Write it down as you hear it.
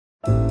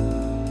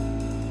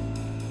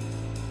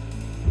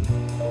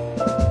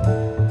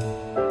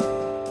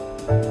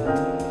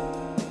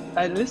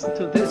I listened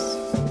to this.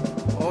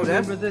 Oh,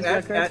 Remember this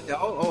record?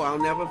 I'll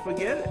never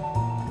forget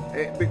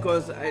it.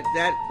 Because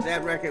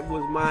that record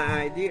was my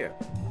idea.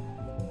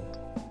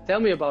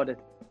 Tell me about it.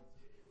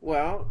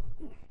 Well,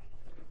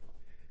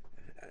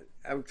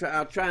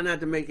 I'll try not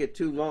to make it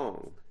too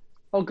long.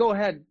 Oh, go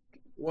ahead. I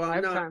Well,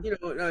 have no,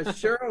 time.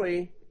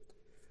 Shirley,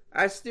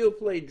 I still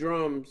play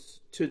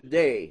drums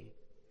today,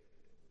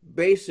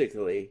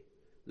 basically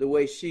the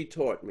way she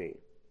taught me.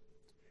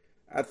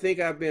 I think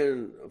I've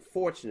been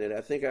fortunate.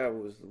 I think I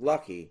was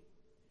lucky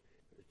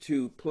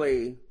to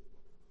play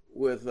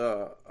with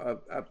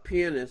a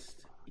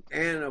pianist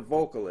and a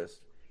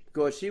vocalist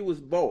because she was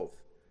both.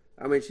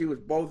 I mean, she was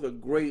both a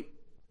great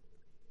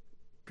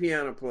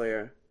piano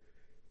player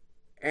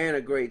and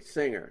a great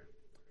singer.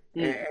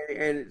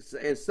 Mm.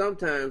 And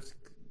sometimes,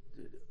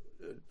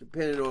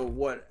 depending on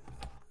what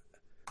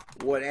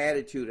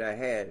attitude I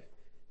had,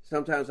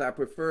 sometimes I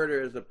preferred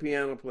her as a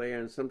piano player,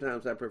 and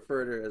sometimes I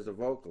preferred her as a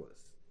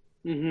vocalist.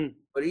 Mm-hmm.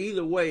 But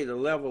either way, the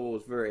level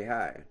was very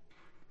high.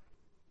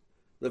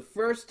 The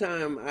first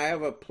time I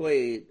ever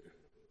played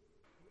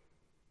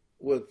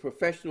with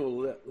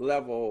professional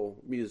level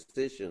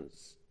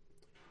musicians,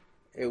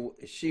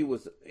 she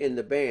was in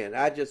the band.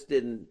 I just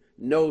didn't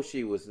know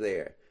she was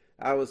there.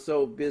 I was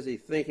so busy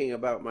thinking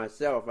about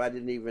myself, I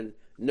didn't even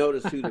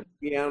notice who the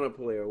piano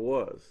player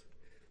was,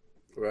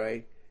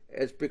 right?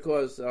 It's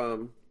because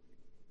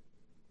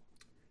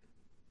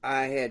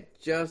I had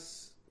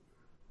just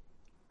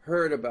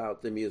heard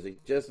about the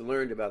music, just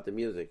learned about the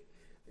music.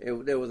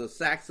 There was a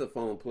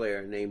saxophone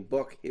player named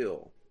Buck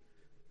Hill,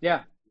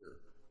 Yeah.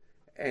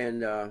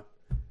 and uh,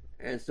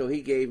 and so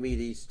he gave me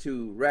these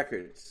two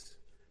records,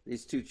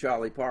 these two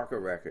Charlie Parker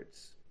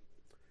records.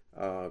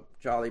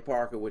 Charlie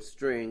Parker with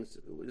strings,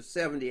 it was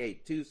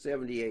 78, two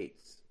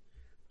 78s.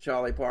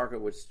 Charlie Parker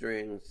with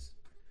strings,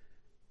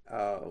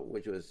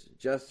 which was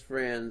Just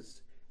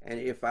Friends and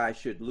If I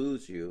Should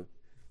Lose You.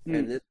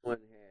 And Mm. this one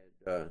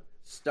had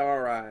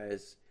Star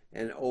Eyes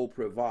and Au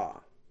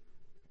Prévoir,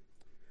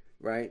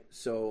 right?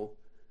 So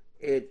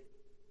it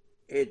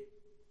it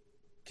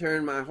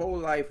turned my whole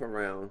life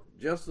around,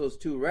 just those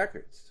two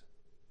records.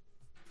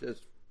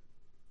 Just,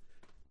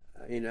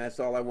 that's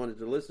all I wanted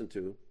to listen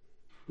to.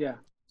 Yeah.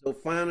 So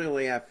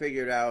finally, I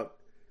figured out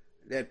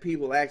that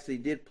people actually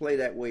did play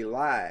that way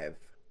live.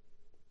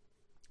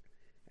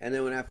 And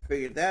then when I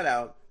figured that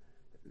out,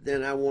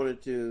 then I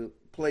wanted to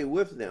play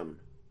with them.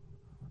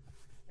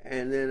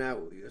 And then I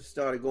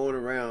started going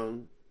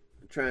around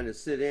trying to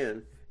sit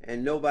in,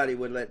 and nobody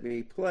would let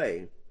me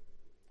play,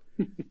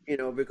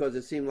 because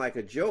it seemed like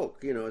a joke.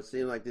 It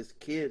seemed like this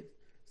kid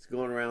is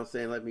going around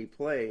saying, "Let me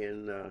play,"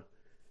 and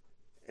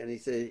he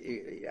said,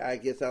 "I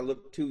guess I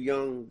look too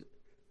young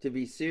to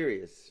be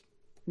serious."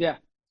 Yeah.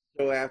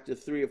 So after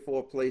three or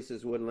four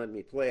places wouldn't let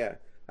me play,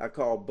 I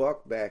called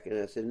Buck back and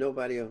I said,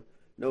 nobody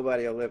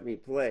will let me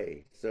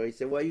play. So he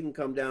said, well, you can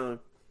come down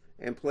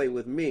and play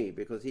with me,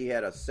 because he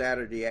had a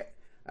Saturday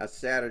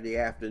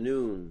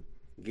afternoon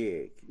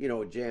gig,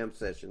 a jam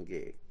session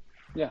gig.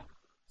 Yeah.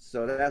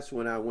 So that's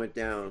when I went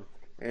down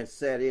and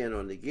sat in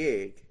on the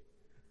gig,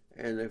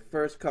 and the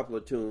first couple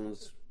of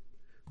tunes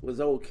was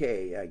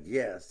okay, I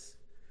guess.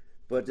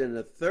 But then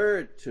the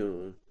third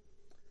tune,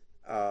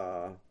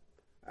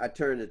 I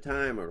turned the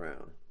time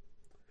around.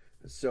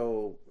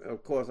 So,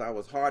 of course, I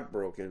was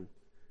heartbroken,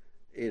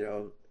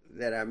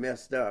 that I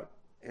messed up.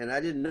 And I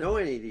didn't know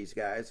any of these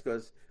guys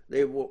because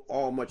they were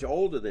all much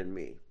older than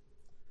me.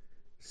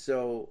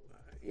 So,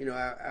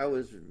 I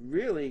was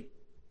really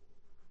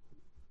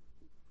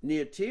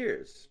near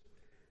tears.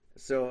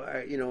 So,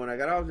 when I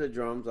got off the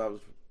drums, I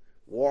was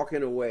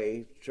walking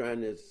away,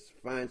 trying to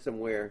find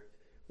somewhere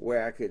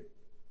where I could,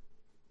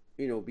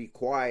 be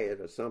quiet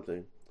or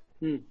something.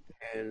 Mm.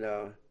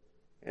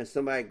 And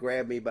somebody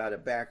grabbed me by the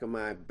back of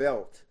my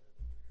belt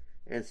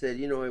and said,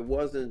 it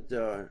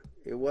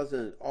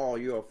wasn't all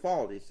your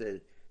fault. He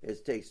said,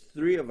 it takes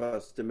three of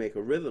us to make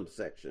a rhythm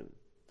section.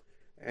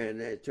 And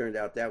it turned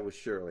out that was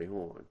Shirley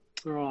Horn.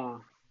 Oh,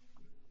 And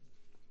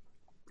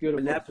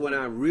beautiful. that's when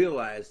I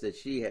realized that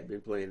she had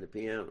been playing the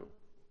piano.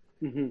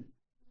 Hmm.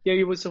 Yeah,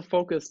 you were so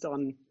focused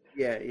on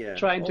Yeah, yeah.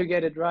 trying to Oh,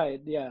 get it right.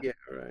 Yeah. yeah,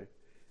 right.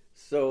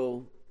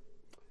 So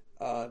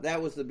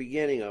that was the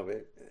beginning of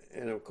it.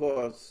 And of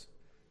course,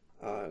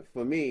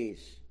 for me,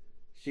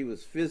 she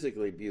was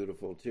physically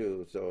beautiful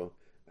too. So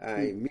I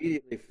Mm.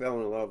 immediately fell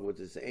in love with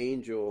this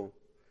angel,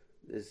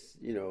 this,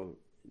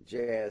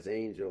 jazz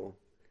angel.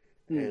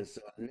 Mm. And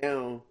so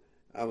now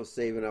I was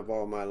saving up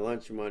all my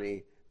lunch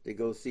money to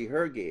go see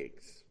her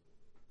gigs.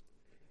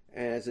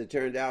 And as it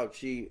turned out,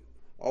 she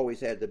always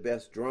had the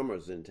best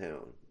drummers in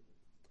town.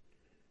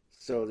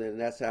 So then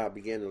that's how I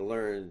began to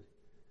learn,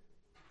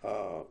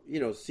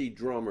 see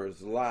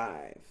drummers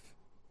live.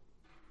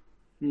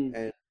 Mm.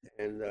 And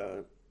and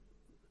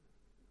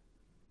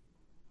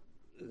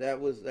that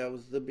was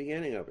the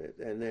beginning of it.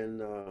 And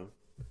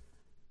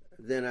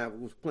then I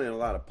was playing a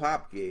lot of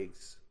pop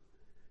gigs.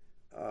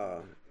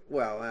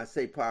 Well, I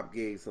say pop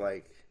gigs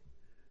like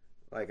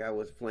I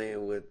was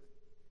playing with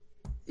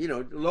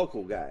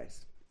local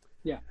guys.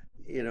 Yeah.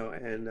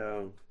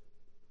 And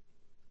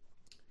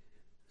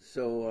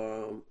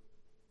So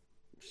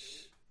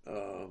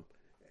uh,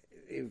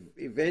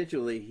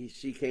 eventually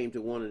she came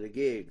to one of the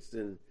gigs,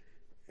 and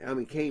I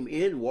mean came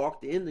in,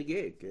 walked in the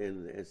gig,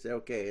 and said,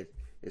 "Okay,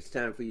 it's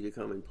time for you to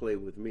come and play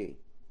with me."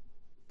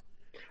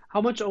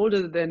 How much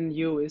older than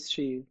you is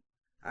she?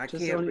 I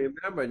Just can't only,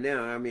 remember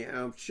now. I mean,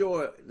 I'm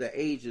sure the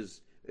age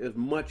is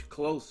much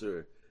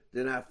closer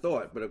than I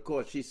thought, but of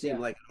course she seemed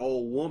yeah, like an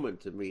old woman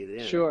to me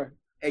then, sure, sure.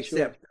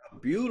 except a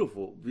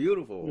beautiful,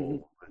 beautiful old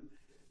Hmm. woman,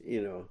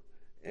 you know.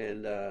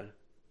 And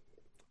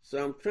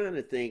so I'm trying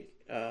to think.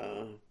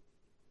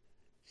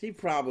 She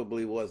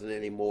probably wasn't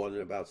any more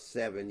than about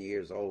 7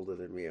 years older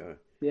than me, or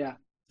Yeah,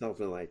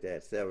 something like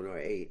that, 7 or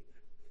 8.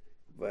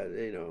 But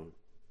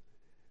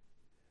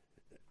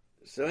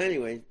so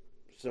anyway,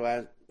 so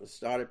I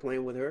started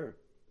playing with her,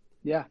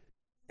 yeah.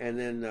 and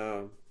then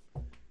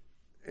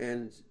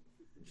and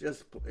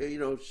just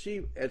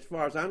she, as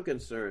far as I'm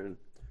concerned,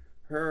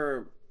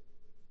 her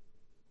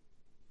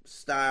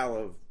style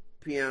of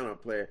piano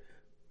player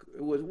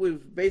was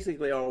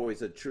basically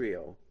always a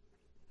trio,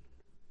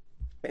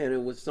 and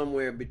it was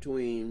somewhere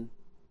between.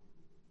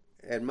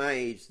 At my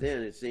age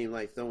then, it seemed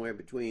like somewhere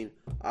between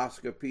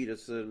Oscar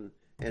Peterson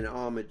and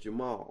Ahmed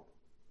Jamal.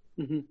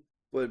 Hmm.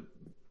 But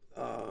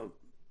uh,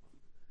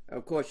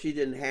 of course, she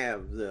didn't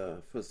have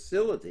the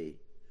facility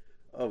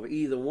of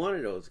either one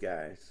of those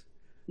guys.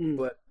 Mm.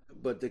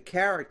 But the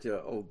character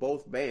of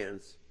both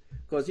bands,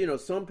 because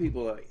some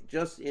people are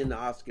just into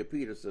Oscar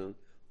Peterson,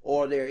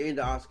 or they're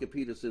into Oscar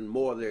Peterson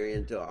more. They're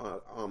into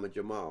Ahmad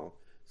Jamal.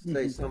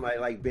 Say Hmm. somebody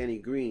like Benny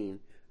Green.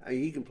 I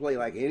mean, he can play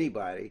like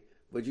anybody,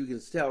 but you can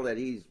tell that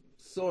he's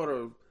sort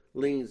of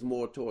leans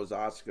more towards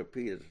Oscar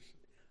Peterson.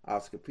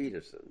 Oscar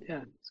Peterson,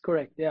 Yeah, it's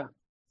correct. Yeah.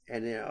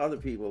 and then other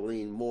people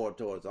lean more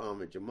towards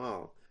Ahmad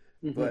Jamal.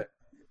 Hmm. But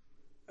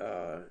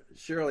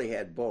Shirley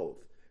had both.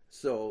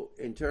 So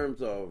in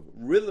terms of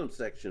rhythm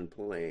section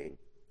playing,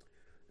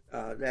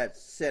 that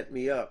set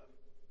me up.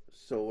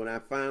 So when I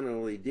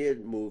finally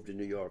did move to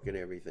New York and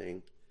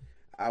everything,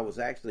 I was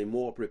actually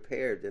more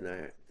prepared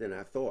than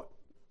I thought,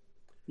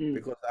 Mm.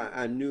 because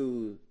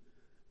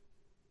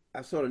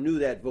I sort of knew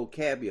that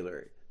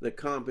vocabulary, the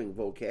comping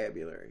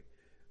vocabulary,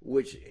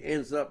 which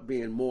ends up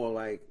being more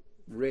like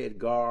Red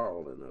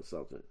Garland or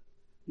something.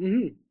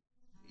 Hmm.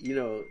 You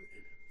know,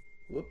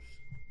 whoops.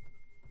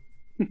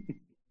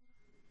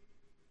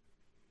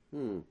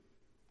 Hmm.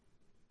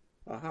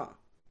 Aha.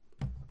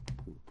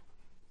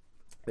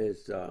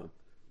 Is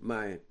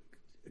my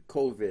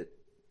COVID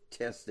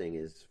testing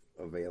is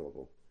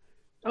available.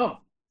 Oh,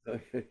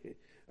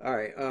 All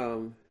right. do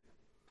you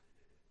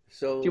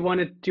So want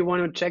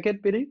to check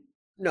it, Billy?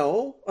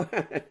 no,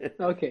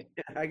 Okay.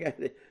 I got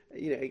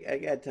I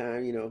got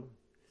time.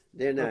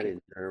 They're not Okay.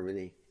 in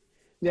Germany,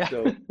 Yeah.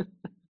 so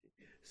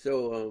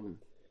so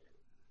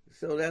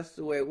so that's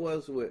the way it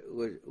was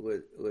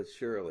with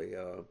Shirley.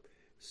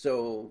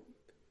 So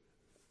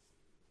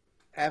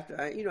after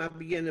I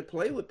began to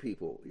play with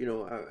people.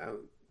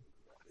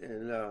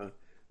 And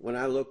when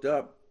I looked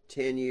up,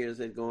 10 years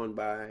had gone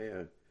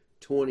by,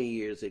 20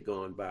 years had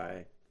gone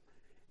by,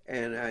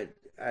 and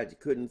I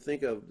couldn't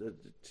think of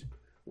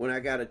when I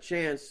got a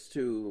chance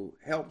to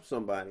help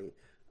somebody.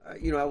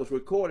 I was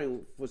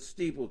recording for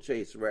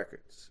Steeplechase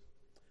Records,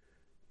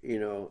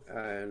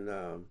 and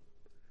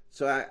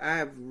so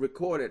I've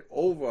recorded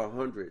over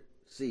 100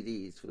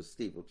 CDs for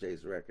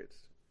Steeplechase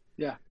Records,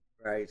 Yeah.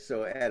 right?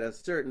 So at a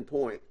certain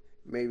point,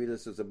 maybe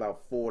this is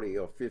about 40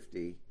 or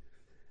 50,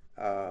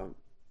 uh,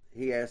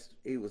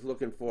 he was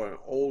looking for an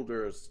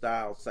older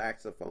style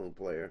saxophone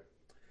player,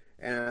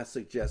 and I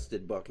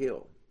suggested Buck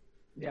Hill.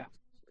 Yeah.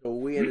 So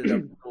we ended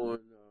up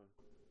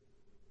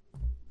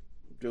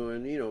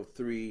doing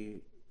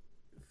three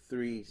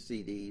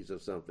CDs or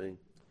something,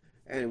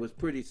 and it was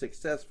pretty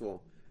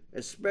successful,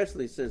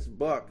 especially since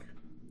Buck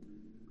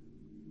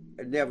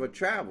never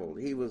traveled.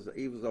 He was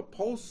a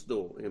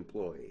postal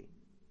employee,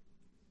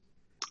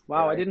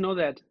 Wow, I right? didn't know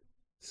that.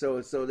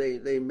 So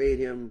they made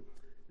him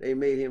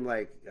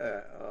like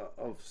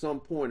of some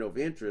point of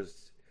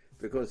interest,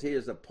 because he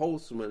is a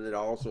postman that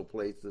also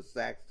plays the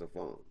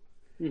saxophone.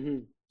 Hmm.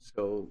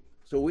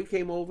 So we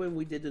came over and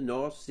we did the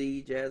North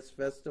Sea Jazz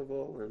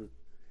Festival and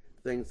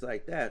things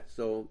like that.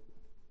 So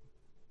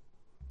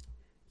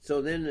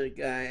then the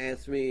guy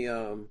asked me,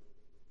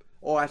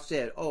 I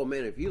said, "Oh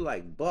man, if you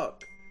like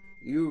Buck,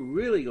 you're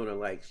really gonna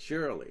like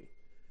Shirley."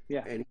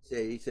 Yeah. And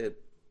he said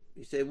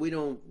we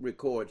don't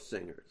record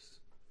singers.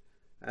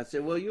 I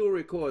said, "Well, you'll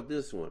record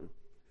this one,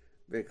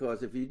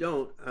 because if you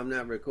don't, I'm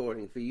not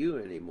recording for you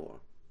anymore."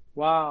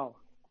 Wow.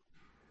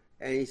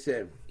 And he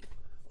said,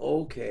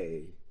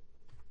 "Okay."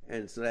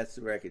 And so that's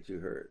the record you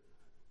heard.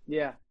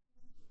 Yeah.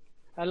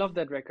 I love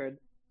that record.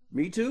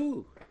 Me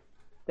too.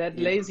 That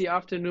You lazy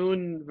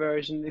afternoon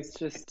version is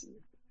just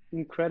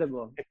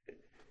incredible.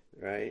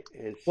 right?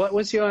 And What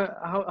was your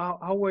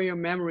how were your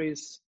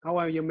memories? How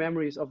are your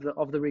memories of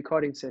the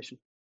recording session?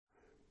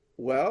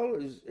 well,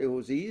 it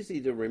was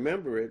easy to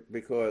remember it,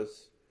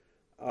 because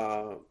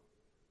uh,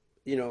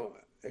 you know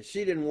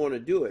she didn't want to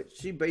do it.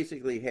 She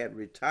basically had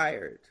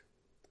retired,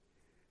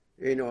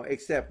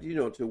 except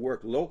to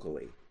work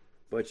locally.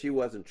 but she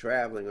wasn't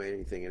traveling or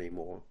anything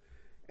anymore.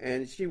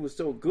 And she was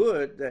so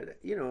good that,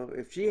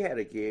 if she had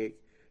a gig,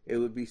 it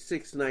would be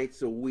 6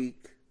 nights a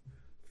week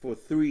for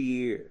 3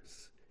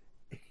 years.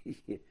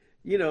 I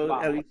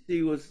Wow. mean,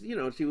 she was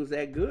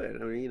that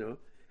good.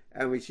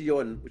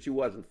 She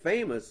wasn't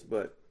famous,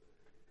 but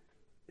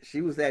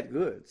she was that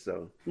good.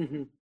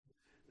 Hmm.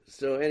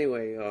 So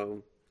anyway,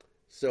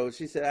 so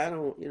she said, I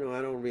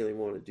don't really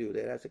want to do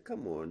that. I said,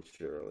 come on,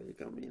 Shirley,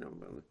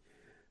 come.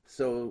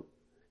 So,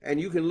 and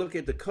you can look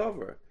at the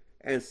cover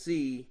and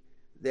see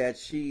that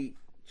she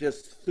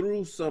just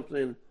threw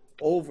something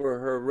over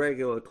her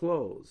regular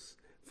clothes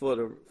for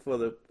the for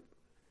the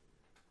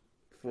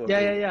for Yeah,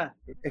 yeah, the yeah.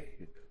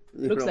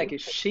 you Looks like know a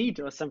sheet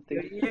or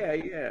something.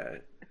 yeah,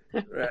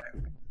 right.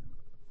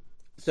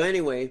 So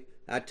anyway,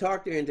 I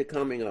talked her into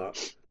coming up,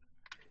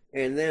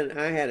 and then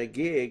I had a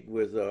gig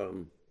with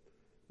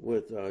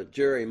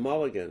Jerry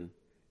Mulligan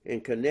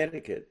in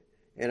Connecticut,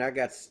 and I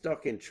got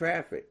stuck in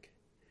traffic.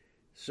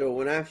 So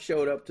when I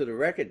showed up to the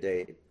record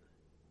date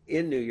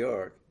in New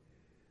York,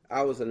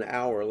 I was an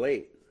hour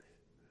late.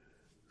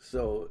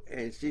 So,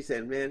 and she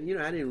said, man,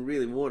 I didn't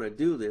really want to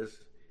do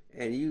this.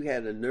 And you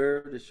had the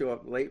nerve to show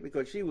up late,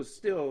 because she was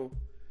still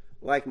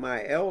like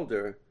my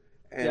elder.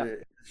 Yeah.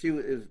 And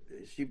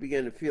she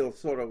began to feel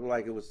sort of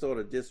like it was sort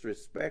of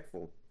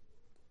disrespectful.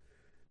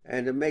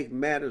 And to make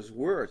matters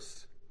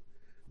worse,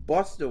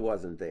 Buster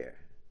wasn't there.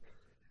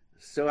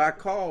 So I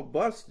called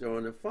Buster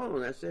on the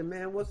phone. I said,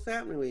 man, what's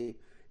happening with you?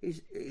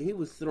 He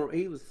was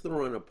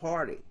throwing a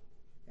party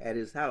at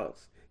his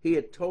house. He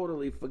had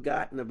totally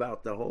forgotten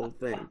about the whole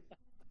thing.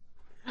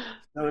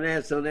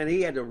 So then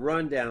he had to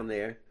run down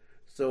there.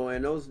 So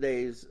in those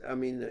days, I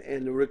mean,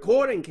 and the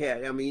recording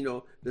cat, I mean,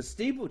 the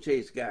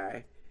steeplechase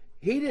guy,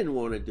 he didn't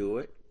want to do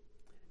it,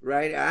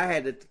 right? I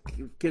had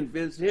to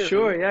convince him,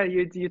 Sure, yeah,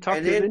 you and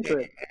talked him then into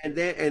it. and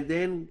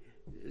then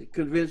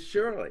convince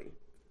Shirley,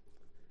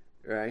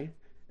 right?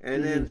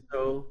 And Hmm. then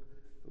so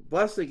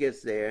Buster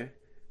gets there,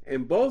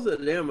 and both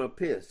of them are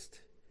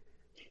pissed,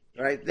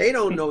 right? They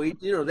don't know,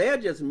 they're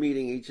just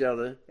meeting each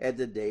other at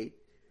the date,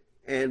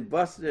 and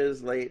Buster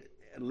is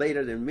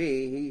later than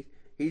me.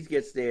 He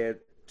gets there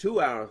 2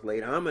 hours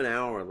late. I'm an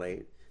hour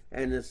late,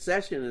 and the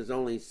session is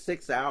only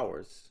 6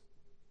 hours.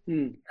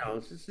 Hmm.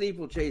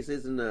 Steeplechase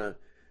isn't the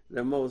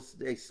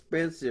most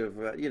expensive.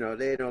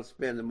 They don't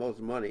spend the most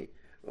money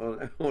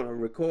on a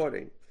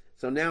recording.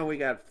 So now we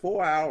got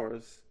 4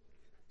 hours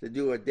to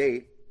do a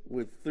date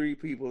with three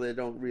people that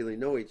don't really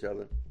know each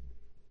other.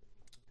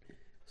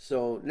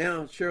 So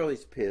now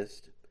Shirley's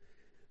pissed.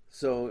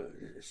 So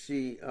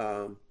she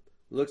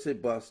looks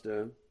at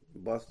Buster.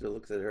 Buster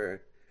looks at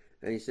her,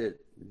 and he said,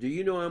 "Do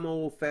you know I'm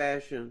old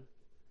fashioned?"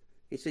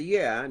 He said,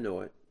 "Yeah, I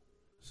know it."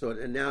 So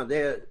and now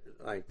they're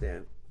like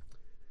that.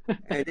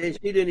 And then she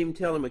didn't even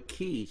tell him a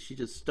key. She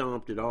just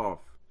stomped it off,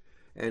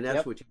 and that's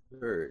Yep. what you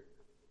heard.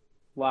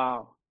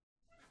 Wow.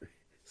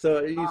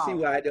 So you see Wow.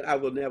 why I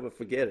will never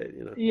forget it.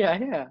 Yeah,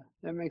 yeah,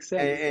 that makes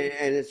And, sense. and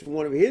and it's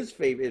one of his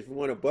favorite. It's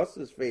one of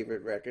Buster's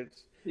favorite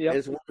records, and Yep.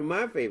 it's one of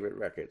my favorite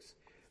records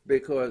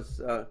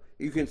because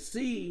you can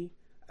see.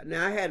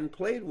 Now I hadn't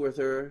played with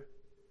her,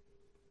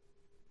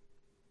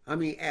 I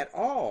mean, at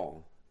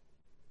all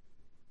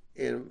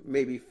in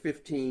maybe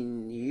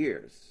 15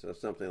 years or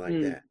something like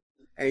Hmm. that.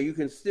 And you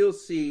can still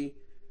see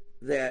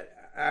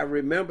that I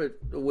remember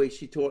the way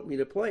she taught me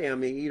to play. I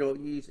mean,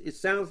 it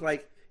sounds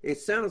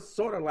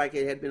sort of like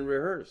it had been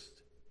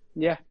rehearsed.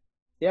 Yeah.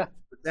 Yeah.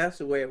 But that's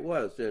the way it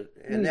was. And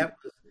Hmm. that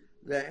was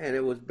that, and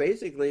it was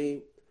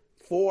basically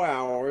 4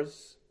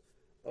 hours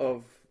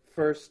of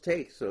first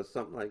takes or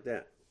something like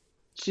that.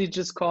 She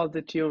just called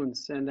the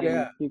tunes and Yeah,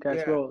 then you guys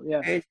yeah. roll.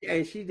 Yeah.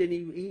 And she didn't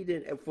even he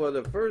didn't for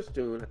the first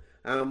tune,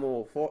 I'm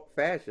old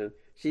fashioned.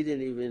 She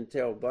didn't even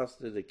tell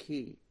Buster the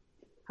key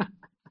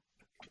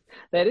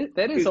That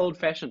is old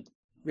fashioned.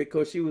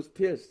 because she was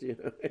pissed.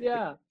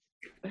 Yeah.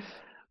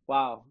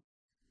 Wow.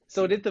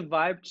 So did the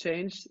vibe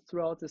change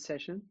throughout the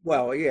session?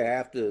 Well, yeah,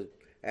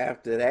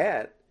 after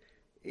that,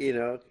 you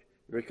know,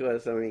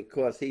 because I mean, of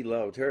course, he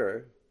loved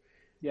her,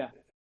 Yeah.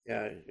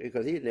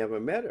 because he'd never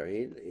met her.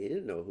 He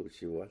didn't know who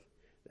she was.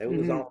 That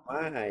was Hmm. all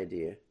my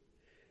idea,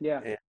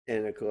 Yeah.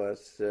 and of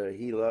course,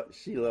 she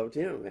loved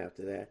him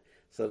after that.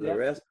 So the Yeah.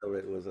 rest of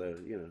it was a.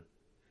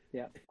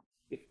 Yeah.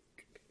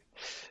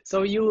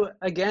 So you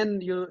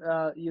again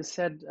you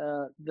said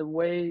the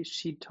way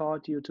she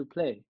taught you to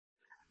play.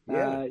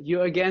 Yeah,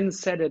 You again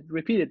said it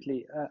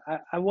repeatedly.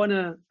 I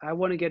wanna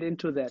get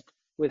into that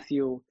with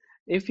you.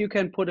 If you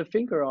can put a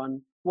finger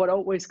on what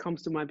always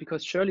comes to mind,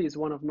 because Shirley is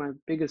one of my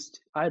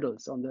biggest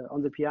idols on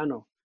the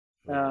piano,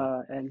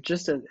 uh and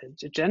just a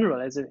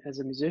general as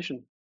a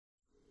musician.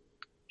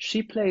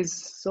 She plays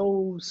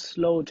so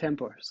slow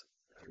tempos,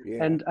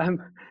 yeah. and I'm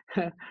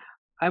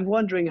I'm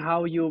wondering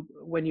how you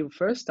when you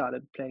first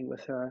started playing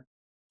with her,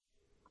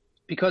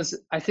 because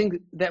I think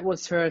that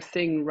was her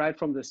thing right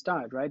from the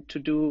start, right? To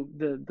do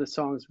the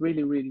songs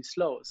really, really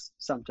slow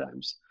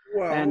sometimes.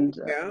 Well, And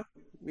yeah,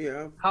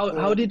 yeah. how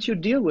Well, did you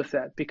deal with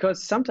that?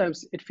 Because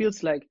sometimes it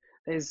feels like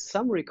there's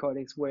some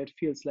recordings where it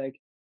feels like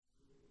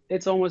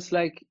it's almost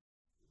like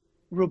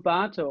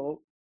rubato,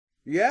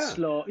 Yeah,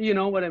 slow. You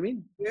know what I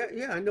mean? yeah,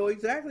 yeah. I know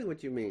exactly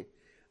what you mean.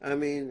 I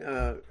mean,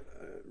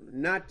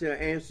 not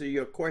to answer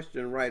your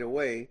question right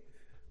away,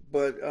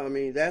 but I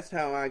mean that's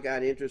how I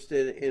got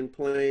interested in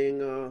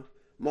playing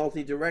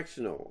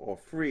multi-directional or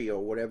free or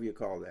whatever you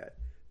call that.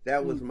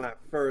 That was Mm, my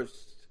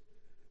first,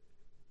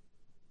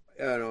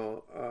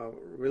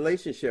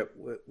 relationship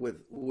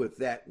with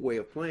that way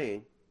of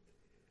playing.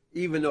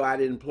 Even though I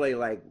didn't play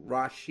like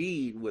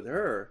Rashid with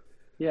her,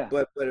 yeah.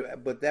 but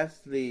that's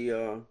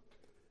the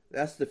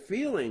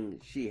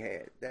feeling she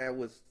had.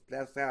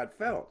 That's how it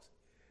felt.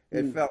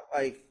 It Mm, felt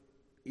like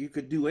you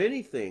could do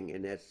anything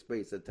in that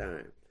space of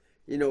time.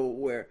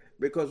 Where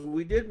because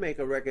we did make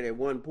a record at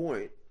one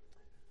point.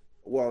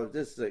 Well,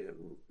 this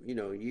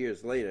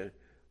years later,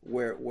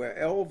 where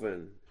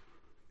Elvin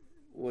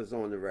was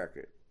on the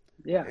record,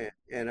 yeah.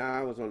 and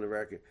I was on the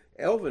record.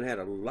 Elvin had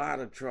a lot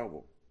of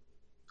trouble.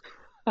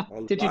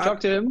 A Did you lot talk of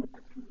to him?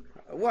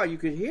 Well, you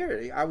could hear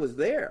it. I was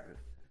there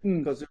Mm.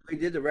 because we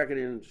did the record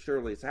in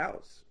Shirley's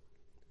house.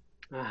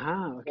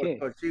 Aha, okay.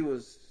 But she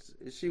was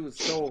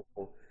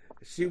soulful.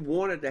 She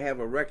wanted to have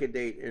a record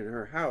date in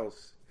her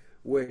house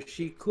where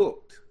she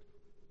cooked,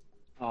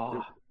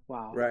 Oh,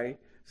 wow. right?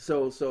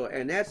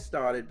 And that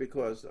started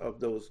because of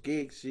those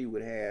gigs she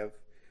would have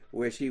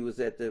where she was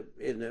in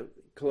the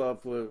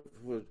club for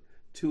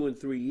 2 and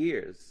 3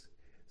 years.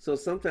 So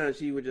sometimes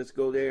she would just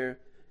go there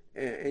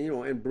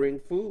and bring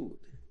food.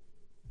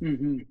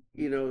 Hmm.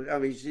 I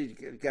mean, she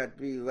got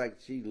to be like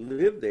she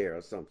lived there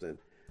or something.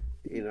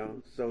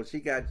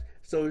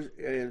 So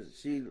and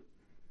she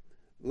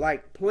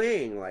liked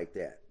playing like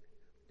that.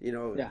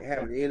 Yeah, yeah.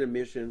 Having the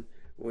intermission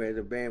where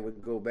the band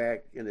would go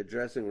back in the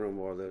dressing room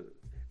or the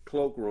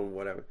cloakroom,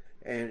 whatever,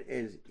 and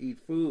eat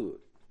food.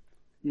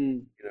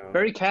 Mm. You know,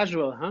 Very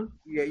casual, huh?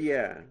 yeah,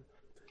 yeah.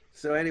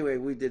 So anyway,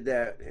 we did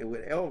that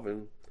with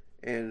Elvin,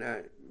 and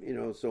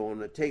so when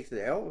the takes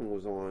that Elvin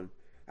was on,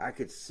 I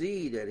could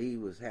see that he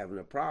was having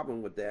a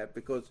problem with that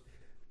because,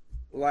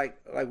 like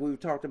we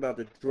talked about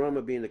the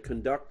drummer being the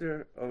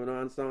conductor of an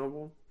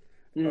ensemble.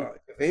 Mm.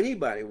 If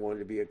anybody wanted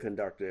to be a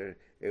conductor,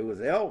 it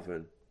was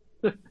Elvin.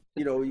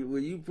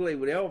 When you played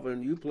with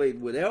Elvin, you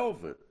played with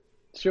Elvin,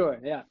 Sure,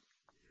 yeah.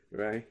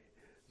 right?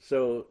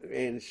 So,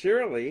 and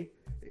Shirley,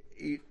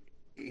 you,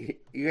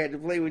 you had to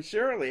play with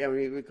Shirley. I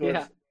mean,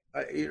 Yeah.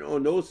 because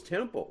on those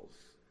tempos,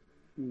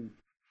 Mm.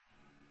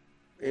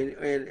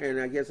 and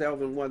I guess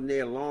Elvin wasn't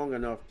there long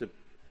enough to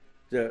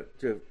to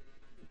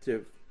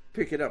to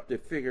pick it up to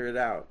figure it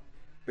out,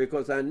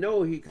 because I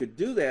know he could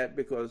do that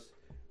because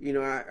I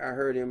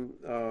heard him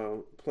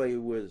play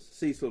with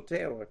Cecil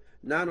Taylor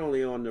not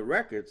only on the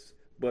records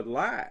but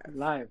live,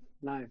 Live,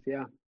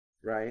 yeah.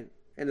 right?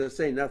 And to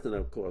say nothing,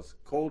 of course,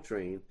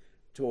 Coltrane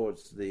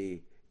towards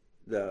the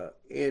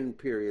end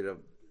period of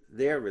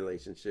their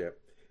relationship,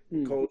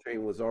 Mm.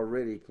 Coltrane was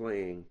already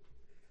playing,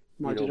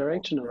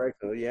 Multi-directional.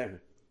 record, yeah,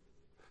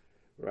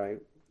 right.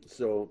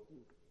 So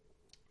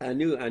I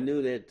knew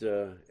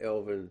that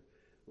Elvin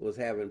was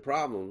having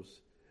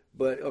problems,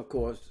 but of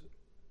course,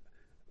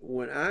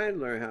 when I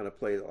learned how to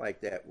play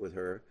like that with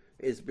her,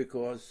 it's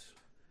because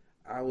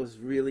I was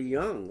really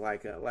young,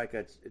 like a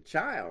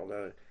child.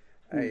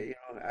 Mm.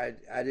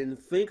 I didn't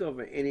think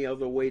of any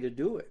other way to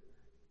do it.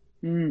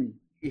 Mm.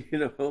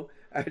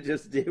 I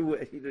just did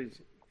what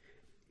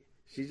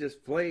she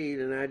just played,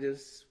 and I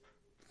just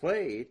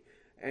played.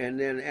 And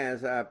then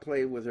as I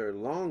played with her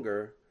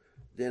longer,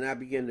 then I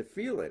began to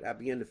feel it. I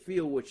began to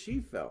feel what she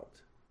felt.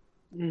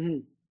 Hmm.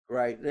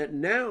 Right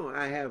now,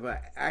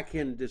 I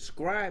can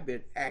describe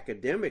it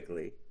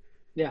academically.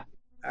 Yeah.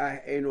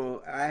 I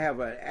have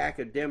an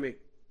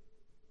academic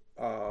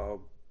uh,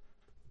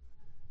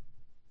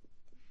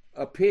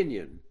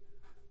 opinion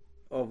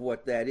of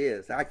what that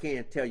is. I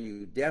can't tell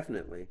you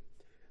definitely,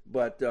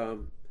 but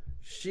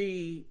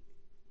she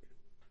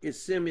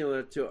is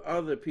similar to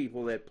other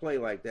people that play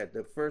like that.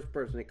 The first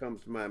person that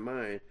comes to my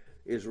mind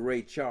is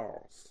Ray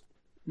Charles,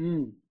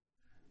 Mm.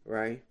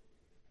 right?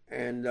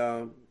 And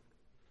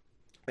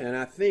and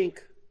I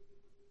think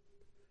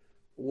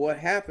what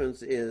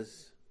happens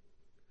is,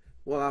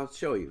 well, I'll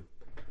show you.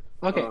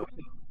 Okay. Uh,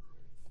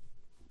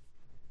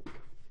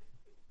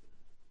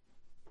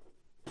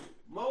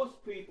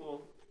 Most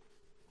people,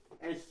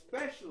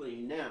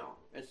 especially now,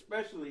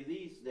 especially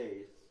these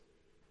days,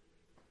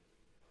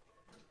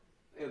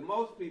 if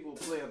most people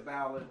play a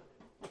ballad,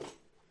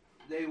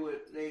 they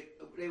would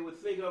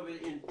think of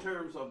it in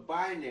terms of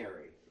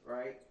binary,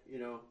 right?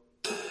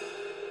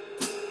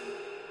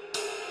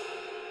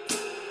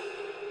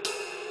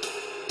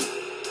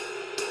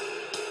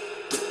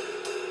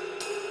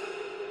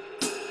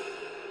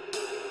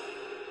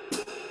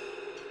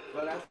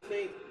 But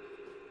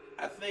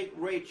I think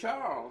Ray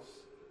Charles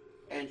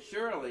and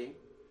Shirley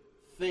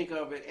think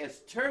of it as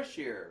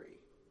tertiary,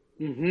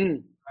 Hmm.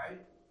 right?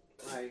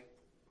 Like,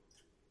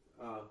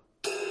 uh,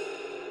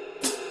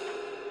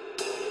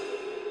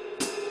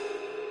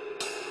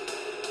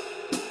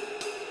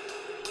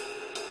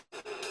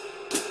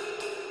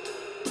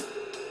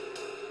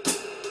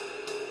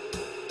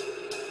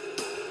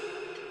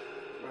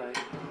 right?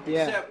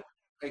 Yeah.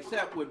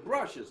 except with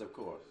brushes, of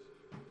course.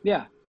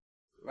 Yeah.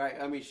 Right?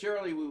 I mean,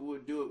 surely we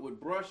would do it with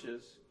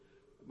brushes,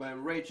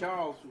 but Ray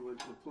Charles would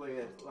play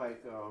it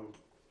like,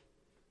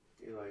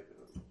 you know, like,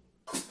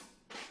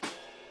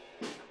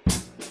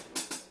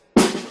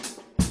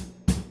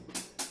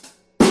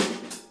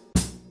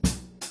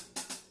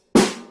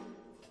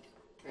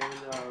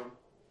 and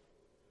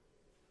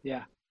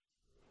Yeah.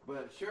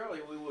 but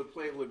surely we would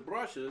play it with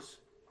brushes,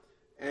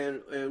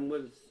 and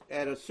with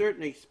at a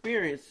certain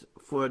experience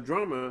for a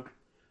drummer,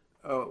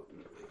 uh,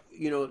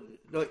 you know,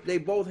 they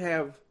both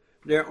have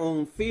their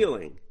own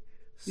feeling,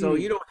 so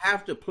Mm. you don't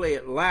have to play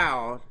it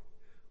loud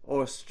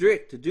or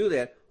strict to do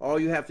that. All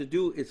you have to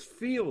do is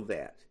feel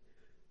that.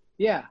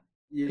 Yeah.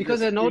 You Because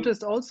just I feel,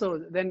 noticed also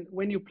then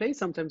when you play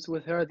sometimes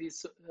with her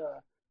these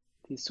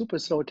super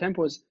slow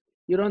tempos,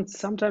 you don't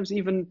sometimes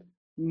even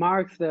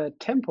mark the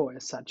tempo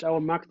as such or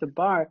mark the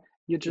bar.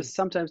 You just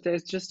sometimes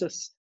there's just a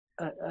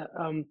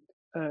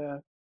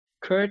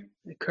curt,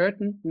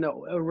 curtain,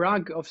 no, a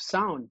rug of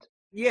sound,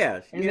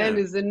 yes, and then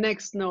yeah, is the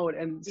next note,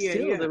 and yeah,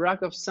 still yeah, the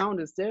rug of sound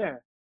is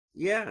there,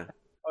 yeah,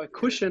 or a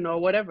cushion or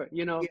whatever,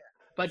 yeah.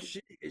 but She,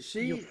 you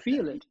she,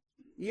 feel it.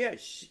 yeah,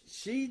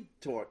 she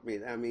taught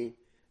me. I mean,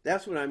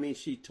 that's what I mean.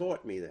 She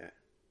taught me that.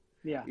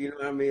 Yeah. You know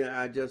what I mean?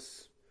 I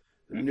just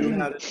knew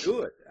how to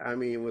do it. I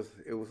mean,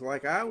 it was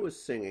like I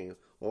was singing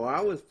or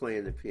I was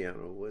playing the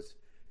piano. Was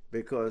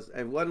because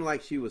it wasn't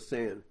like she was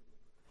saying,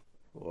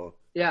 or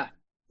Yeah.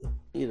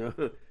 you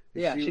know,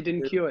 Yeah. she She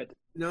didn't was cue it.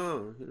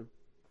 no,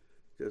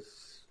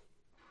 just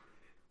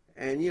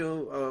and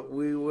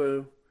we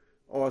were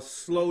or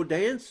slow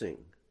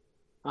dancing,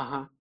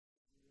 Uh-huh.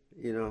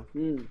 you know,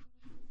 Mm.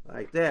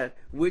 like that,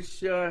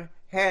 which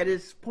had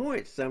its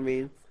points. I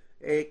mean,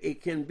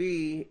 it can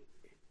be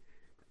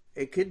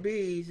it could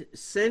be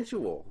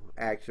sensual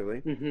actually.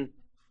 Hmm.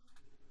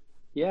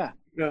 Yeah.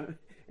 You know,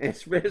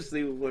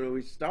 especially when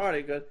we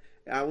started, because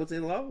I was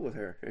in love with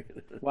her.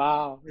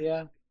 Wow.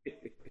 Yeah.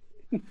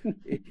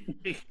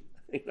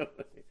 You know,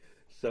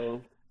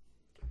 so,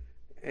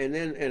 and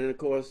of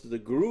course the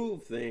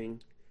groove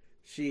thing,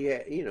 she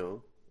had,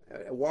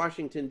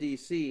 Washington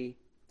D.C.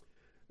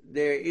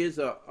 There is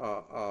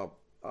a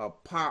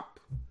pop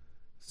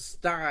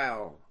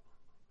style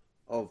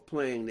of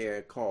playing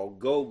there called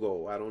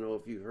go-go. I don't know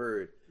if you've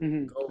heard I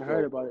heard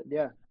go-go. about it.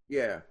 Yeah.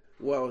 Yeah.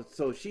 Well,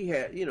 so she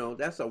had,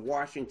 that's a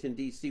Washington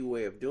D.C.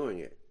 way of doing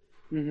it.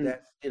 Hmm.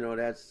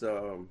 That's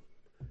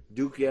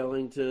Duke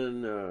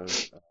Ellington, uh,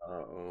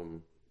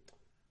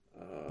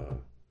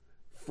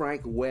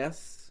 Frank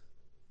West.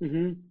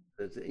 Hmm.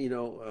 That's,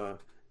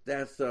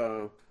 that's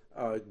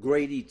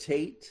Grady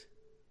Tate.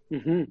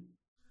 Hmm.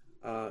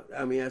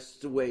 I mean, that's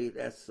the way.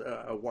 That's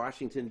a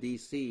Washington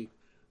D.C.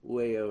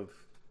 way of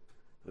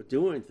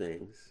doing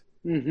things.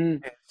 Hmm.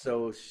 And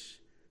so,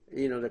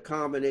 the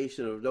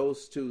combination of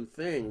those two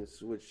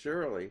things with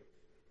Shirley,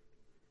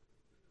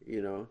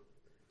 you know,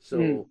 Mm.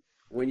 so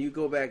when you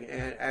go back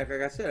and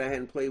like I said, I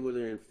hadn't played with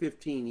her in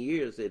 15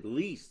 years at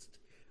least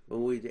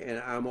and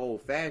I'm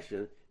old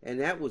fashioned, and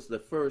that was the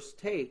first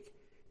take,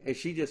 and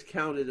she just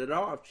counted it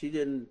off. She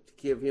didn't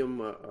give him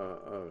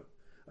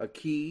a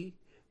key,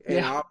 and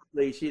Yeah.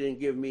 obviously she didn't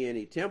give me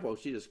any tempo.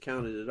 She just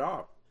counted it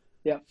off.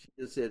 Yeah. She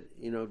just said,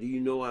 do you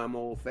know I'm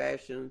old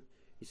fashioned?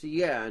 He said,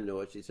 yeah, I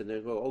know it. She said,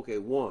 then go, okay,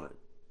 one.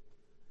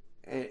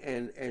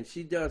 And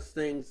she does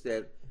things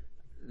that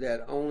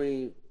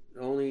only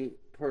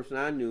person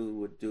I knew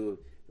would do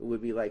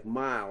would be like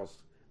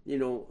Miles.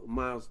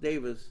 Miles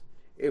Davis.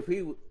 If he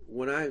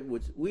when I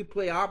would we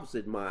play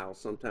opposite Miles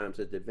sometimes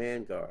at the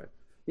Vanguard,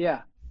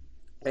 Yeah.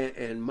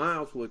 and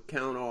Miles would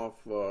count off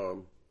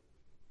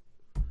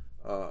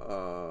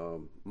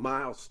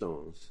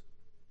milestones.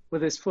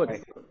 With his foot.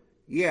 Right.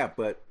 Yeah,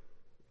 but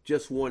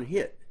just one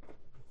hit.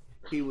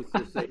 He would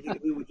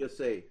just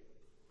say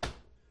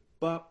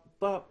bop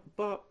bop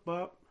bop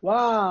bop.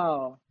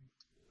 Wow.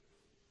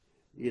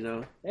 You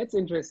know. That's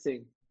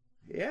interesting.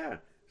 Yeah.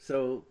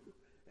 So,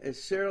 and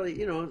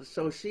Shirley,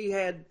 so she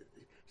had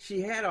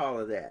all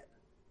of that,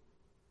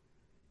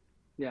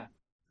 Yeah.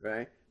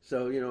 right?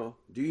 So,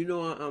 do you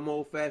know I'm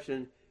old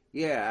fashioned?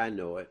 Yeah, I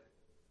know it.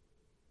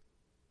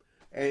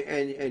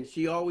 And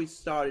she always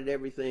started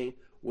everything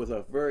with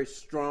a very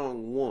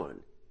strong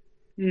one,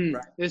 Mm.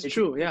 right? It's And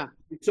true. Yeah.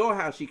 you saw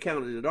how she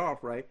counted it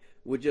off, right?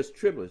 With just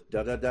triplets,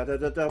 da da da da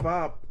da da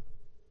bop,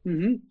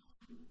 Hmm.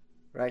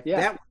 right? Yeah.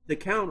 That was the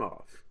count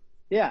off.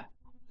 Yeah.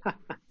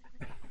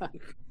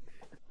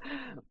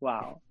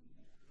 Wow.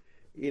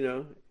 You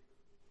know,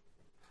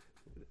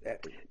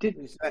 that,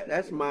 Did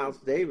that's Miles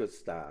Davis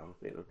style.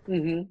 hmm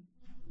Mhm.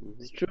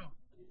 It's true.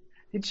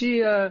 Did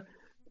she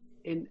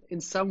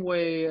in some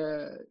way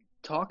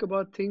talk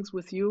about things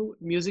with you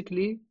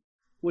musically?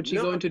 Would she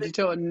No, go into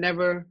detail or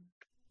never?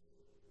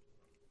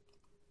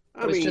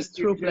 I Or it's mean, just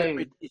through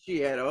playing? she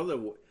had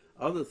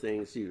other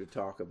things she would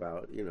talk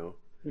about.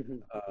 Hmm.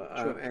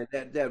 Sure. And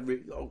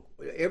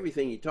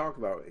everything you talk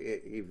about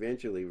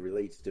eventually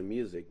relates to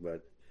music,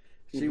 but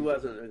she Hmm.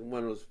 wasn't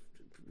one of those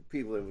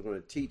people that was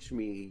going to teach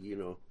me. You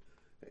know.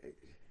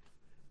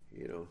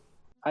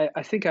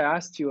 I think I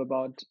asked you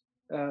about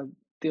uh,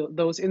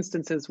 those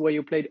instances where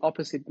you played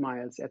opposite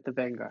Miles at the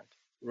Vanguard.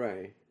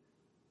 Right.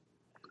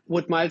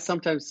 Would Miles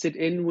sometimes sit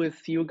in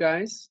with you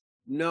guys?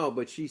 No,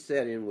 but she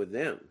sat in with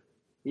them.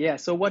 Yeah.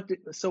 So what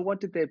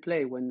did they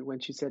play when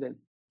she sat in?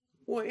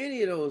 Well,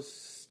 any of those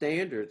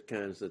standard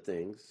kinds of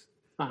things,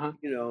 Uh-huh.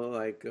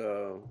 like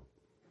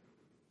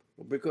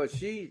because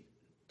she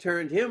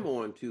turned him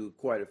on to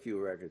quite a few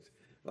records.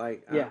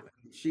 Like Yeah.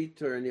 she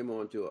turned him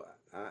on to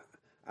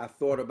I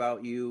thought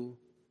about you.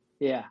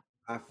 Yeah.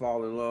 I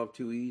fall in love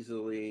too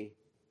easily.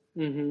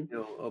 Mm-hmm.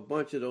 A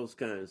bunch of those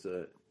kinds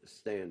of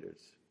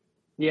standards,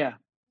 Yeah.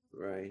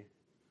 right?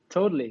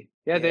 Totally.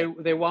 Yeah. Yeah,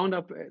 They wound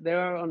up they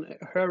were on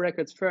her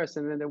records first,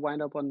 and then they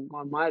wind up on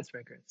Miles'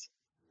 records.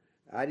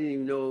 I didn't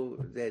even know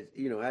that.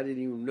 I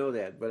didn't even know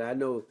that, but I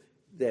know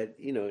that.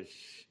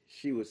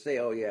 She would say,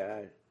 "Oh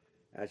yeah,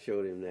 I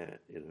showed him that."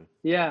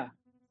 Yeah.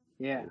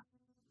 Yeah.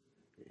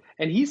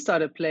 And he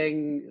started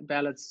playing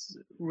ballads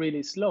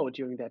really slow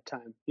during that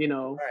time, you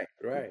know? Right,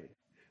 right,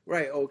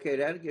 right. Okay,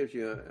 that gives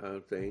you a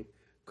thing.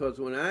 Because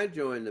when I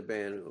joined the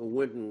band,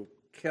 Wynton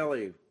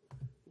Kelly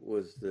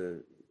was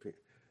the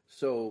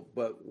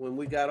but when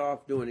we got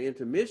off doing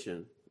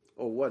intermission,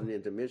 or wasn't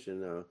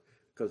intermission,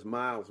 because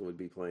Miles would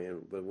be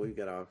playing, but we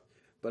got off.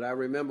 But I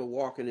remember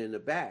walking in the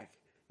back,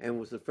 and it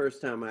was the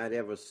first time I'd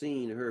ever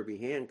seen Herbie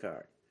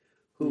Hancock,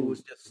 who Mm.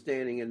 was just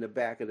standing in the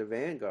back of the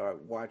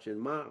Vanguard watching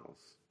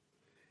Miles.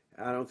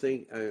 I don't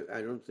think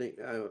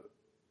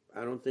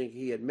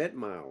he had met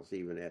Miles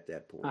even at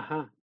that point,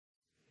 Uh-huh.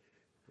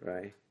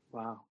 right?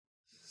 Wow.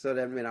 So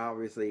that meant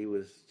obviously he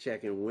was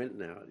checking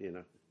Wynton out.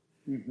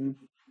 Hmm.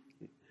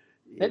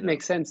 You That know,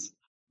 makes sense.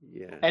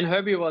 yeah. And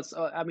Herbie was,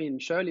 I mean,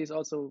 Shirley is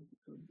also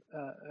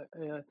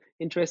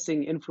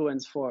interesting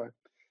influence for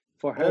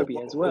Herbie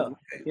as well,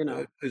 you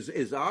know?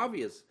 It's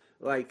obvious.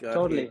 Like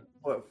Totally.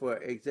 for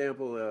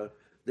example,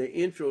 the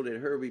intro that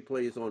Herbie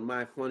plays on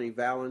My Funny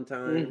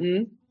Valentine,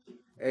 Hmm.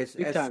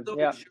 Big as time. so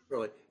Yeah.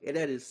 Shirley, and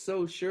that is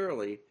so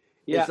Shirley.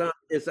 Yeah.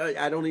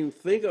 I don't even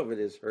think of it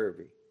as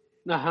Herbie.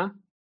 Uh-huh.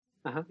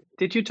 Uh-huh.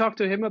 Did you talk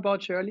to him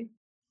about Shirley?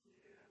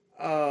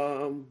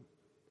 Um,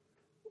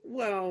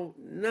 well,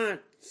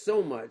 not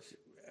so much,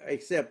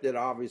 except that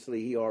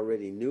obviously he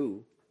already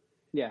knew.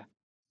 Yeah.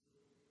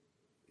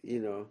 You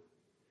know,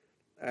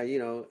 uh, you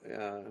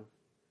know,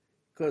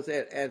 because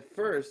at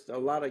first a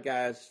lot of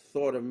guys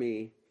thought of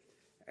me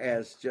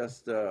as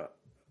just a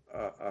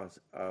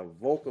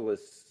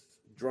vocalist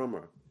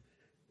drummer,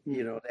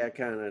 Mm. that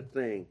kind of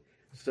thing.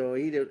 So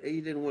he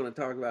didn't want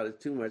to talk about it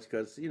too much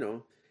because he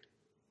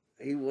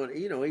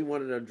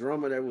wanted a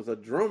drummer that was a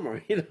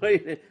drummer.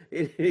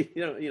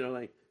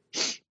 Like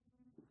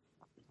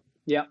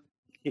Yeah.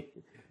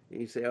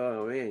 he said,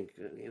 "Oh man,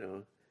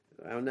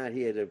 I'm not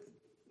here to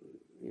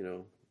you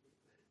know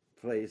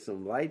play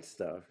some light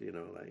stuff,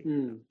 like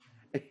Mm.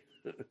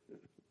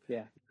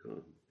 Yeah.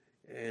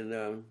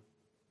 and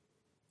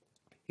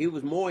he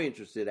was more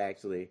interested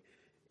actually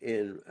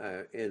in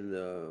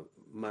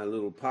my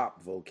little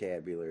pop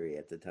vocabulary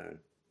at the time.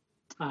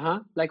 Uh-huh.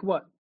 Like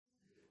what?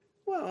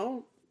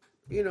 Well,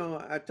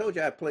 I told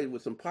you I played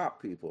with some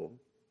pop people,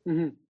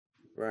 Hmm.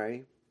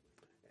 right?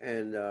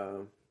 And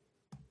the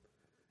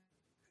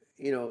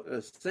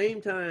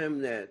same time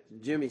that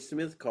Jimmy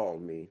Smith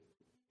called me,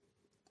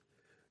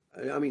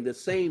 I mean, the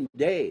same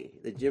day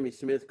that Jimmy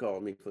Smith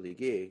called me for the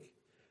gig,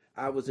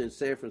 I was in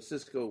San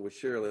Francisco with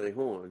Shirley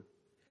Horn,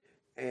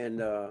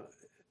 and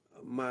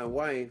my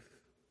wife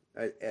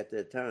at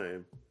that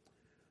time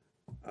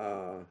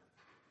uh,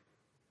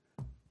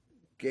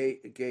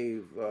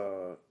 gave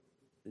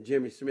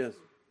Jimmy Smith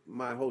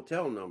my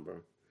hotel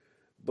number.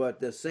 But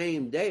the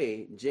same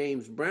day,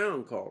 James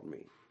Brown called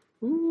me.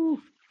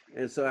 Ooh.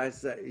 And so I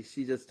said,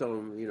 she just told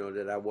him,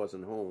 that I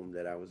wasn't home,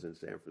 that I was in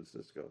San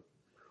Francisco.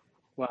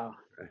 Wow.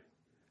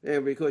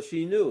 And because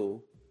she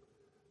knew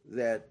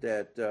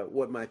that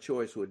what my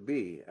choice would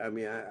be. I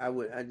mean,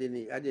 I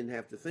didn't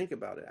have to think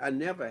about it. I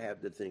never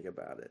have to think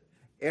about it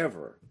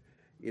ever.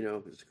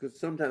 Because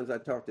sometimes I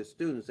talk to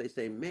students, they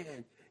say,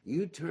 "Man,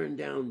 you turned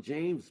down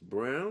James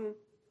Brown."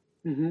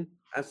 Hmm.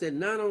 I said,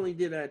 "Not only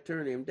did I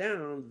turn him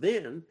down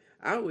then,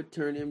 I would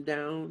turn him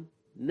down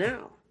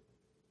now."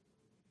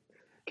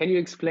 Can you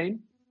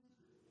explain?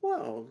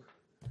 Well,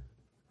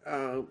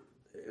 uh,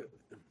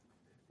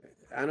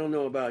 I don't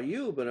know about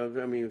you, but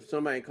I mean, if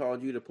somebody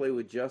called you to play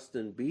with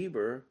Justin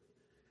Bieber,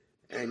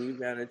 and you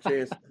got a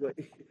chance to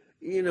play,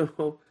 you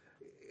know,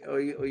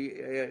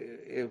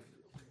 if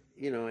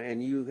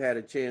and you had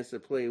a chance to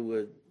play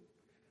with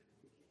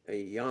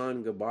a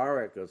Jan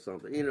Gabarek or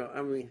something,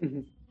 I mean,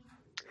 Mhm.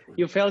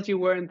 You felt you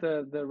weren't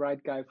the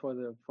right guy for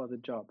the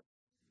job.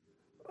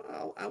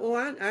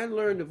 I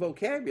learned the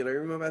vocabulary.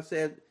 Remember, I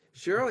said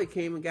Shirley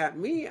came and got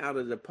me out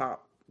of the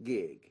pop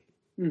gig.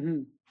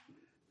 Hmm.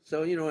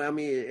 So, I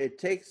mean, it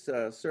takes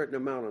a certain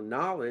amount of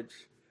knowledge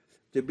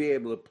to be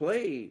able to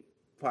play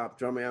pop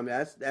drumming. I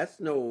mean, that's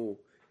no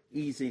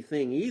easy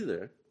thing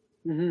either.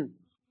 Hmm.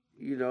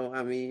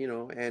 I mean,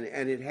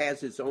 and it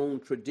has its own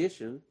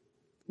tradition.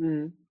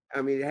 Hmm.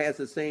 I mean, it has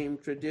the same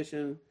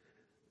tradition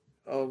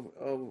of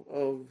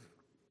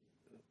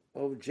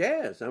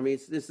jazz. I mean,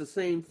 it's the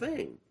same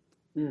thing.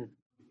 Mm.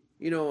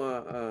 You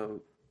know,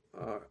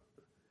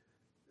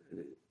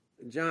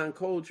 John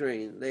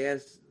Coltrane. They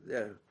asked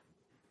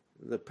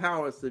the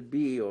powers that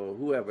be or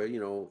whoever,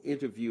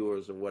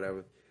 interviewers or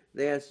whatever.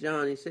 They asked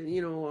John. He said,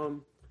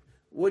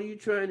 what are you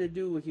trying to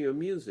do with your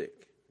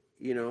music?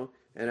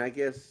 And I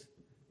guess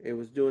it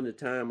was during the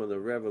time of the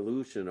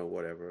revolution or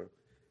whatever,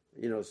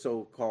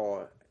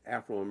 so-called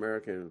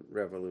Afro-American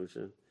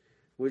revolution,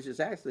 which is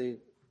actually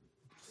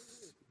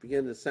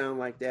beginning to sound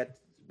like that,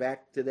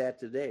 back to that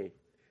today.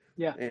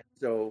 Yeah. And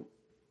so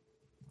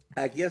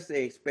I guess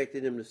they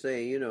expected him to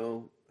say,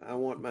 I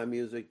want my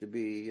music to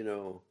be,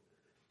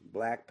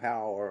 Black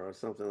Power or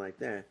something like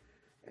that.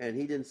 And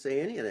he didn't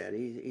say any of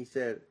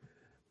that.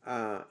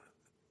 Uh,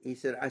 he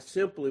said, I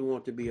simply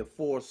want to be a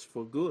force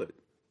for good,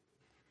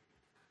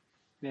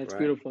 That's right?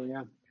 beautiful.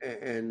 Yeah.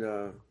 And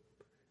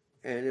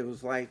and it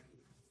was like,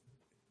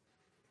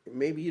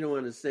 maybe you don't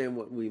understand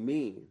what we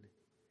mean.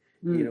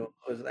 Mm. It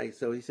was like,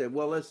 so he said,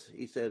 well,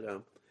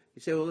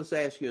 well, let's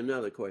ask you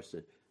another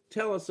question.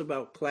 Tell us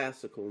about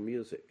classical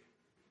music.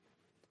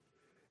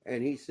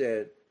 And he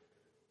said,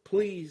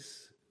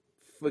 please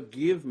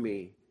forgive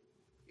me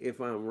if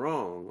I'm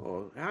wrong.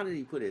 Or how did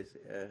he put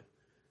it?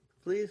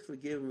 Please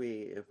forgive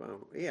me if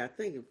I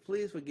think,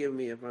 please forgive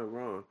me if I'm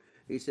wrong.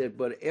 He said,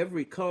 but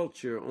every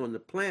culture on the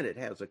planet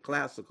has a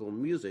classical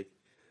music.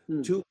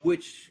 Mm. To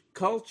which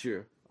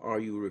culture are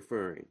you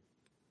referring?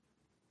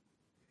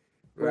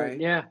 Right. Right?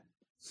 Yeah.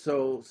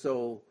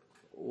 So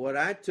what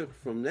I took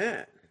from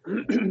that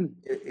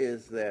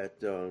is that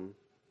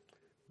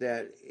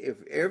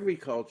if every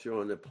culture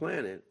on the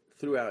planet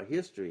throughout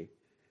history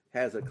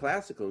has a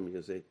classical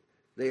music,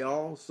 they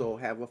also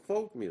have a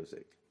folk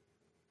music.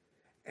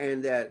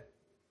 And that,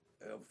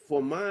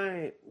 for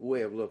my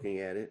way of looking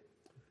at it,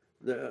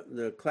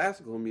 the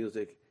classical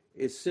music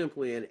is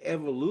simply an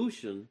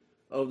evolution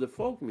of the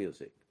folk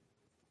music.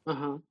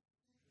 Uh-huh.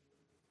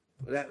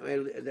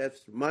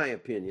 That's my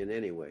opinion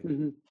anyway.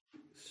 Hmm.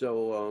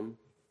 So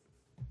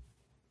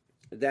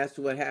that's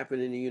what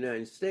happened in the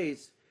United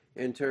States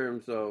in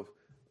terms of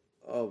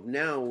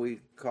now we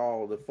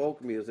call the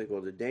folk music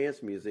or the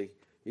dance music,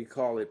 you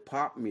call it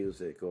pop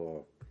music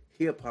or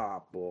hip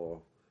hop or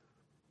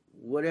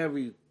whatever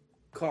you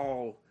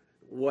call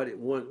what it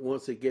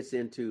once it gets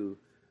into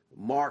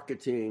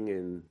marketing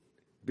and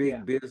Yeah.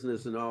 big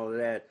business and all of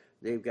that.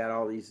 They've got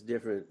all these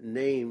different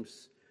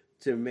names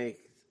to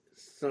make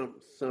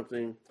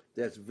something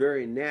that's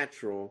very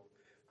natural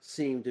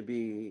seem to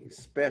be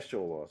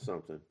special or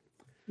something.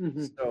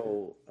 Hmm.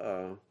 So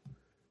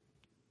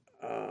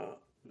uh,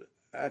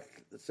 I,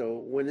 so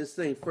when this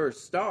thing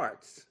first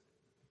starts,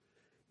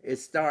 it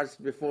starts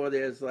before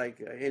there's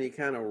like any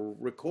kind of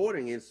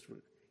recording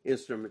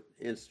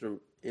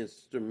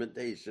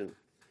instrumentation,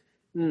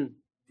 Mm.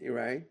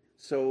 right?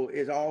 So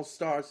it all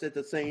starts at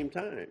the same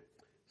time.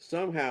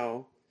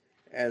 Somehow,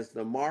 as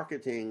the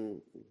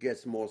marketing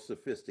gets more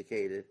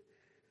sophisticated,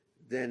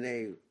 then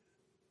they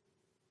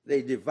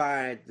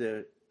divide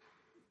they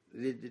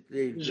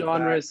divide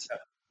Genres.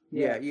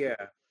 yeah, Yeah.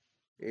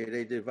 yeah.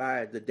 They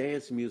divide the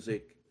dance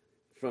music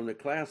from the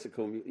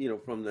classical,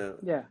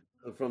 Yeah.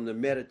 from the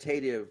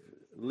meditative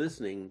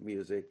listening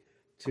music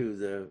to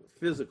the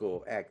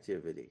physical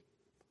activity,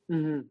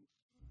 Hmm.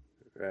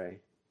 right?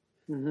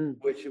 Hmm.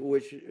 Which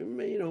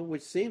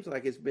seems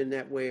like it's been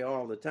that way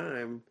all the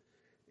time,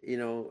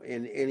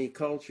 in any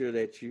culture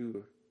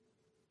even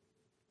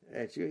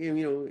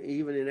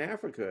in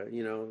Africa,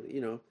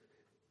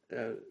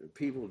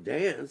 people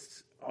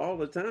dance all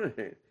the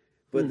time.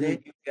 But then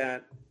Hmm. you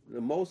got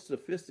the most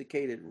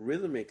sophisticated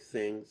rhythmic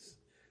things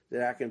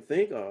that I can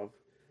think of.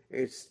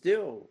 It's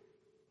still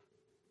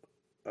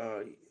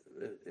uh,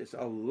 it's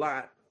a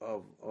lot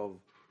of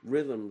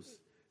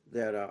rhythms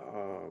that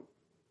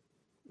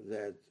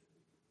that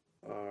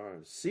are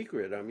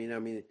secret. I mean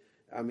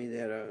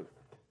that are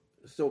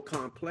so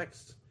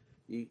complex.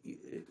 You,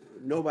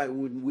 nobody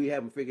would. We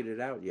haven't figured it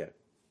out yet.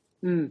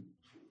 Mm.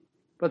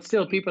 But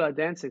still, people are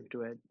dancing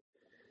to it.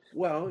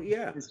 Well,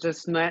 yeah, It's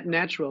just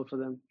natural for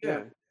them.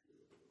 Yeah.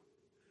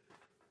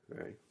 yeah,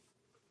 right.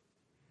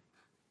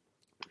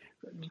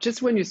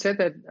 Just when you said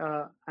that,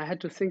 I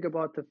had to think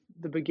about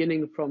the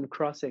beginning from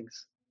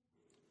Crossings.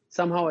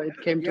 Somehow it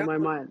came to Yeah, my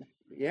mind.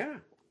 yeah.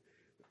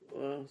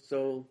 Well,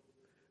 so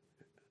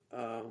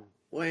uh,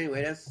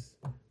 anyway,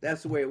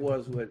 that's the way it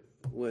was with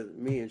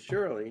me and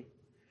Shirley,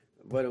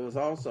 but it was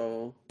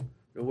also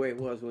the way it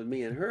was with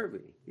me and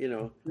Herbie.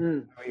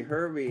 Mm. I mean,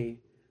 Herbie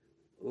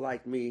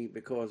liked me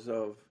because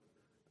of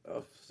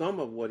some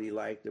of what he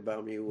liked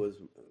about me was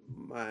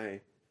my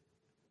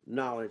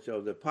knowledge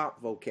of the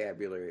pop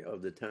vocabulary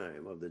of the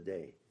time of the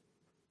day,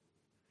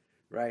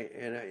 right?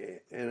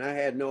 And I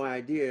had no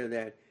idea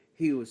that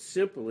he was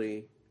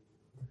simply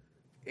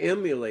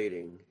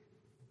emulating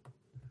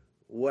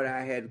what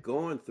I had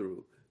gone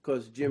through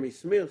because Jimmy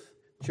Smith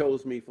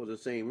chose me for the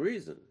same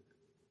reason.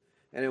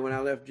 And then when I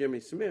left Jimmy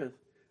Smith,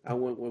 I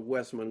went with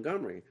Wes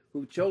Montgomery,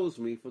 who chose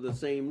me for the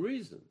same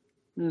reason.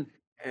 Mm.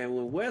 And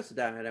when Wes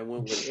died, I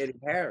went with Eddie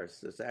Harris,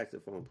 the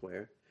saxophone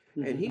player.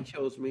 and Hmm. he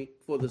chose me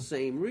for the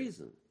same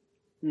reason,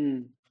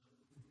 Mm.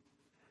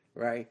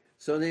 right?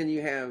 So then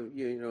you have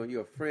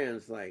your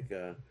friends like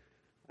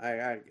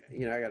I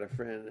got a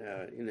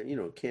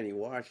friend Kenny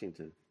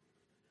Washington,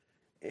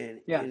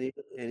 and Yeah. and he,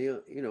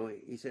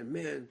 he said,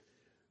 man,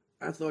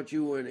 I thought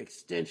you were an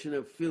extension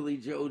of Philly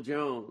Joe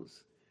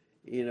Jones.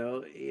 And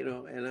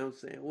I'm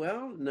saying,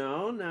 well,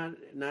 no,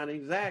 not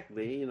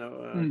exactly.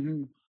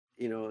 Hmm.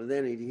 And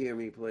then he'd hear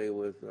me play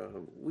with.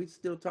 We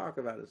still talk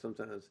about it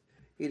sometimes.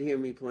 He'd hear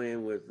me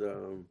playing with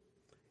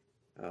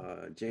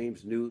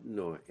James Newton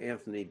or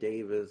Anthony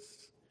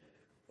Davis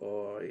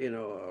or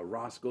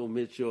Roscoe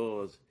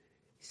Mitchell.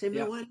 He said,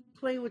 man, Yeah. why do you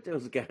play with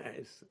those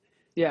guys?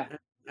 Yeah.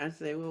 I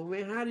say, well,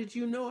 man, how did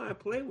you know I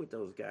played with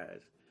those guys?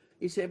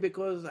 He said,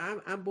 because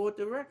I bought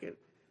the record.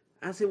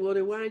 I said, well,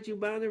 then why didn't you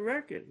buy the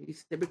record? He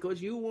said,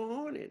 because you were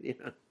on it.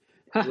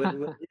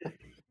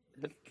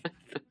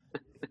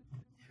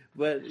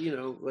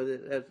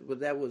 But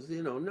that was,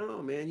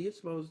 no, man, you're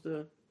supposed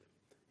to,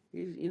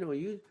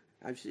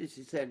 she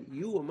said,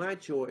 you were my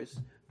choice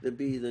to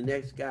be the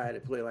next guy to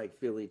play like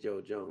Philly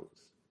Joe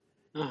Jones,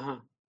 Uh-huh.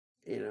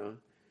 you know.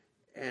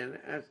 And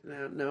I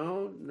said,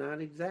 no,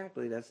 not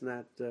exactly. That's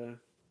not, you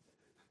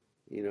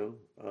know,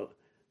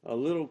 a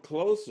little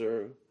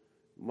closer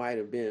might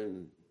have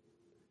been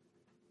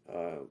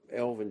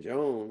Elvin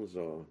Jones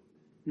or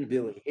Hmm.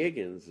 Billy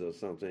Higgins or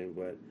something,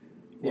 but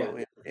Yeah.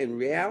 well, in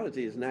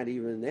reality, it's not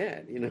even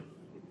that.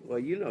 Well,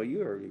 you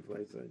heard me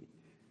play, so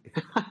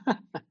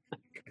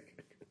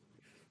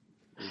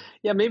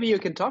Yeah, maybe you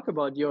can talk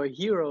about your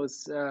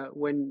heroes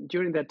when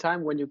during that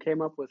time when you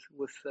came up with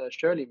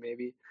Shirley.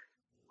 Maybe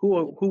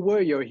who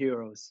were your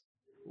heroes?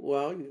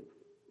 well,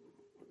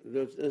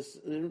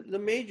 the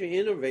major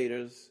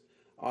innovators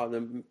are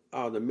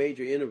the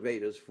major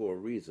innovators for a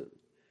reason,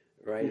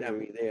 right? I Mm.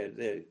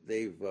 mean,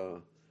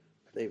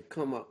 they've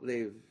come up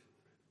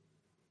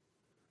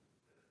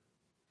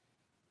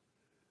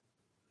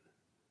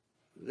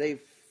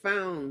they've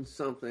found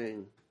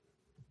something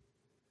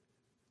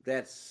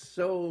that's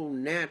so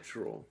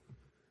natural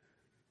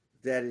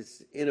that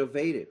it's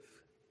innovative,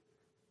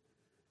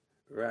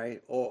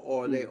 right?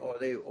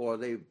 Mm. Or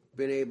they've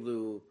been able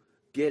to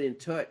get in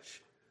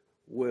touch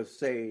with,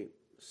 say,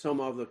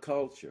 some other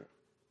culture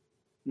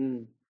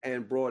Mm.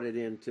 and brought it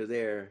into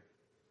their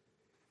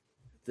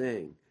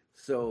thing.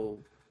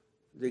 So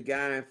the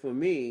guy for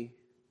me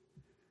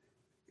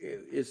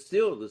is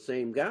still the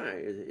same guy.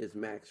 Is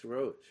Max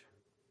Roach.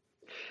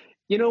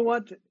 You know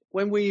what?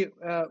 When we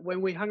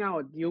hung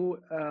out,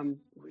 you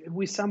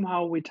we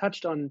somehow we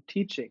touched on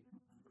teaching,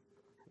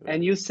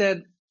 and you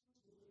said,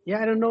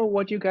 "Yeah, I don't know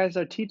what you guys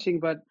are teaching,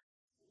 but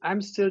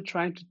I'm still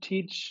trying to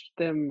teach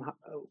them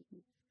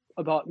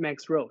about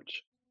Max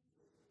Roach."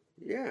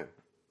 Yeah.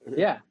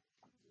 Yeah.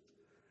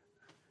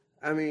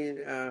 I mean,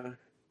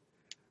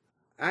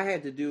 I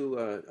had to do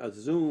a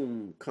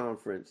Zoom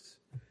conference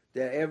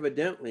that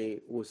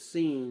evidently was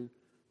seen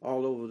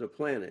all over the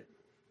planet.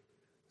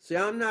 See,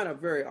 I'm not a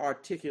very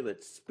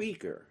articulate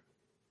speaker,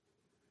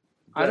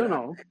 I but don't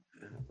know.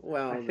 I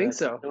well, think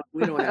so.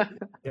 we don't have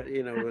to,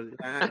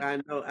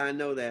 I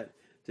know that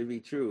to be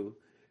true,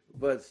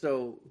 but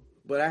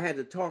I had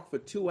to talk for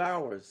 2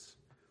 hours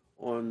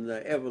on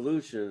the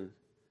evolution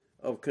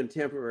of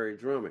contemporary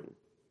drumming,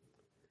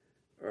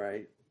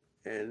 right?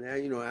 And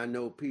now, I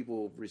know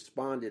people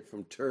responded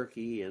from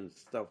Turkey and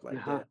stuff like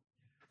Uh-huh. that,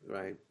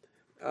 right?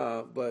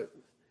 But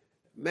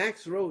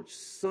Max Roach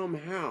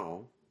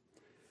somehow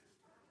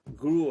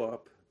grew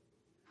up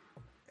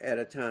at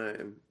a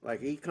time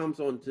like he comes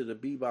onto the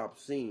bebop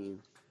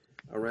scene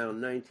around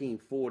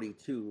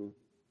 1942,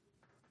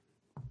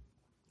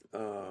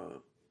 uh,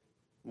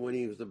 when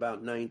he was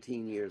about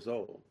 19 years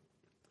old,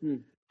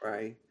 Mm.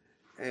 right?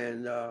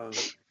 And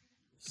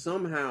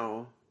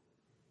somehow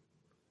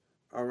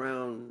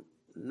around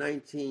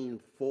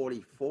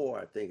 1944,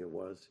 I think it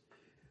was,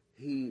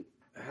 he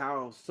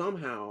how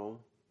somehow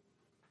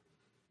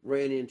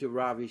ran into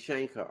Ravi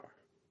Shankar,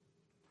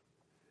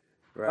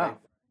 right? Wow.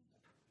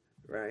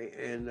 Right,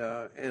 and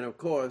of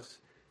course,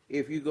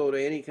 if you go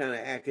to any kind of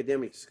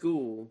academic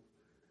school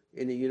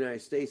in the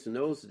United States in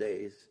those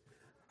days,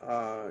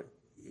 uh,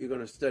 you're going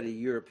to study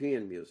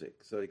European music.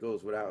 So it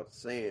goes without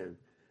saying,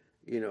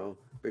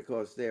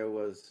 because there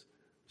was,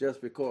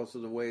 just because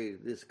of the way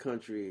this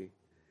country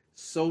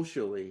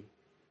socially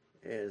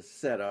is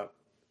set up,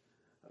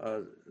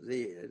 uh,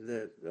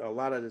 a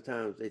lot of the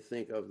times they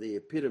think of the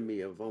epitome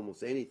of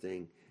almost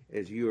anything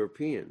as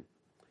European.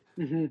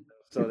 Hmm.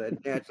 So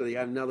that naturally,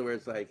 in other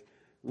words, like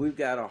we've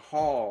got a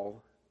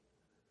hall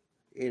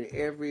in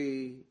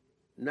every,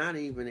 not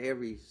even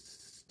every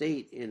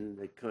state in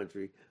the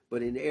country,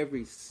 but in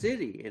every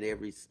city in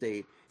every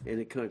state in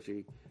the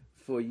country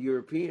for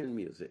European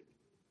music.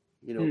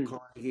 Mm.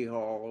 Carnegie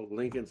Hall,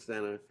 Lincoln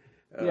Center.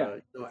 Yeah.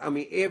 I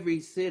mean, every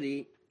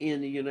city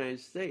in the United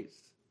States,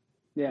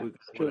 Yeah. we've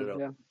It's got one of true.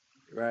 those,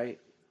 Yeah. right?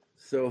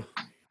 So,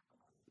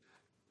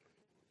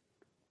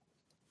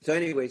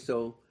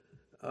 so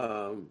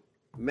um,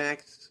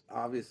 Max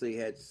obviously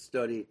had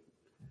studied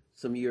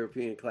some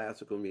European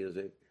classical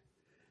music,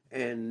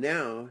 and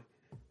now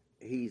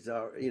he's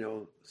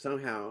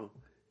somehow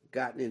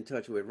gotten in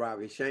touch with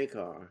Ravi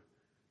Shankar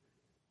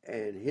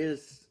and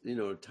his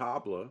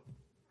tabla,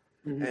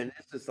 Hmm. and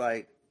this is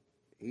like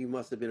he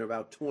must have been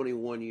about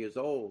 21 years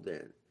old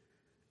then.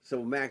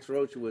 So Max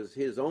Roach was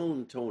his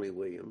own Tony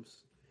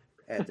Williams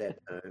at that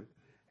time,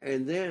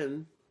 and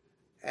then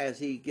as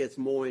he gets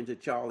more into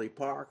Charlie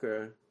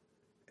Parker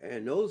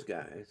and those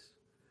guys,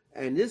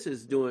 and this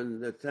is during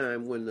the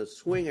time when the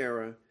swing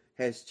era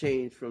has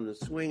changed from the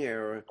swing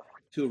era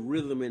to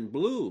rhythm and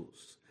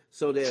blues.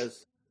 So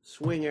there's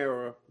swing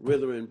era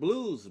rhythm and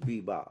blues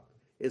bebop.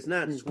 It's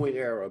not swing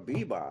era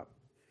bebop.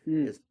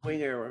 Mm. It's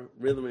swing era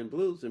rhythm and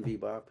blues and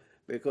bebop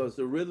because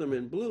the rhythm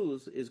and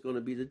blues is going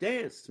to be the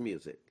dance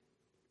music.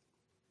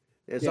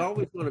 There's Yeah.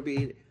 always going to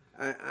be,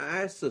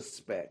 I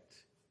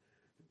suspect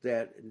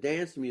that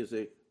dance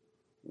music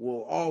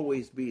will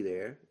always be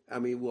there. I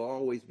mean, will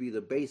always be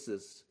the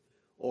basis,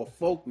 or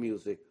folk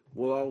music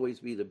will always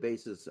be the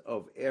basis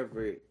of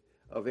every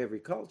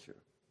culture.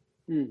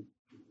 Mm.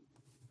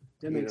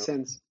 That You makes know,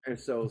 sense. and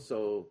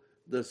so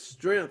the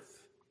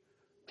strength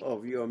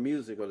of your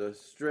music or the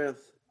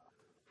strength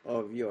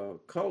of your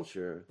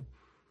culture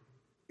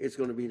is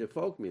going to be the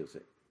folk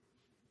music,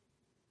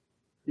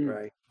 Mm.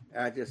 right?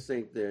 I just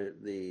think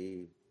that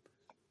the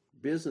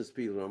business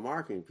people or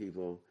marketing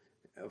people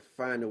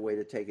find a way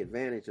to take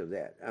advantage of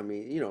that. I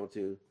mean,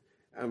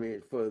 I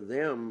mean, for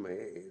them,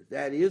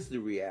 that is the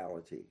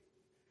reality.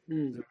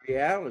 Mm. The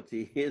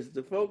reality is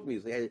the folk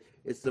music.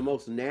 It's the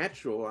most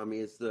natural. I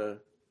mean, it's the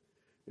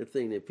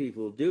thing that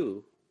people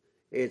do.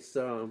 It's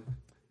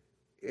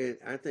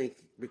I think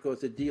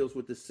because it deals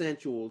with the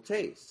sensual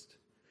taste.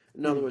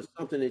 In other Mm. words,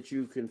 something that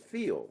you can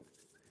feel. I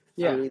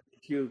Yeah. mean,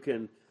 you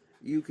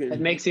It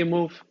can makes you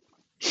move.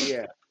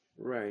 yeah,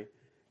 right.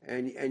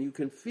 And you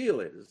can feel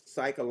it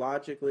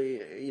psychologically,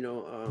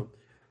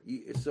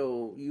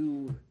 so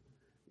you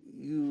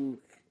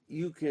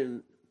you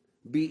can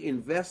be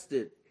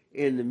invested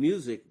in the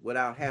music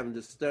without having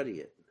to study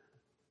it.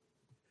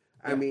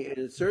 I Yeah. mean,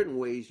 in certain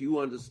ways, you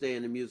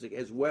understand the music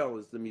as well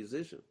as the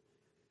musician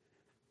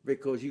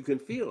because you can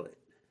feel it,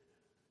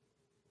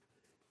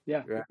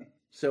 Yeah. right?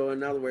 So,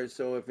 in other words,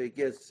 so if it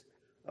gets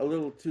a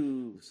little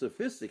too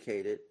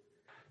sophisticated,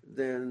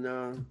 then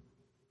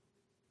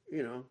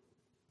you know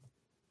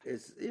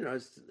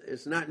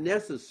it's not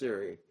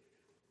necessary,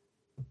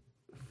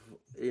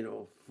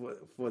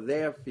 for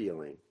their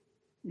feeling,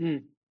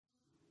 Mm.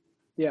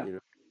 Yeah. you know.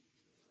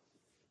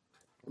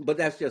 But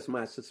that's just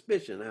my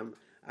suspicion.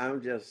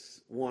 I'm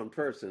just one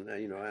person.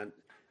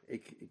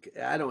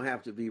 I don't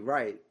have to be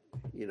right,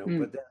 Mm.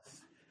 but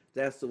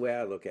that's the way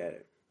I look at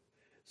it.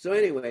 So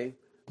anyway,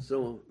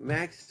 so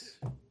Max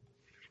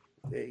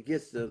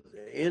gets the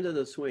end of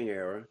the swing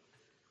era,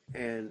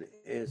 and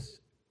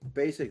is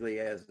basically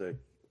as a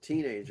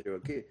teenager or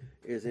kid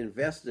is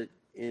invested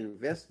in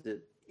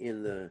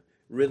the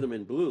rhythm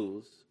and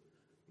blues.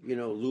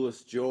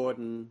 Louis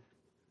Jordan.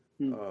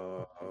 Mm.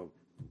 Uh,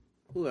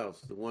 who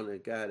else?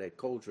 The guy that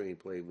Coltrane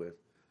played with.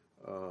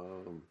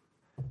 Um,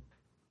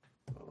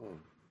 oh,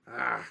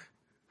 ah,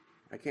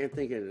 I can't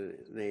think of the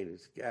name.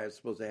 This guy is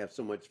supposed to have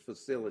so much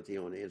facility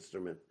on the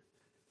instrument.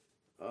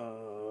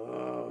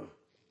 Uh,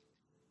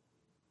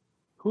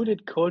 Who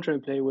did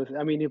Coltrane play with?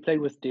 I mean, he played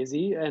with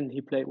Dizzy and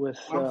he played with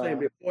I'm saying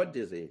before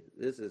Dizzy.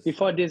 This is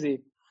before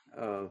Dizzy.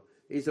 uh,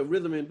 he's a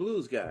rhythm and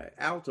blues guy,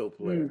 alto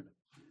player Mm.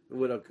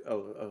 with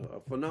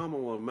a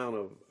phenomenal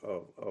amount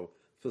of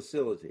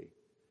facility.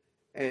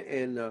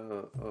 And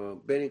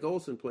Benny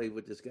Golson played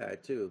with this guy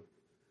too.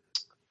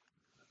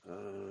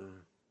 Uh,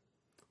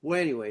 well,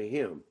 anyway,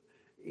 him,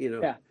 you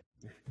know. Yeah.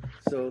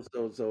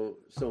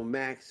 So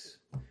Max,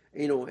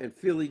 and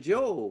Philly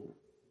Joe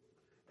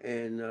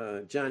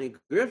and Johnny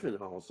Griffin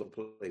also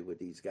played with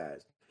these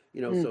guys.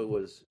 So Mm. it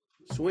was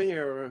swing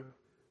era,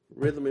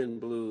 rhythm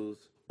and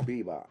blues,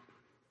 bebop,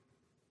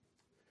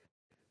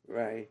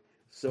 right?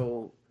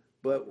 So,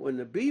 but when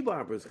the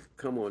beboppers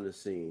come on the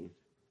scene,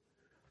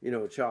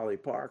 Charlie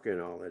Parker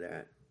and all of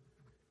that,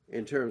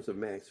 in terms of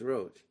Max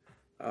Roach,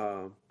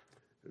 uh,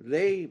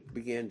 they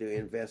began to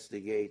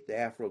investigate the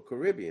Afro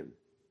Caribbean,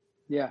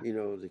 Yeah.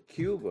 the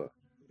Cuba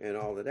and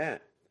all of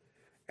that.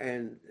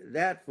 And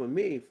that, for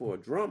me, for a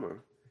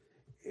drummer,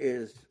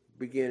 is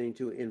beginning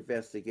to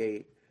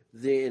investigate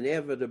the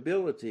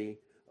inevitability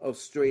of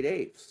straight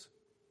eighths.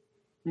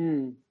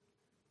 Mm.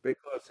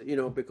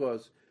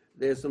 Because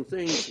there's some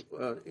things,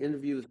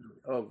 interviews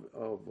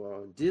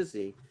of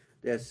Dizzy,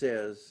 that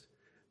says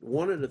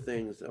one of the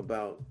things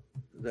about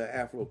the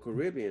Afro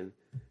Caribbean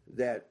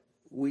that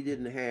we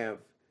didn't have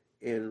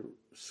in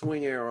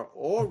swing era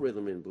or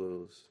rhythm and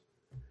blues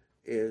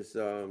is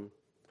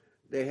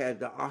they had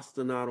the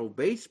ostinato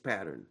bass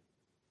pattern.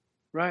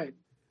 Right.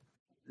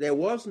 There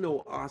was no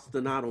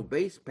ostinato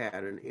bass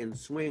pattern in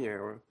swing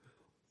era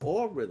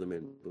or rhythm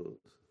and blues.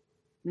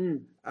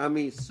 Mm. I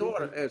mean,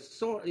 sort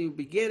of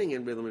beginning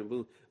in rhythm and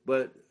blues,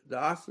 but the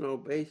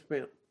ostinato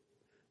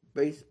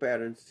bass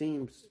pattern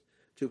seems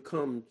to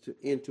come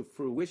into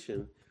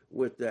fruition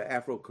with the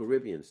Afro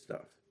Caribbean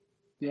stuff,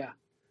 Yeah.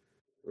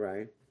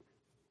 right?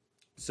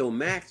 So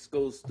Max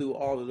goes through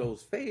all of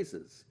those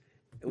phases.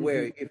 Hmm.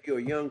 Where if you're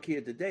a young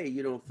kid today,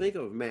 you don't think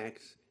of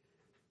Max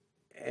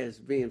as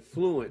being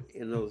fluent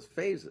in those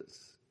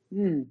phases.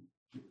 Mm.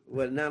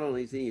 Well, not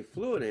only is he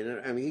fluent in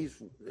it, I mean,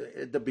 he's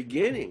at the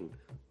beginning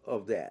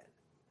of that,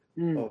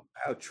 Mm. of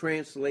how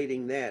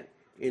translating that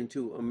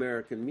into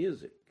American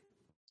music.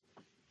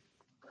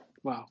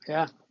 Wow.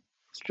 Yeah,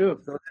 it's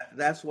true. So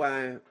that's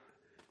why,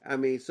 I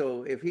mean,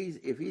 so if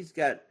he's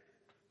got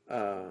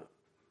uh,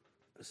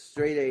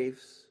 straight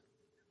A's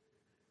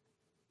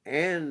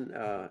and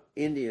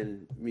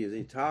Indian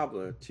music,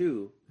 tabla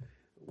too,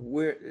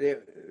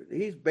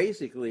 he's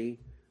basically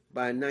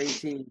by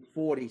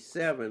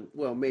 1947,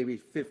 well, maybe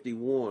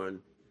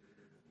 51,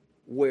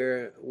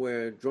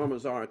 where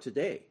drummers are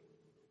today.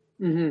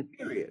 Hmm.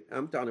 Period.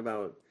 I'm talking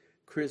about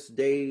Chris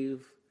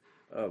Dave,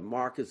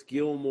 Marcus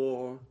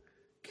Gilmore,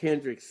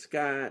 Kendrick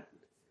Scott,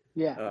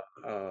 Yeah.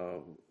 uh, uh,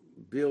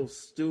 Bill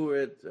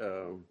Stewart,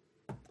 uh,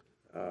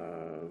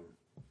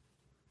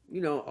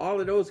 all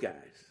of those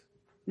guys.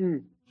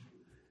 Mm.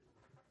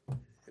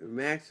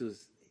 Max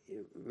was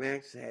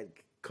Max had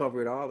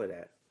covered all of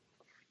that.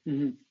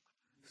 Hmm.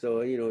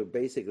 So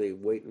basically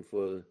waiting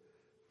for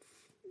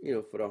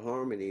for the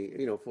harmony,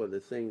 for the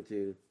thing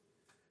to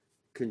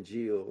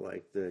congeal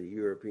like the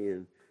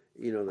European,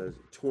 the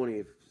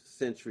 20th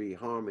century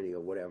harmony or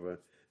whatever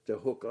to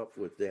hook up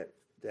with that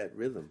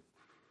rhythm.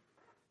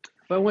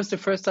 When was the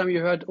first time you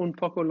heard Un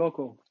Poco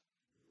Loco?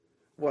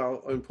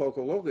 Well, in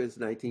Poco Loco is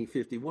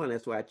 1951.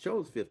 That's why I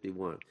chose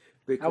 51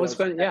 I was because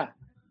going, yeah,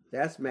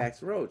 that's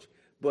Max Roach.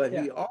 But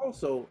yeah, he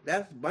also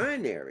that's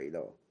binary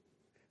though,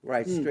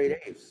 right? mm, Straight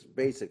A's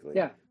basically.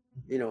 yeah,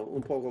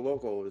 Un Poco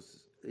Loco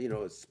is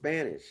is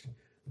Spanish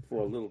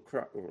for a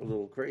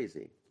little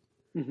crazy.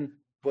 hmm,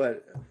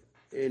 But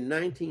in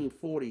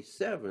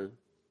 1947,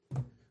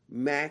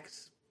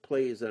 Max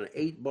plays an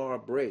 8-bar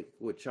break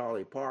with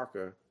Charlie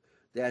Parker.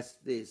 That's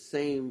the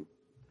same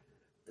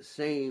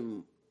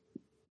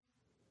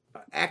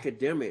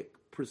academic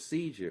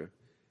procedure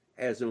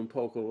as Un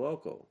Poco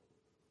Loco.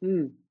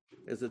 mm,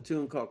 There's a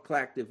tune called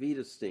Clack de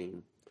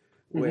Wiederstein,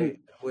 hmm,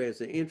 where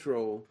it's an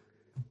intro,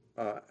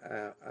 a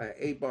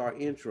 8-bar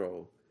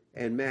intro,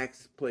 and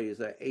Max plays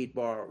an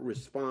 8-bar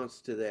response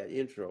to that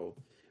intro,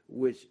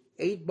 which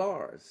 8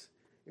 bars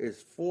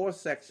is 4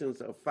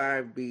 sections of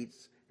 5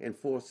 beats and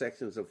 4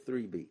 sections of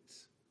 3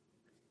 beats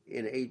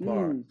in 8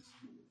 bars. mm,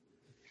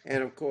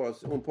 And of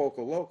course, Un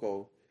Poco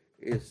Loco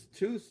is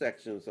 2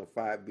 sections of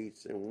 5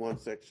 beats and 1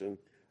 section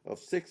of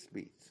 6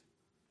 beats,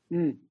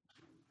 mm.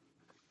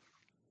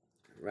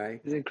 right?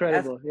 It's That's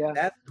incredible.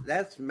 Yeah,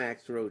 that's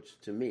Max Roach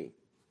to me,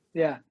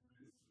 yeah, right?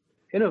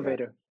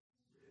 innovator.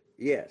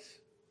 Yes,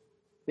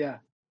 Yeah,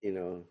 you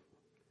know,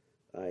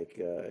 like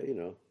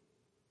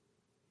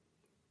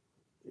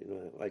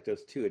like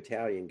those two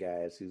Italian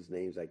guys whose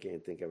names I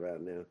can't think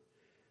about now.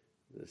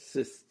 The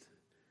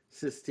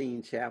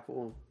Sistine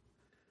Chapel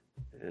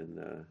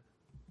and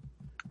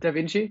Da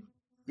Vinci.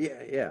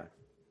 yeah, yeah,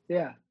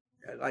 Yeah,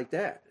 like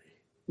that.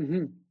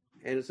 hmm.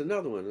 And it's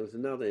another one. There's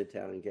another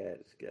Italian guy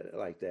that's got it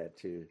like that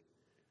too.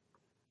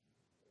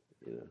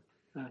 You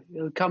know.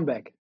 He'll come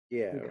back.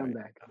 Yeah, He'll come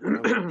right.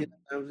 back.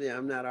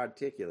 I'm not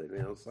articulate,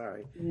 man. I'm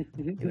sorry.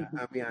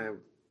 I mean, I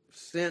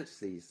sense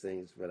these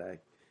things, but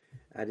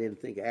I didn't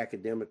think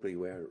academically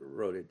where I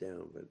wrote it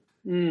down,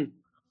 Mm,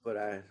 but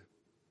I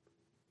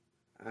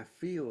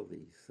feel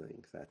these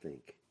things, I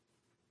think.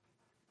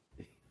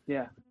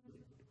 yeah,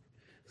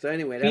 So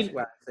anyway,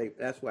 feel.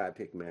 that's why I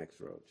picked Max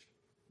Roach.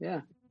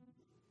 Yeah,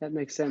 that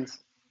makes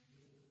sense.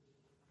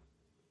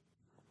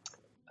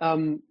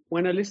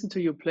 When I listen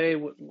to you play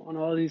on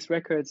all these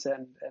records,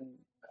 and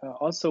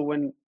also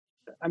when,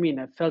 I mean,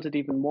 I felt it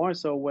even more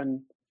so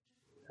when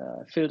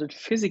I felt it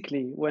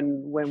physically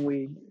when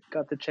we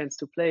got the chance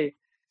to play.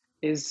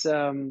 Is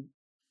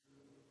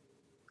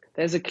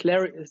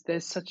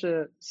there's such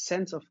a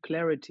sense of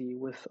clarity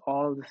with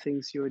all the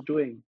things you're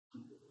doing.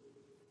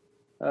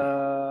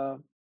 Uh,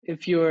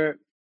 if you're,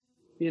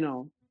 you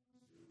know,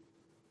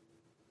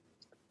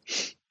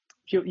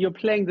 you're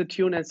playing the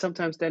tune, and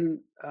sometimes then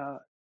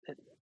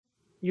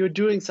you're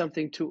doing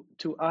something to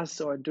us,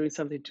 or doing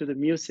something to the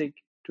music,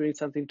 doing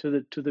something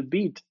to the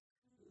beat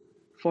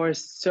for a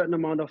certain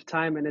amount of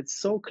time, and it's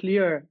so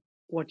clear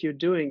what you're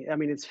doing. I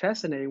mean, it's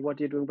fascinating what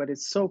you're doing, but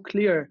it's so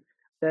clear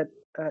that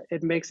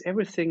it makes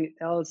everything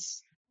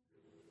else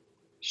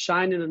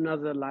shine in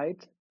another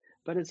light.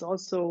 But it's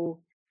also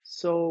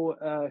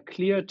so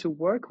clear to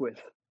work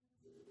with.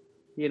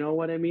 You know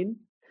what I mean?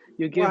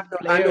 You Well, give I know what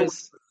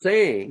players. you're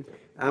saying.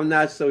 I'm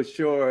not so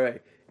sure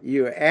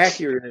you're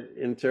accurate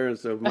in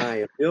terms of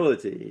my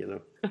ability.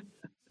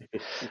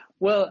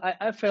 Well,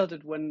 I felt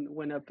it when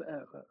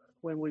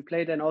we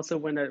played, and also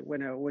when I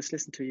was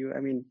listening to you. I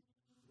mean,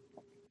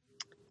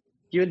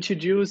 you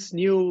introduce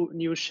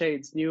new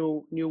shades,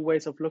 new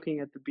ways of looking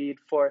at the beat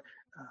for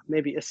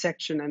maybe a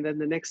section, and then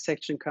the next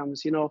section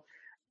comes.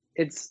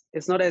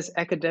 It's not as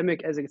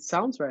academic as it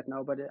sounds right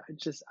now, but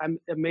I'm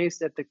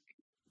amazed at the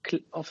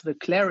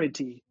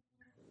clarity,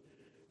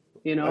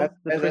 Well,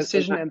 the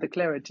precision and the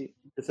clarity.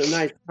 it's a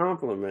nice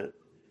compliment.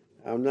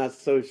 I'm not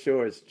so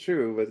sure it's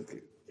true,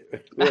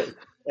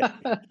 but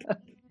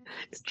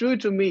It's true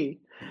to me.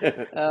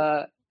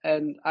 Uh,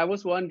 and I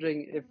was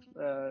wondering if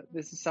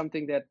this is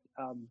something that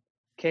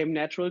came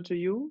natural to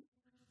you,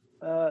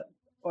 uh,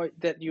 or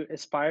that you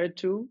aspired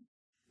to,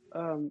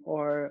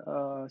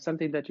 or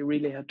something that you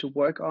really had to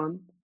work on.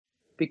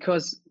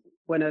 Because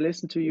when I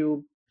listen to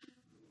you,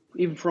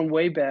 even from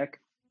way back,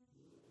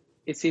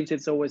 it seems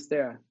it's always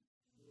there.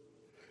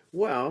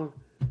 well,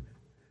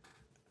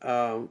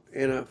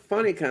 in a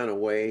funny kind of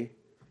way,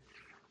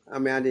 I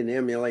mean, I didn't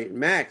emulate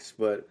Max,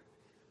 but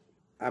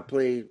I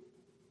played.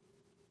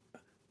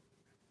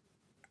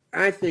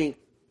 I think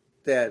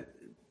that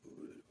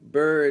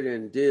Bird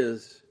and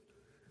Diz,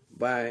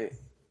 by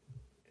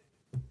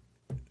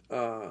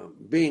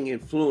being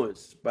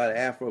influenced by the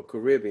Afro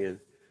Caribbean,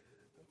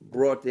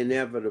 brought the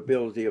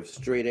inevitability of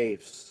straight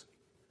apes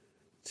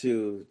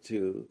to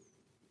to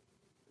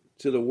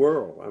to the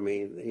world.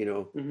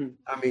 Hmm.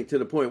 I mean, to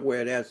the point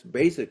where that's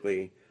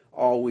basically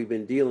all we've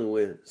been dealing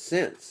with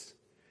since.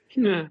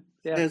 Yeah,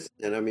 yeah. Since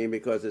then, I mean,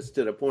 because it's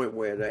to the point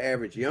where the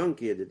average young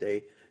kid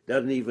today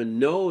doesn't even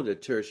know the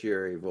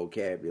tertiary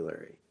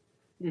vocabulary.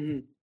 Hmm.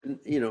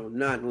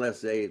 Not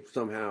unless they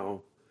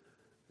somehow,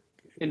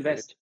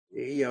 Invest.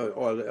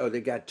 or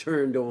they got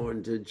turned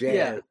on to Yeah,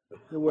 jazz,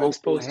 they were Uncle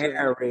exposed to.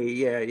 Harry,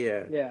 yeah,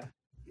 yeah, Yeah.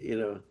 you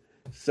know.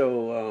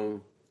 So,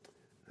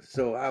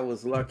 so I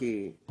was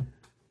lucky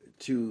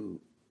to,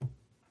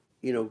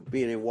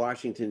 being in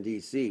Washington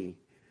D.C.,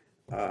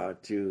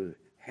 to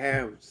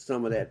have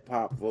some of that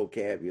pop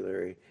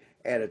vocabulary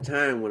at a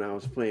time when I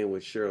was playing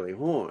with Shirley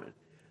Horn.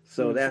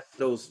 So Mm. that's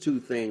those two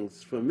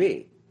things for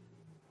me,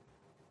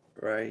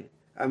 right?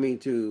 I mean,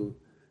 to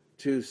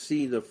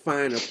see the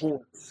finer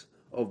points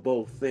of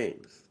both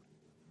things,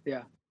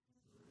 Yeah.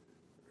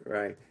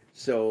 right?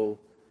 So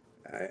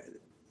I,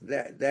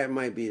 that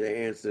might be the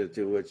answer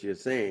to what you're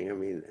saying. I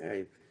mean,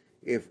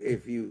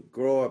 if you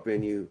grow up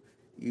and you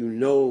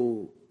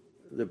know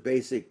the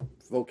basic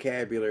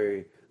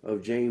vocabulary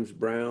of James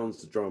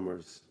Brown's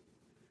drummers,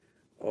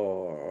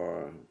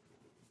 or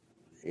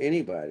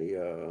anybody,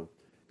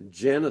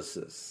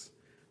 Genesis,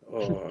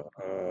 or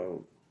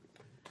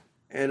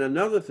and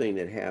another thing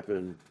that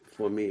happened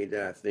for me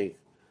that I think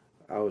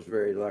I was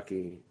very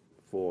lucky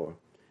for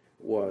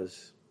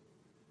was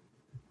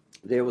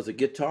there was a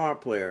guitar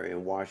player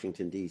in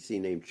Washington D.C.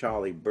 named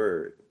Charlie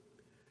Bird,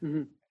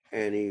 Hmm.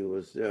 and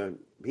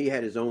he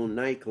had his own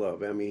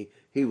nightclub. I mean,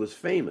 he was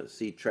famous.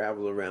 He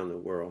traveled around the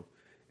world,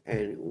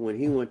 and when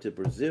he went to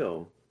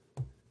Brazil,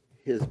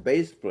 his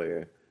bass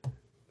player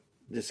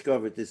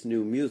discovered this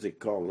new music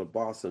called the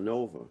bossa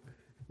nova,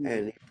 Hmm.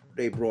 and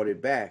they brought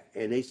it back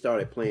and they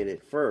started playing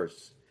it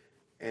first.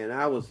 And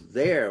I was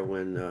there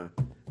when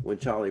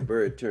Charlie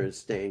Bird turned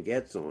Stan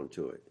Getz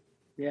onto it,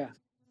 Yeah.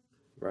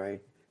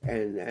 right?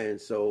 And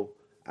so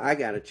I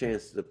got a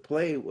chance to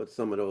play with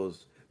some of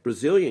those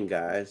Brazilian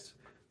guys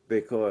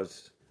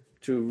because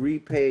to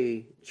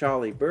repay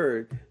Charlie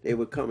Bird, they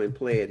would come and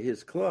play at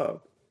his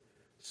club.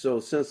 So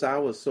since I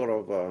was sort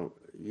of a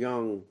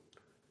young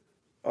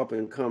up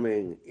and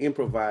coming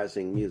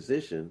improvising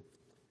musician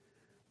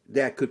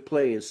that could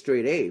play in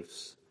straight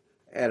eighths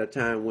at a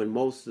time when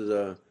most of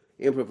the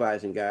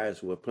improvising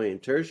guys were playing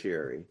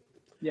tertiary,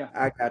 Yeah.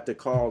 I got the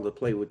call to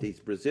play with these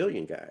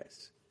Brazilian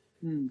guys.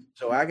 Mm.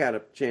 So I got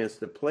a chance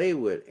to play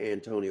with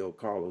Antonio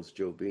Carlos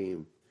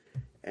Jobim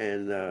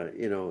and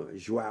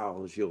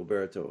Joao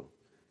Gilberto,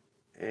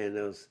 and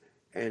those,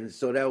 and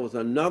so that was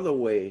another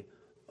way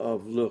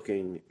of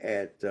looking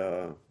at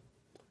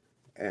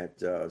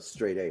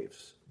straight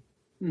eighths,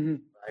 Hmm.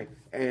 right?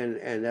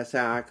 And that's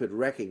how I could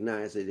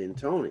recognize it in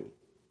Tony,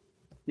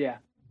 Yeah.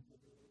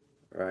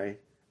 right?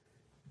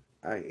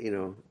 I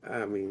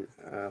mean,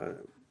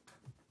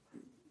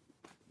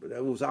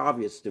 it was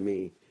obvious to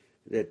me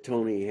that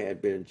Tony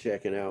had been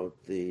checking out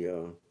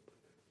the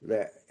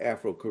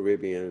Afro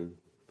Caribbean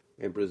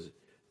and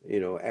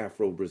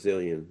Afro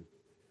Brazilian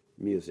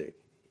music,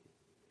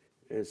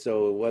 and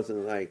so it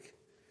wasn't like,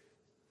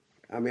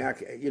 I mean,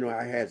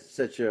 I had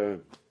such a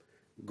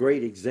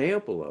great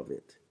example of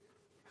it,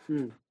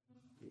 Mm.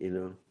 you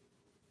know.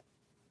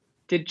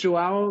 Did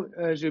Joao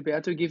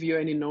Gilberto give you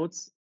any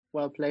notes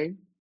while playing?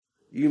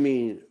 You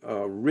mean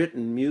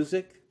written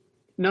music?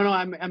 No, no.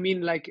 I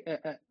mean like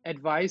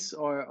advice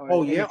or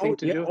Oh yeah, anything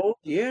to do.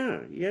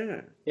 yeah,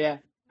 Yeah,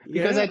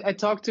 because yeah. I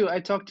talked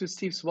to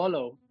Steve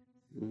Swallow,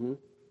 Hmm.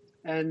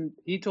 and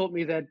he told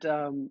me that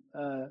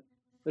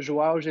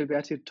Joao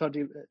Gilberto taught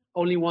him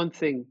only one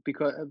thing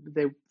because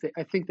they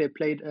I think they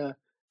played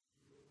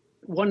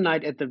one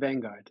night at the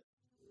Vanguard,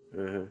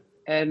 Uh-huh.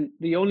 and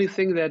the only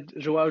thing that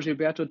Joao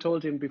Gilberto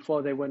told him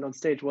before they went on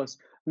stage was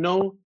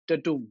no the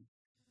doom.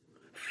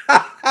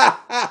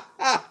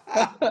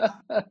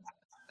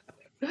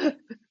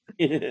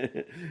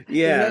 Isn't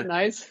Yeah, that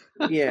nice?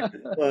 yeah.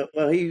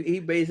 Well, he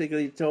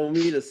basically told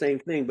me the same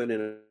thing, but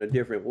in a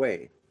different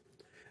way,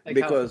 Like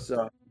how? because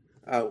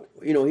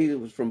he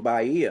was from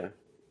Bahia,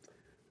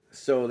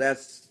 so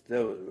that's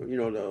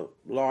the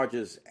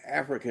largest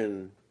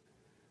African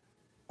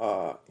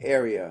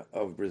area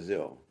of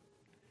Brazil.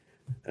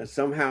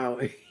 somehow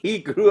he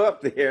grew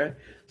up there,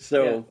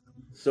 Yeah.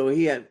 so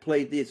he had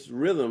played this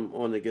rhythm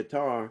on the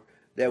guitar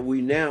that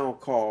we now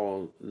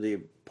call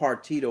the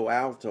partito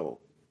alto.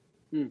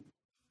 Mm.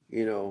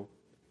 You know,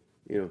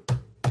 you know,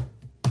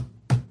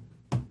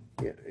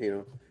 yeah,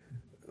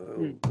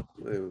 Mm.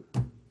 uh,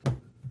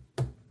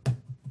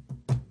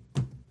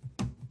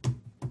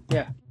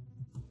 Yeah.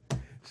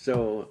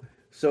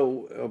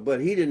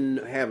 but he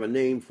didn't have a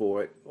name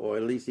for it, or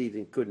at least he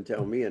couldn't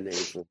tell me a name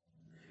for it.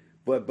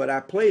 But I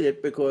played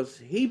it because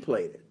he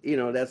played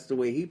it. That's the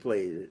way he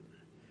played it,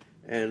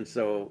 and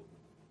so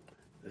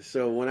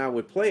when I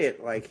would play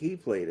it like he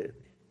played it,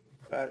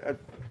 I,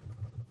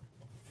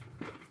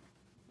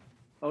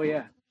 Oh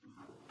yeah.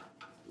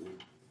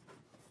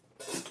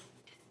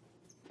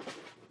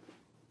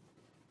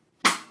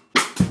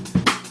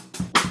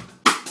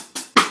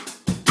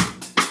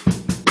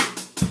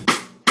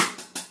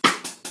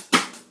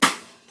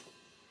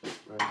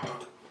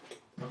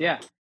 Yeah.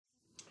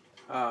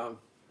 uh,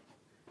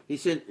 he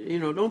said,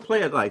 don't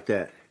play it like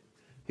that.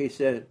 He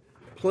said,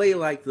 play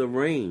like the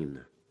rain,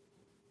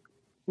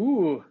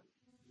 Ooh.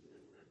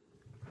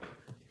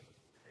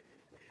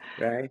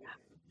 right?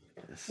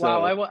 Wow. So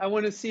I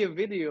want to see a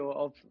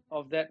video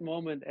of that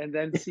moment and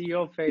then see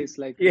your face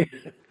like yeah,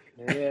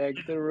 like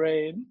the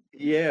rain.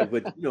 yeah,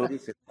 but he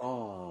said,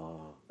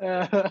 oh,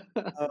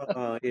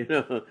 you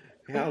know,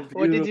 how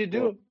What did you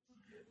beautiful, do?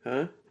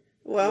 huh?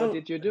 What Well,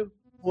 did you do?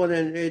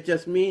 then it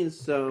just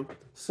means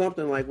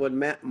something like what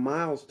Matt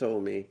Miles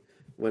told me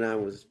when I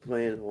was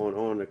playing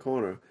on the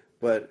corner,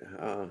 but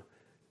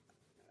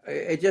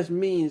it just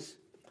means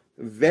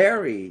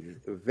vary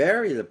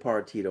the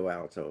partito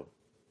alto.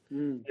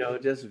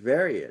 Mm. Just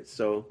vary it.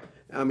 So,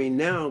 I mean,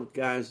 now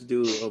guys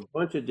do a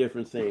bunch of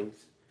different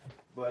things,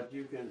 but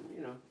you can,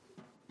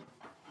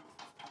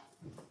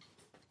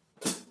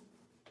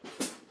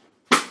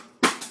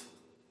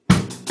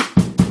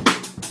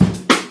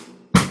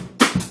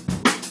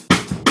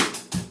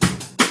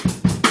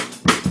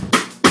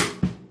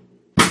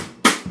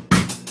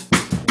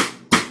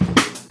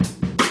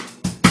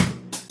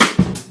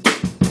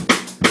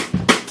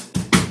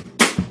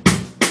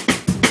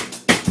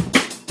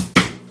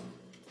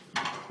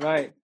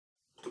 Right.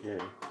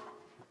 yeah.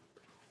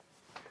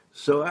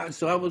 So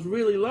I was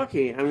really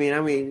lucky.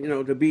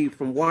 To be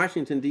from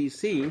Washington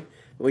D.C.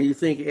 When you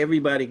think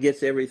everybody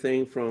gets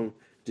everything from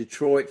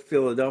Detroit,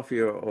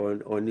 Philadelphia,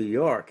 or New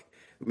York.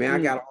 I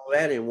Mm. got all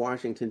that in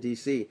Washington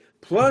D.C.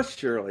 plus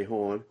Shirley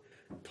Horn,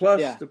 plus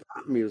Yeah. the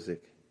pop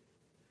music.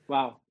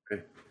 Wow.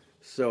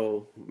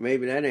 So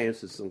maybe that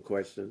answers some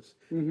questions.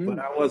 But Hmm.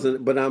 I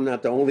wasn't. But I'm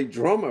not the only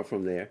drummer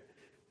from there.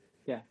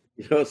 Yeah.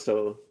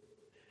 So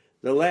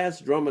the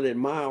last drummer that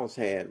Miles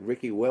had,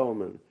 Ricky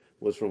Wellman,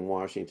 was from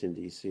Washington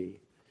D.C.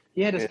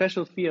 He had a And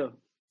special feel.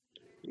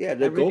 yeah, I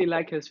the really go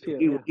like his feel.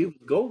 he Yeah. he was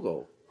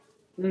go-go.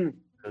 Mm.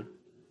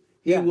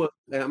 He Yeah. was.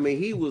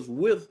 He was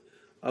with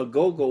a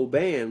go-go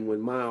band when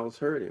Miles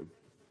heard him.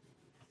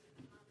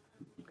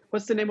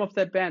 What's the name of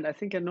that band? I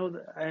think I know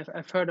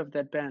I've heard of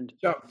that band.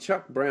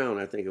 Chuck Brown,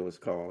 I think it was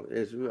called.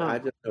 Huh. I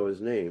just know his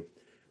name.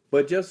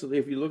 But just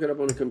if you look it up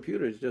on the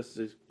computer, it's just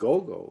this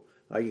go-go,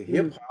 like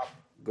hip Mm. hop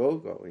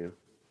go-go.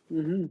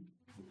 Hmm.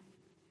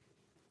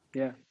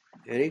 Yeah.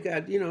 And he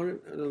got a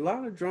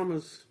lot of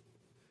drummers.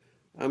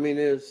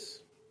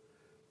 There's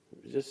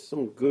just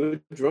some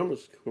good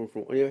drummers come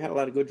from. You had a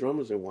lot of good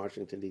drummers in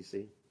Washington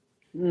D.C.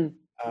 Mm.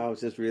 I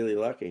was just really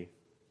lucky,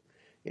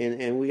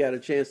 and we got a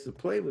chance to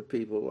play with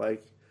people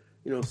like,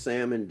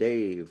 Sam and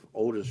Dave,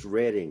 Otis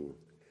Redding,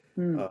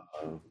 Mm.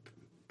 uh,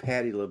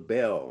 Patti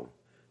LaBelle,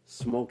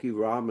 Smokey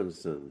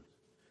Robinson.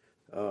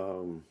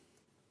 Um,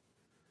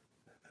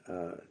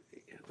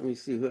 let me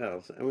see who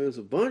else. It was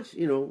a bunch.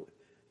 It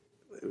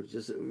was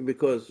just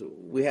because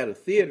we had a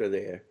theater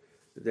there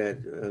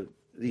that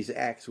these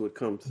acts would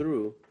come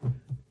through,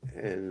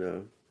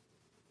 and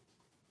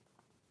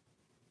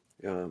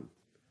um,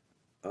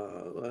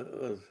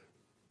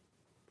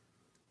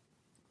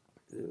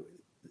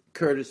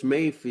 Curtis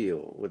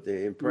Mayfield with the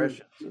Mm.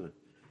 Impressions,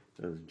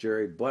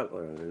 Jerry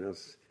Butler, and it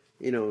was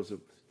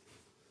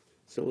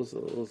it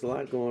was a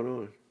lot going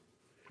on,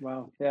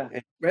 Wow. Yeah.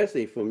 and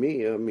especially for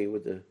me.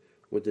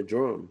 With the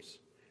drums,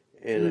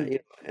 and Mm.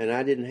 and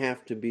I didn't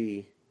have to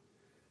be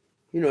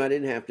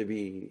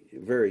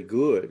very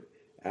good.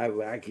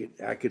 I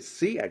could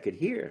see, I could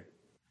hear,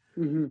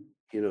 Hmm.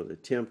 the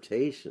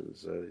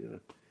Temptations,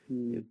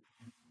 Mm.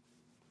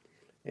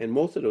 and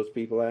most of those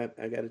people I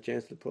got a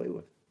chance to play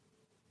with.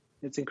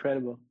 It's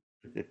incredible.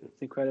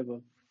 It's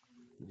incredible.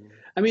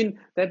 I mean,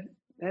 that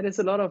is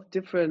a lot of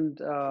different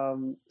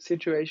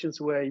situations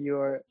where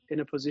you're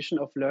in a position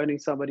of learning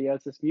somebody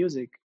else's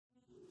music,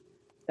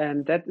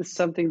 and that is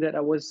something that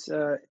I was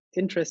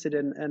interested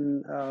in.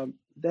 And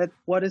that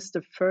what is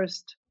the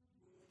first?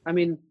 I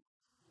mean,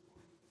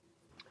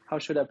 how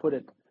should I put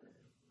it?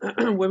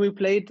 When we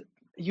played,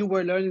 you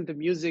were learning the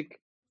music,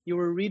 you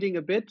were reading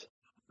a bit,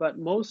 but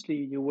mostly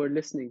you were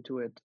listening to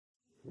it,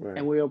 and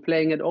Right, we were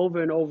playing it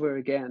over and over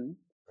again,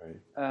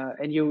 right,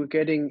 and you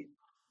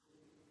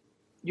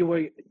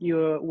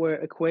were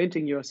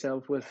acquainting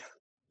yourself with.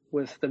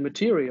 with the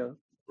material.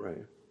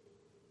 Right.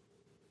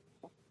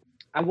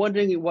 I'm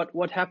wondering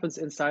what happens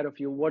inside of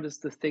you. What is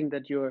the thing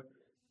that you're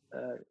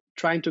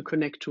trying to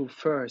connect to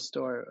first,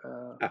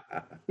 or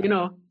you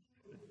know?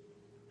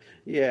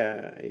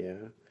 Yeah, yeah.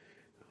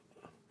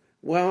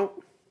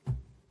 Well,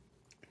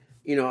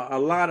 a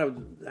lot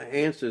of the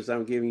answers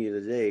I'm giving you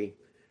today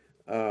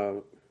uh,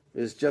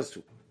 is just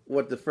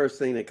what the first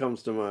thing that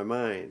comes to my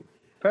mind.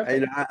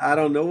 And Perfect. I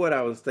don't know what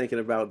I was thinking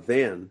about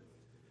then,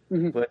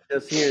 Hmm. but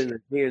just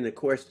hearing the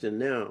question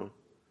now,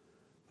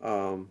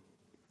 um,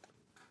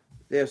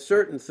 there are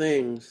certain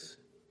things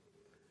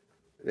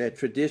that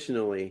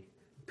traditionally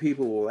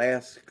people will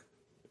ask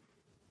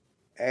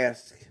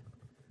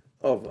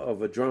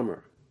of a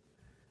drummer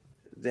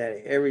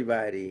that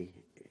everybody,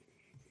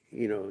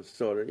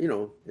 sort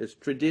of, it's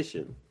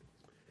tradition.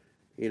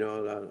 In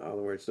other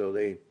words,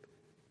 so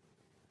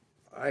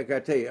I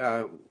got to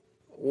tell you,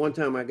 one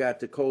time I got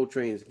to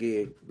Coltrane's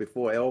gig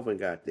before Elvin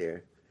got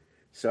there.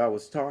 So I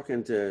was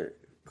talking to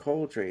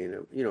Coltrane,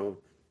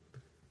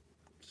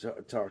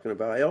 talking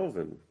about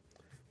Elvin.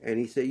 And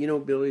he said,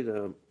 Billy,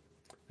 the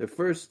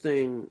first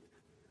thing,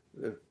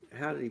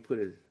 how did he put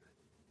it?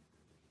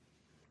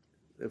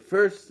 The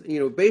first,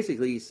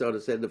 basically he sort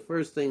of said the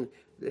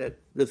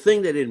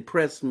thing that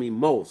impressed me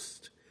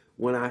most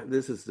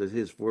this is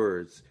his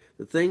words,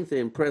 the thing that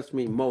impressed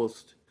me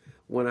most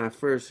when I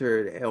first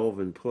heard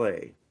Elvin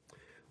play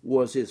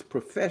was his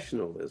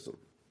professionalism.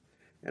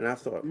 And I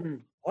thought,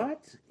 Mm.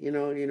 what?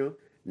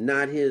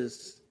 Not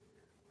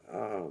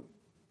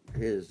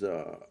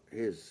uh,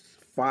 his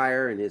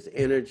fire and his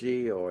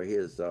energy or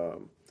his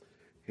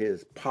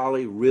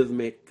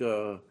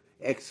polyrhythmic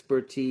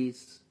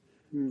expertise.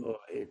 Mm. Or,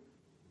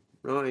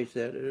 no, he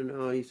said.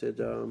 No, he said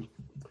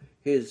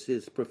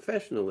his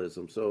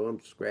professionalism. So I'm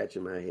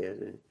scratching my head,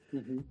 and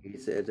Hmm. he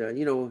said,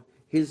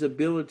 his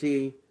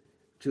ability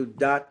to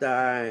dot the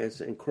I's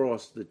and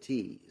cross the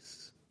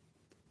T's,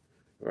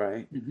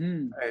 right?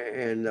 Hmm.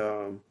 And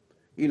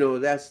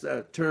that's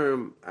a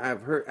term I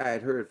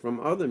had heard from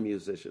other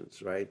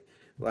musicians, right?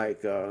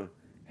 Like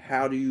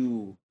how do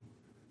you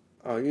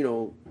how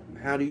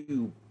do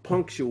you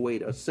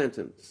punctuate a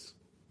sentence?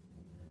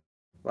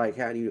 Like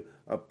how do you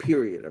a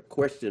period, a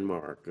question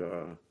mark,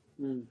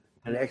 Mm.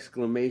 an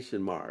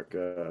exclamation mark,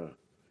 a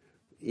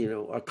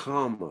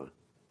comma,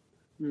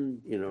 Mm.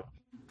 you know,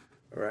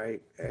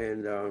 right?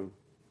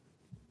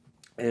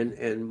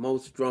 And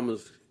most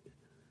drummers,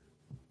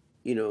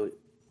 you know,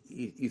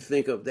 you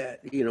think of that,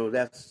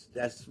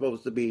 that's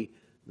supposed to be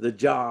the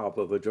job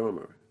of a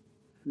drummer.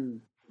 Mm.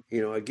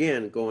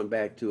 Again, going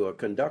back to a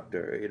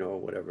conductor,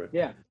 whatever,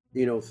 Yeah.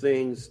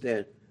 things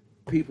that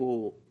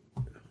people,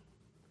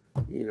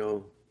 you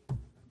know,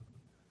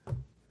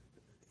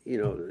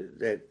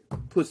 that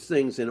puts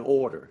things in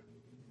order.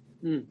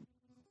 Mm.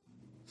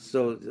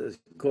 So, of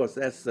course,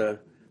 so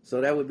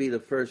that would be the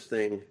first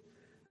thing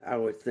I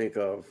would think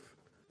of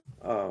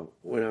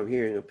when I'm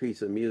hearing a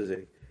piece of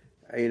music.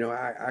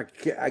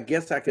 I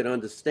guess I could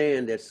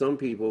understand that some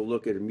people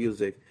look at the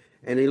music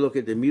and they look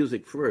at the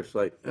music first,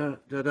 like da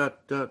da da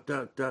da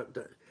da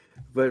da.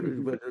 But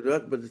Hmm.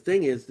 but but the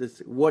thing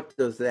is, what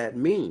does that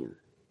mean?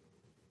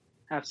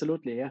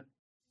 Absolutely. Yeah.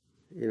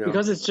 You know?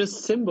 Because it's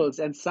just symbols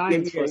and Yeah,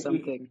 signs for yeah,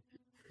 something.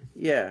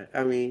 yeah.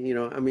 I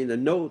mean the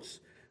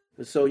notes.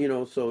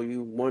 So so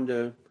you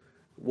wonder,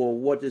 well,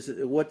 what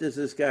does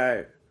this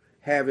guy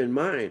have in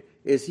mind?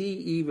 Is he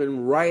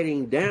even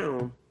writing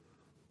down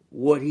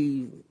what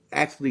he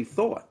actually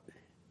thought?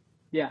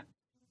 Yeah.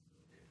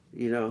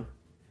 You know,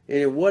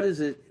 and what is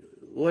it?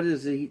 What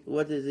does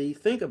he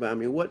think about? I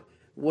mean,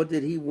 what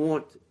did he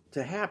want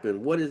to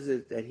happen? What is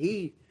it that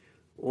he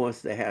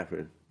wants to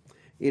happen?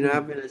 Mm.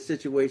 I've been in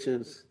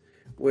situations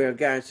where a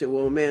guy said,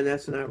 "Well, man,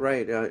 that's not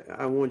right.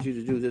 I want you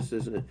to do this,"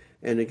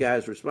 and the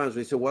guy's response,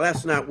 he said, "Well,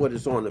 that's not what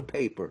is on the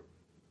paper."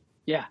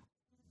 Yeah.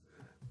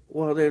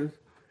 Well, then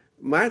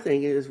my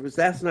thing is,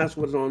 that's not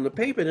what's on the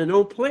paper. Then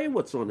don't play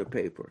what's on the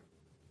paper.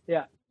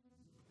 Yeah.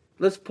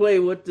 Let's play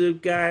what the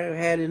guy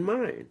had in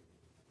mind.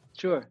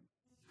 Sure.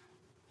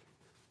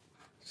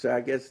 So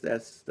I guess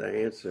that's the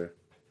answer.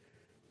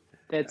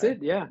 That's I,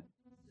 it. Yeah.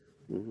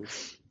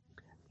 mhm.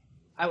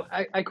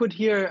 I could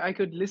hear, I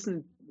could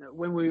listen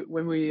when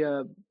we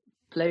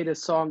played a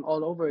song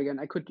all over again.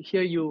 I could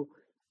hear you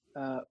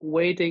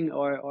waiting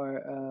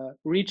or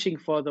reaching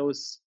for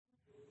those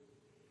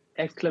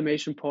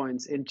exclamation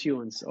points in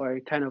tunes, or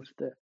kind of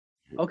the,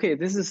 okay,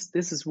 this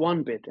is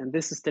one bit and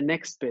this is the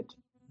next bit.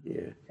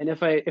 Yeah, And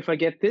if I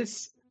get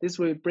this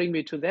will bring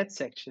me to that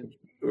section.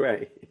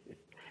 right.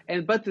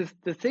 And but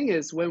the thing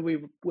is, when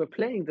we were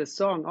playing the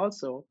song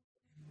also,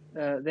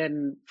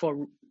 then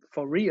for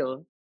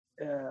real,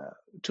 uh,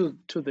 to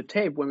the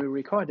tape when we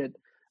recorded,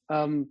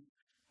 um,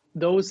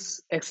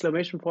 those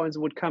exclamation points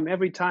would come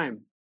every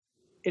time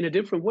in a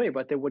different way,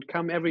 but they would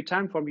come every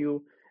time from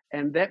you,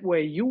 and that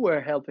way you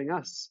were helping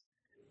us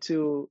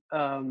to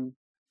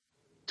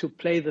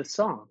play the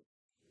song.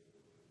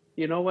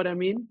 You know what I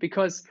mean?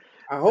 Because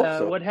I hope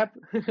so. what hap-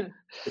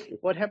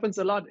 what happens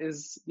a lot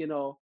is,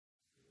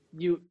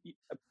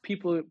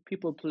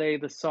 people play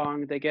the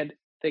song, they get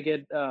they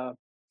get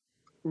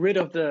rid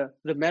of the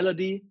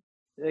melody,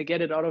 they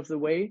get it out of the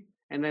way,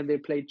 and then they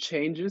play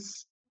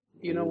changes.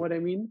 You know Mm, what I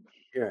mean?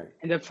 yeah,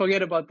 And they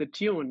forget about the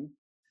tune.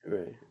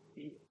 right.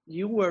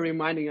 You were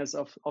reminding us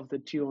of the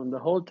tune the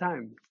whole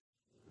time.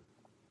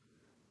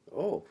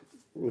 Oh,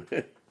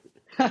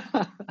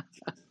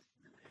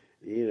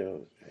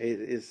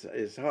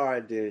 it's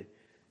hard to,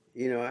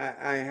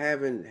 I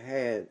haven't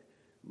had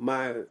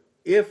my,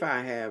 if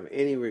I have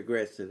any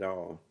regrets at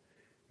all,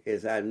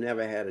 is I've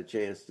never had a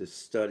chance to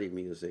study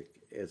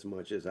music as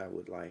much as I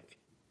would like.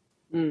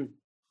 Mm.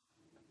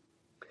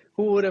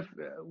 Who would have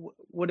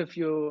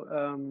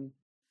you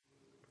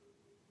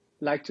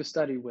liked to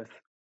study with?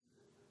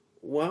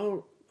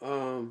 Well,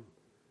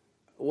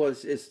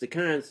 it's the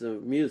kinds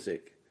of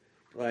music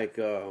like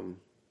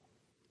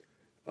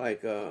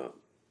like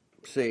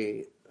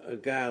say a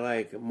guy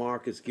like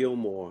Marcus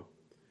Gilmore,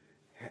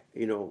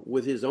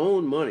 with his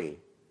own money,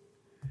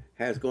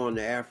 has gone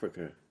to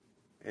Africa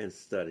and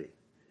studied,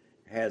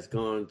 has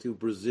gone to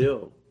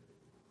Brazil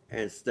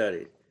and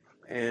studied,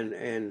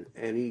 and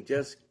he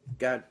just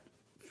got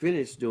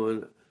finished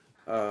doing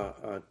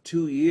a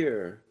 2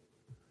 year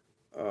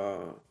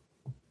uh,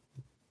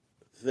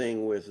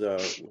 thing with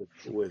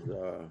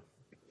the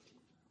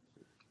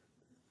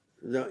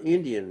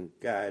Indian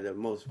guy, the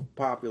most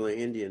popular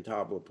Indian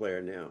tabla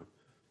player now.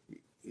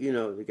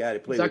 The guy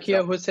that played with Zakir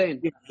Charlie.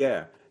 Hussain.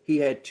 Yeah, he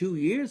had 2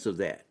 years of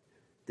that.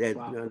 That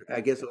Wow. I Yeah.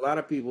 guess a lot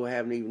of people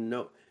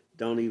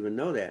don't even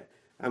know that.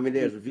 I mean, Mm.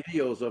 there's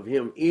videos of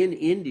him in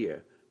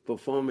India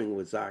performing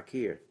with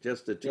Zakir,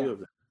 just the two Yeah. of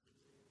them,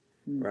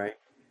 Mm. right?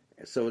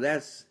 So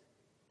that's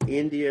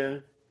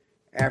India,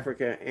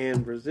 Africa,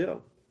 and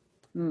Brazil,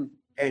 Mm.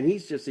 and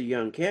he's just a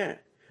young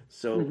cat.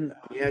 So Hmm.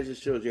 I mean, that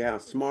just shows you how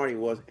smart he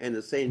was, and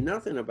to say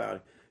nothing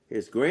about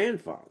his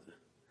grandfather,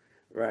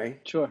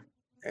 right? Sure.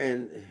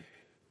 And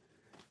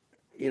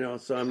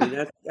so I mean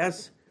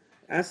that's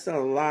a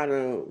lot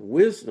of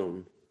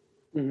wisdom.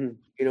 Hmm.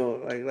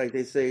 Like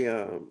they say,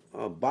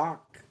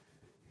 Bach,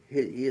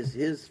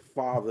 his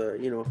father,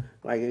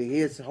 like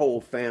his whole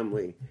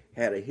family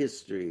had a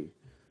history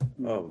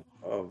Mm.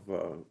 of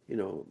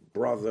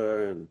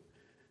brother and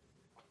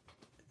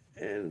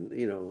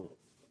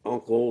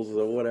uncles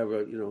or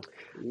whatever. But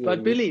Yeah.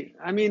 Billy,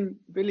 I mean,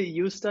 Billy,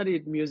 you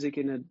studied music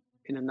in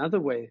another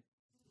way,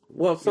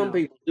 Well, you some know,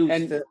 people do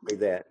and say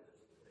that.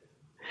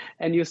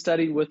 you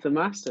studied with the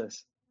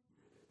masters,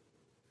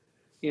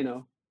 you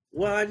know.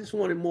 Well, I just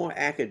wanted more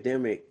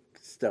academic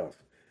stuff.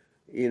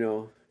 You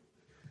know,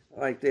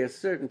 like there's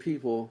certain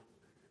people,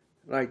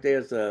 like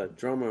there's a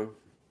drummer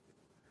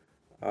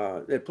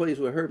that plays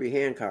with Herbie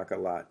Hancock a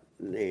lot,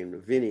 named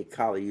Vinnie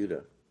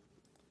Colaiuta,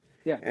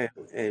 Yeah.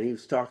 and he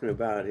was talking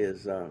about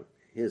his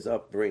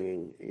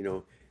upbringing,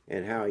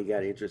 and how he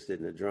got interested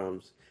in the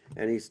drums,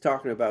 and he's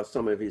talking about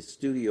some of his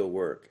studio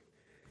work,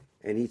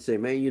 and he'd say,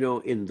 "Man,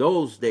 in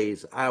those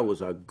days, I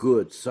was a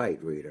good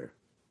sight reader,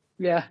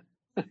 Yeah.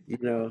 you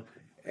know,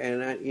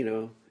 and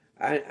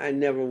I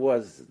never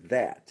was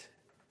that,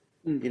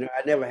 Mm.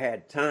 I never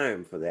had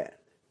time for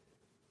that,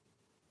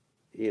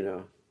 you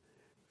know."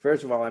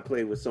 First of all, I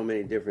played with so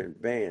many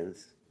different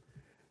bands,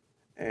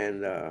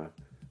 and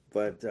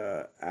but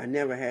I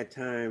never had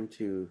time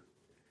to.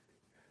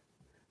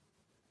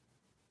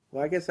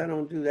 Well, I guess I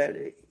don't do that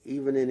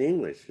even in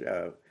English.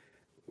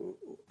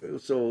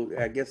 So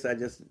I guess I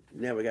just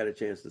never got a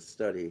chance to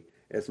study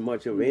as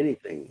much of Mm.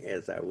 anything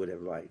as I would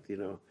have liked,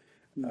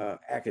 Mm.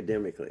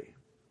 academically.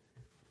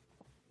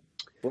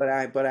 But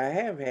I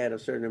have had a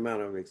certain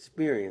amount of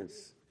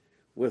experience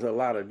with a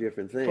lot of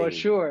different For things,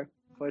 sure.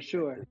 For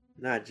sure.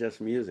 not just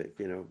music,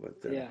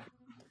 but Yeah.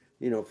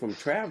 from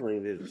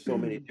traveling to so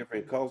many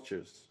different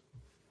cultures,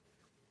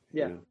 you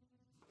Yeah. know.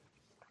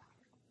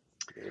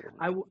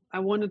 I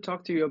want to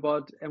talk to you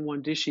about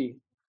M1 Dishi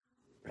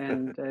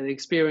and the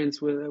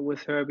experience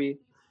with Herbie,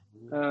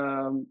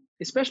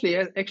 especially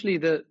actually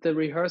the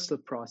rehearsal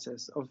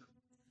process of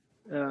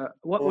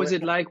what Well, was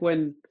it like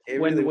when it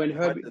really when wasn't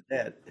much Herbie. of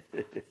that.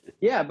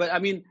 Yeah, but I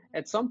mean,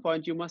 at some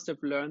point you must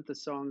have learned the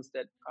songs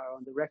that are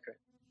on the record.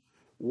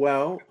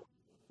 Well,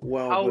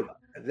 How?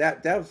 but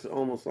that was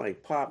almost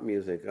like pop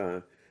music.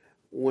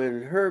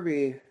 When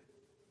Herbie,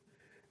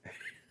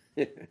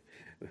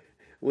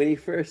 when he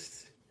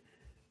first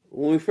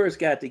when we first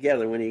got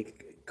together, when he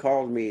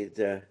called me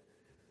to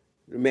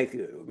make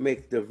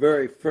the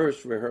very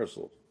first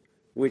rehearsal,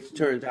 which Mm.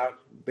 turned out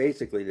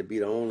basically to be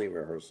the only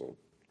rehearsal.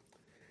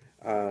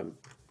 Um,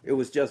 it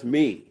was just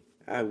me.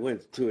 I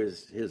went to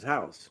his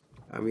house.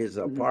 I mean his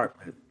Hmm.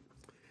 apartment,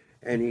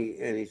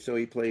 and so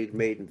he played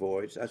Maiden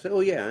Voyage. I said, "Oh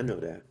yeah, I know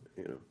that."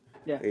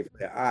 Yeah.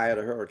 The Eye of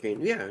the Hurricane.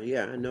 Yeah,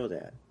 yeah, I know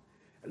that.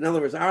 In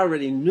other words, I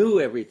already knew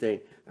everything.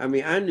 I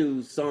mean, I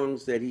knew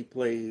songs that he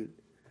played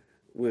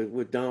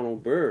with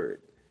Donald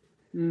Byrd.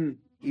 Mm.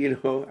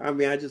 I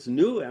mean, I just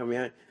knew it. I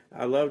mean,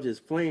 I loved his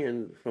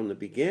playing from the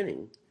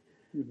beginning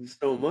Hmm.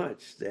 so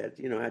much that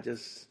I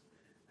just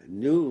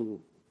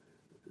knew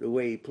the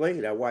way he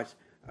played. I watched,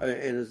 and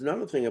there's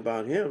another thing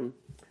about him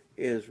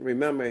is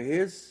remember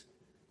his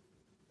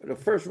the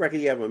first record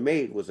he ever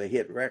made was a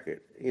hit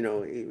record. You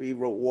know, he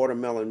wrote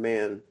Watermelon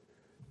Man.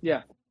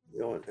 Yeah. You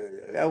know,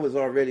 that was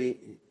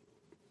already,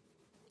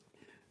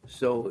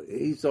 so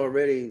he's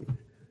already,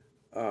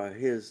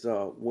 his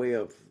way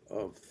of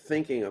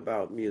thinking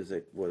about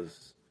music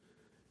was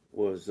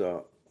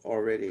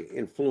already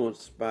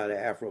influenced by the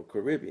Afro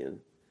Caribbean,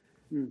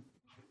 Mm.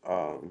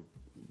 um,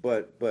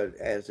 but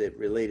as it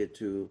related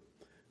to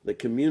the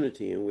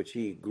community in which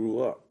he grew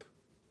up.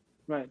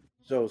 Right.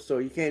 So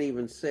you can't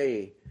even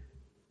say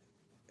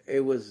it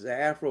was the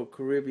Afro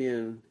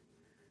Caribbean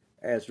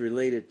as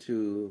related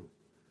to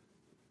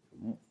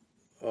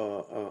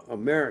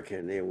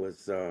American. It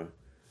was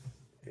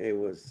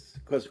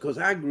because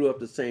I grew up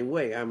the same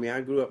way. I mean,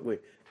 I grew up with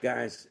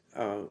guys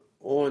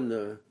on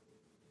a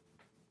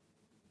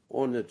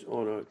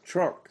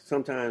truck,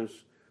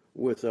 sometimes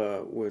with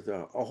a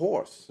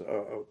horse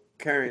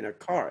carrying a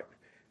cart,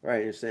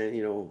 right, and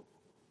saying,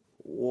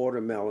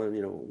 watermelon,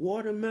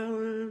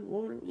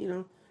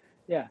 watermelon,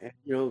 Yeah.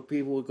 and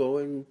people would go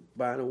and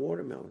buy the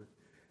watermelon,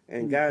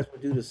 and Mm. guys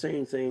would do the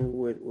same thing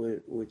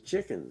with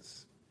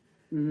chickens,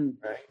 Hmm.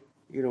 right?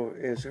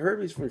 And so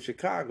Herbie's from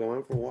Chicago,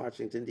 I'm from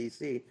Washington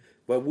D.C.,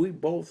 but we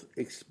both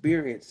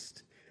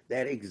experienced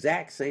that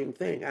exact same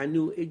thing. I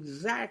knew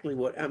exactly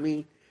what I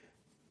mean.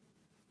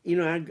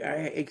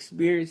 I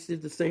experienced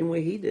it the same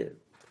way he did,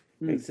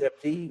 Mm.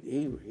 except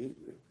he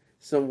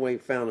some way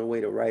found a way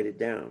to write it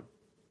down,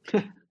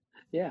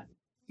 Yeah.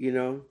 you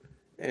know.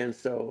 And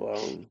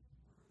so,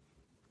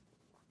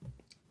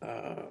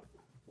 uh,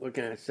 what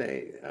can I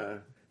say?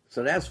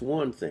 So that's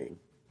one thing.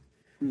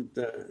 Mm.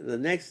 The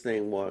next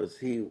thing was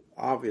he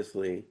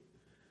obviously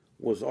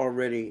was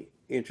already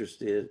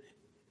interested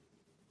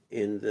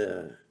in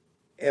the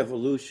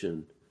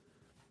evolution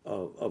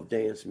of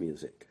dance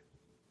music.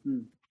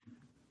 Mm.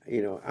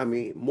 I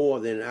mean, more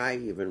than I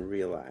even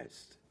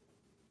realized,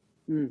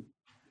 Mm.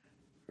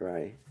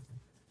 right?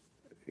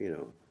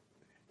 You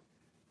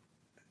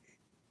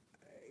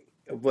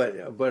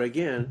but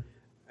again,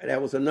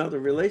 that was another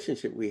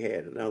relationship we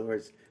had. In other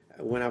words,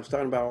 when I was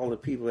talking about all the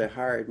people that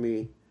hired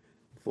me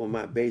for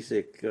my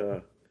basic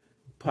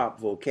pop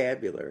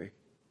vocabulary,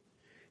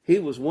 he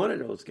was one of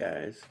those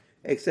guys.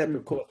 Except, Mm.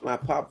 of course, my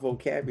pop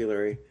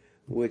vocabulary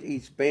with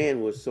each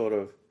band was sort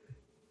of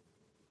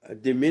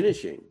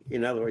diminishing.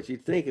 In other words,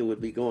 you'd think it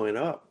would be going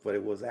up, but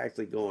it was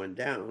actually going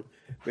down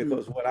Mm.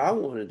 because what I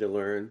wanted to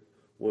learn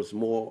was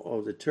more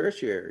of the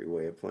tertiary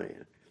way of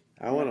playing.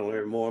 I want Yeah. to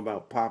learn more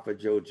about Papa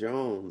Joe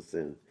Jones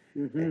and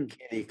Hmm.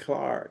 Kenny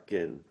Clark,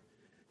 and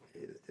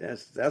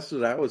that's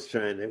what I was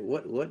trying to.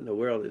 What in the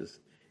world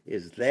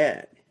is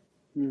that?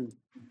 Mm.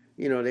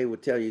 They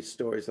would tell you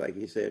stories like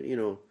he said,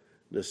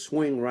 the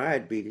swing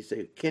ride beat. He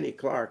said Kenny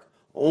Clark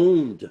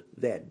owned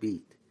that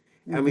beat.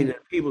 I mean, Hmm. the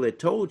people that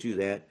told you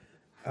that,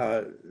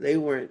 they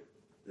weren't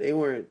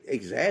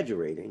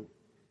exaggerating.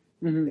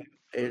 Hmm. And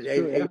It's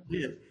true. they Yeah.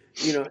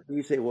 did.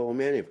 You say, well,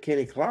 man, if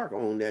Kenny Clark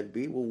owned that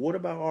beat, well, what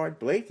about Art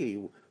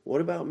Blakey?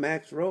 What about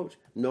Max Roach?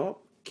 No,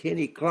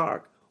 Kenny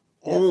Clark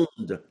Yeah.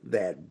 owned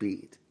that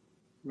beat.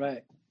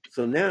 Right.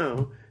 So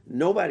now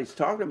nobody's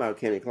talking about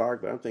Kenny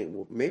Clark, but I'm thinking,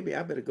 well, maybe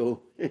I better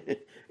go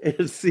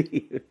and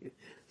see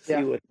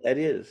Yeah. what that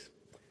is.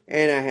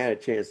 And I had a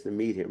chance to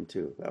meet him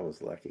too. I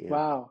was lucky. Yeah.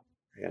 Wow.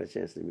 I got a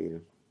chance to meet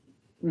him.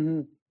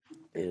 Hmm.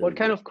 What And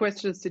kind of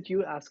questions did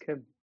you ask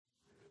him?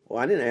 well,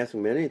 I didn't ask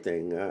him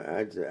anything.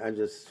 I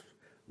just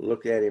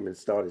looked at him and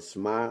started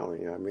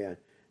smiling. I mean,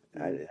 I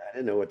Mm.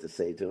 didn't know what to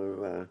say to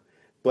him.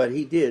 But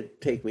he did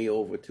take me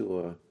over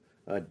to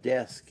a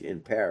desk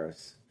in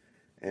Paris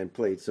and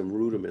played some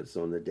rudiments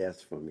on the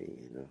desk for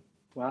me.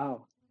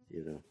 Wow.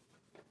 You know,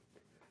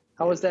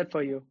 How was and that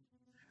for you?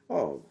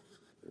 oh,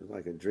 it was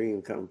like a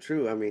dream come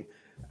true. I mean,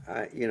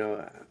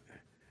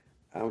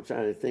 I'm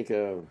trying to think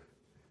of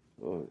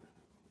uh,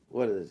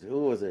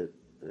 who was it?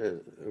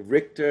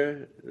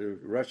 Richter, the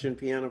Russian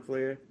piano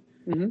player,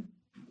 Hmm.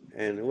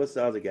 and what's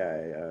the other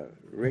guy?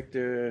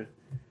 Richter.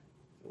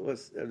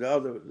 What's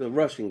the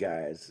Russian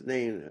guy's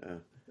name?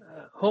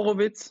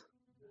 Horowitz,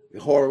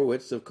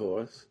 Horowitz, of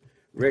course.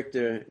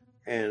 Richter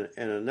and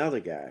another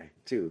guy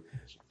too.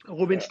 Uh,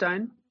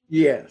 Rubinstein.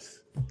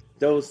 yes,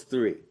 those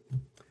three.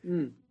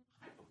 Mm.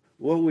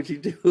 What would you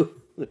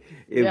do if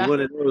Yeah.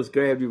 one of those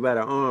grabbed you by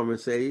the arm and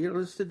say,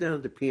 let's sit down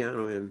at the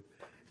piano and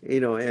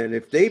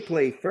if they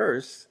play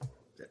first,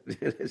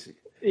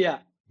 Yeah.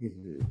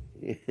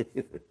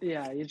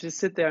 Yeah. You just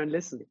sit there and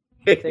listen.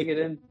 Take it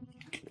in.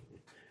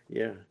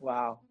 yeah.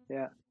 Wow.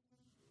 Yeah.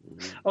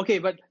 Mhm. Okay,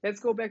 but let's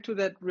go back to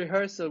that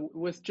rehearsal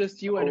with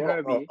just you and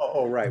Herbie.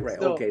 Right, right.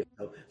 So, Okay.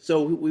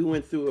 So we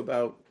went through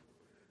about,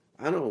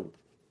 I don't know,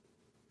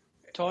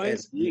 at,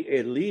 toys?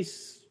 at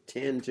least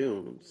 10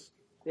 tunes.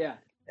 Yeah.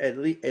 At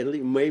least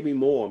maybe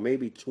more,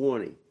 maybe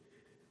 20.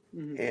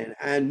 Hmm. And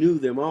I knew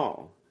them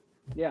all.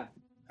 Yeah.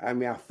 I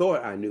mean, I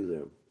thought I knew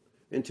them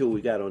until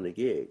we got on the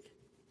gig.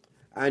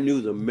 I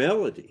knew the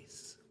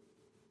melodies,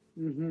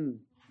 Hmm.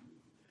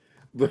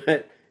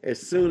 but as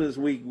soon as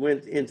we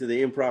went into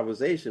the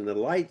improvisation, the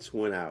lights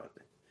went out,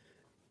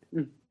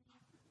 Mm.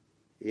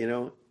 you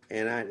know,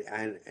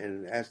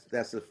 and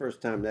that's the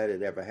first time that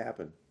had ever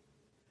happened.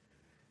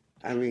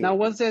 I Now, mean,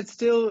 was that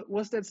still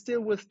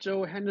with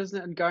Joe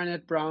Henderson and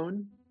Garnet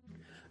Brown?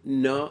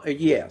 no,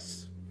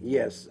 yes,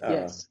 yes,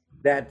 Yes.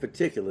 that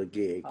particular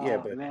gig,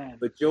 yeah, Oh man.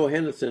 but Joe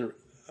Henderson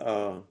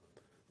uh,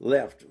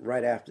 left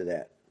right after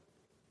that.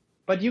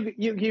 But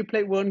you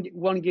played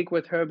one gig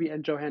with Herbie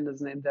and Joe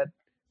Henderson in that Yeah,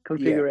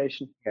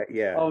 configuration. yeah,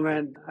 yeah, Oh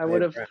man, I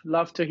would Ed have Brown,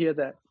 loved to hear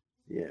that.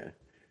 yeah.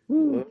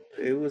 Woo. Well,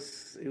 it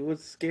was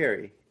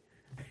scary,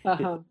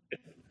 Uh-huh.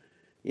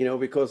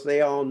 because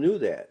they all knew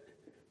that,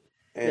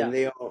 Yeah. and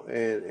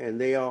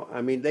they all.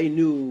 I mean, they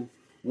knew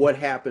what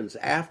happens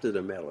after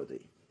the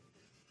melody,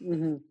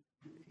 Hmm.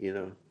 you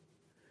know,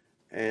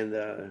 and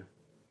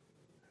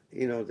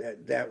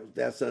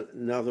that's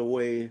another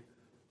way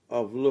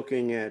of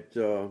looking at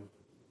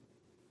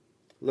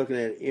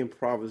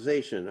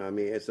improvisation. I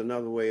mean, it's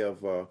another way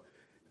of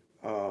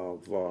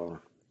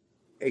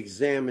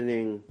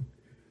examining,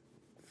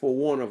 for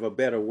want of a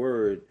better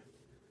word,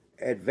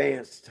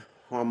 advanced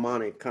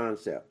harmonic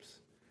concepts.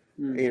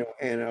 Mm.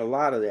 And a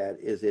lot of that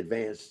is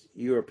advanced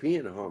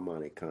European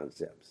harmonic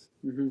concepts,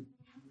 Hmm.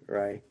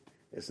 right?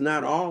 It's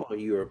not Yeah. all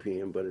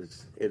European, but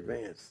it's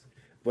advanced.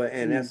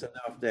 And Mm. that's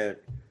enough that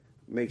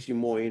makes you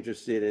more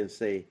interested in,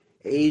 say,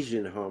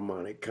 Asian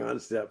harmonic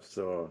concepts,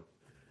 or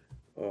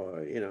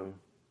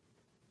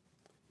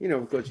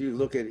because you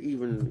look at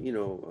even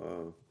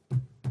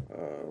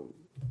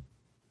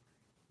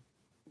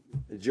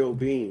Joe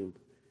Beam,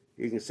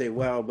 you can say,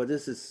 well, but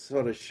this is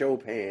sort of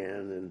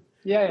Chopin,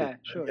 Yeah, and yeah,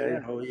 sure,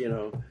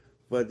 yeah.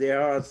 but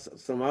there are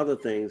some other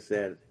things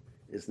that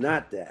it's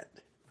not that,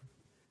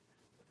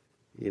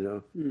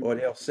 Mm. or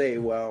they'll say,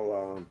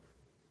 well,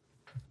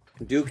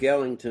 Duke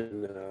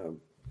Ellington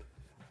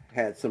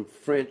had some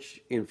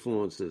French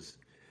influences,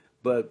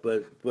 but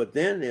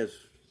then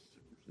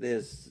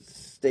there's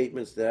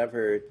statements that I've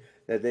heard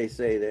that they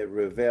say that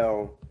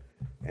Ravel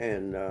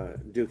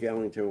and Duke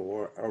Ellington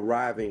were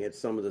arriving at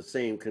some of the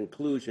same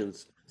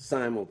conclusions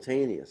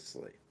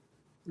simultaneously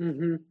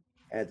Hmm.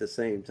 at the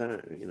same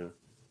time,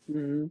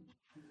 Hmm.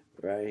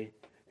 right?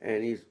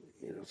 And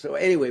so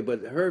anyway,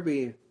 but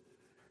Herbie,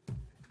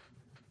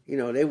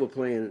 they were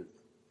playing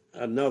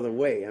another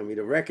way. I mean,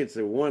 the records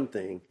are one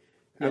thing.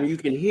 I Yeah. mean, you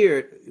can hear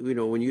it,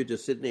 when you're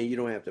just sitting there, you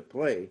don't have to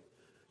play.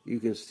 You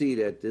can see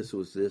that this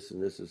was this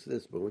and this is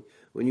this. But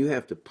when you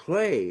have to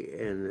play,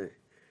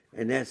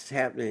 and that's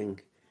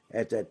happening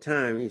at that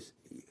time,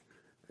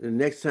 the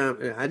next time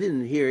I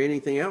didn't hear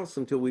anything else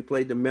until we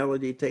played the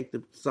melody, take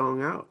the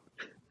song out.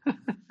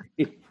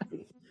 So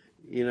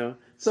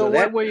So what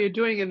that were you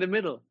doing in the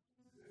middle?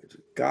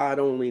 God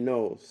only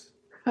knows.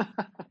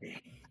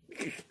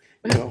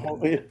 You know,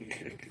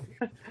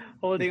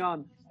 Holding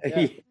on.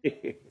 Yeah.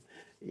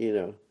 you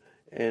know,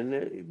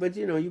 and but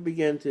you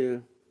begin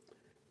to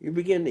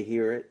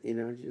hear it.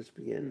 You just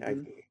begin. I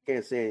Hmm.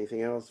 can't say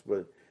anything else,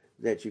 but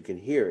that you can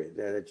hear it,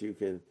 that you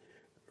can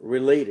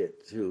relate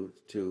it to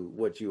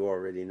what you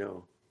already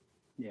know.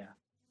 Yeah.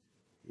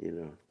 You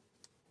know.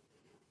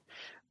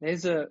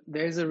 There's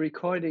a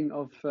recording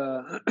of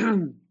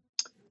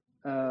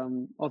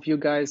you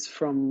guys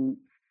from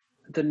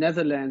the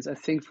Netherlands, I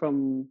think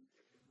from,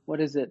 what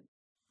is it,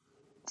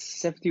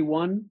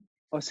 71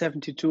 or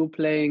 72,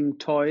 playing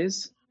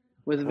Toys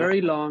with Uh,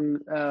 very long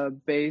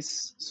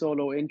bass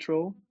solo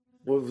intro.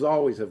 well, it was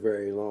always a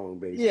very long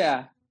bass.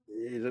 Yeah.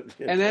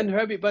 And then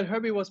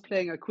Herbie was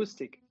playing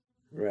acoustic.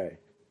 Right.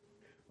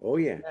 Oh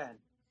yeah. Man.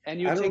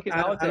 And you take it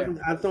out there.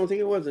 I don't think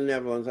it was the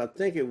Netherlands. I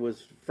think it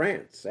was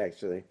France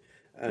actually.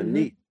 Hmm.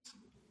 Nice.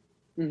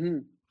 Hmm.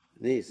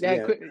 Nice. Yeah,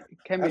 Yeah. it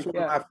can be. That's one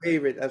of Yeah, my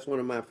favorite. That's one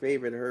of my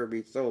favorite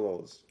Herbie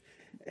solos.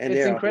 And it's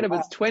there are a incredible.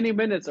 lot. It's 20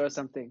 minutes or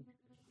something.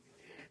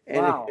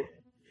 And Wow.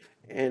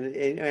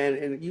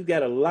 and you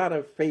got a lot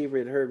of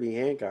favorite Herbie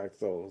Hancock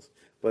solos,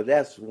 but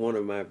that's one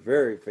of my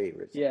very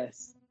favorites.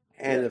 Yes.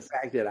 And the Yes.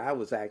 fact that I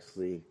was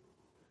actually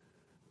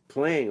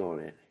playing on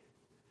it.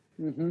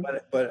 Hmm.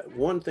 But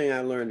one thing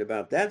I learned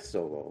about that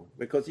solo,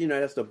 because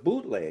that's a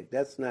bootleg.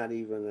 That's not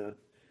even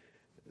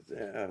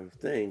a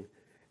thing.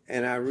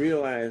 And I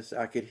realized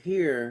I could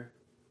hear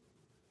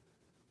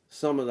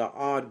some of the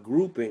odd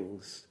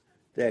groupings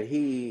that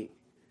he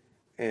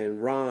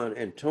and Ron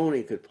and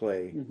Tony could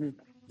play, Hmm.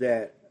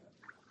 that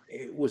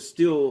it was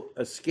still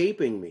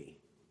escaping me.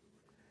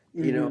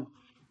 You know,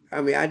 Hmm.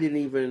 I mean, I didn't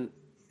even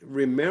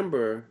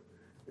remember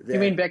You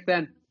mean that. back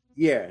then?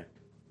 Yeah,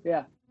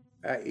 Yeah.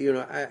 I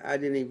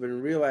didn't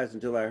even realize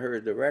until I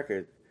heard the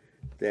record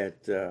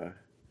that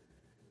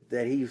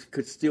that he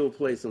could still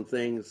play some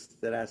things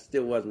that I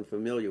still wasn't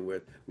familiar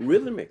with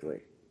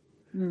rhythmically,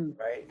 Mm.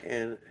 right?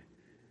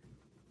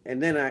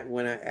 And then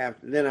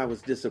I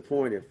was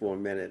disappointed for a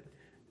minute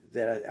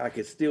that I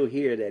could still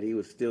hear that he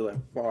was still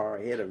far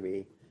ahead of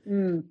me,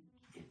 Mm.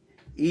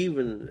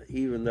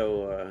 even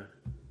though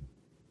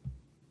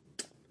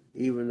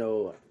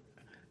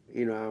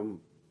I'm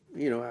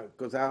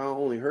because I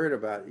only heard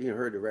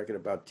the record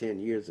about 10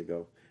 years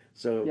ago.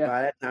 So Yeah.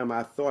 by that time,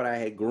 I thought I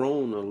had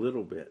grown a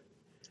little bit,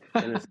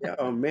 and I said,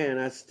 "Oh man,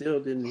 I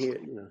still didn't hear."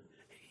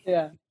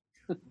 Yeah.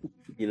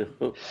 You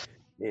know,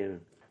 Yeah.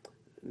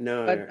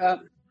 No,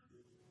 But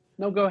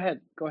no, go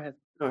ahead. Go ahead.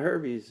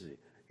 no,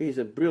 he's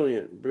a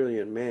brilliant,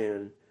 brilliant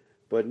man,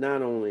 but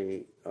not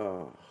only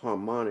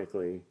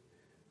harmonically,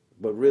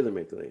 but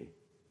rhythmically.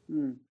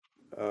 Mm,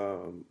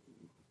 Um,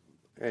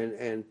 and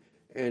and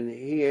and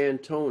he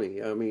and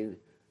Tony, I mean,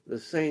 the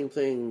same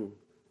thing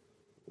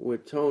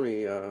with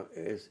Tony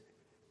is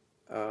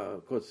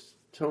because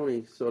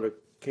Tony sort of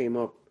came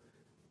up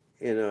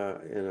in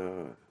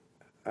a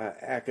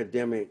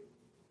academic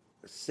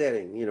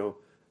setting, you know,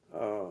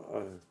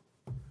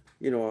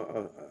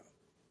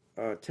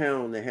 a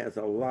town that has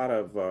a lot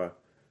of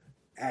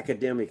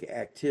academic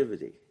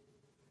activity.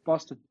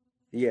 Boston.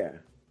 Yeah,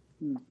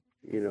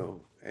 Mm,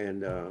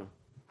 and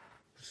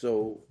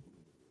so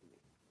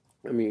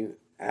I mean,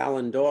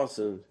 Alan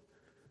Dawson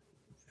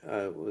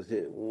was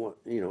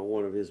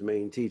one of his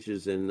main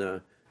teachers,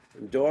 and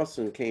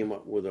Dawson came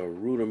up with a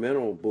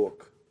rudimental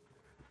book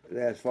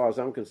that, as far as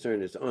I'm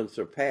concerned, is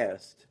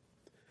unsurpassed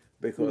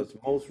mm, because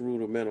most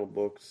rudimental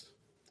books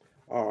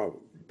are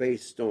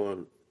based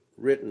on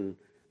written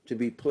to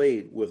be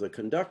played with a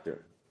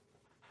conductor.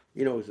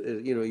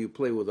 You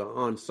play with an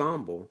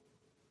ensemble,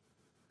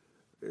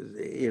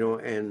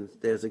 and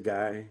there's a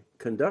guy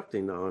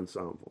conducting the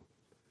ensemble,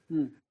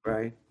 mm.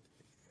 right?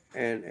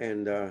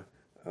 And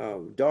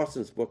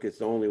Dawson's book is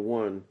the only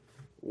one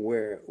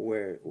where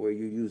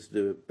you use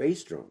the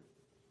bass drum,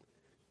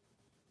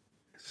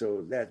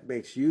 so that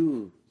makes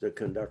you the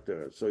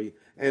conductor.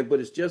 But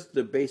it's just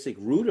the basic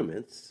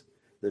rudiments,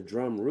 the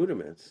drum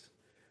rudiments.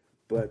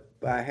 But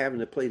by having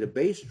to play the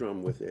bass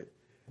drum with it,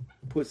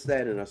 puts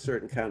that in a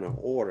certain kind of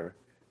order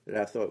that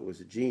I thought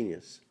was a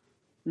genius.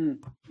 Mm.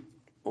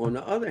 On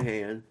the other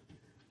hand,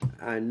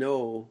 I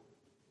know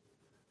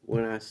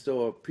when I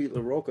saw Pete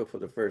LaRocca for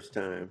the first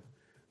time,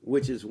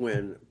 which is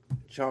when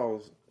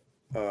Charlie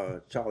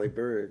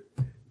Bird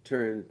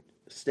turned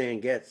Stan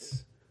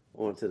Getz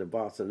onto the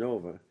bossa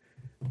nova.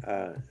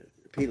 Uh,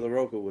 Pete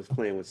LaRocca was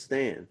playing with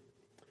Stan,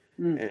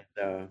 Mm.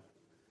 and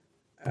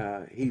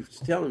he was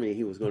telling me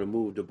he was going to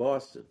move to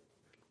Boston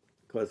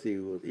because he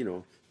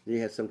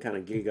had some kind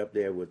of gig up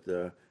there with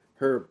the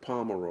Herb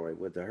Pomeroy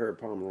with the Herb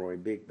Pomeroy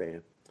Big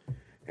Band,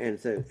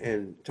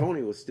 and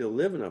Tony was still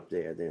living up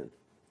there then,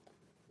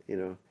 you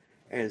know,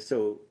 and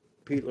so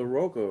Pete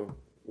LaRocca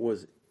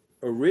was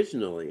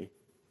originally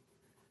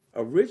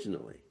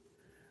originally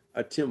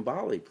a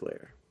timbale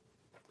player,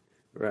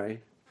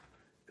 right?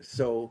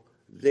 So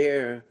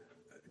there,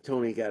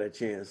 Tony got a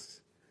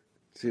chance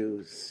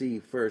to see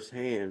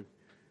firsthand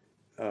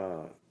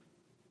uh,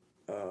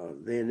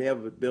 the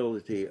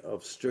inevitability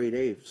of straight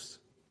eighths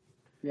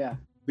Yeah.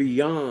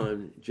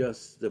 beyond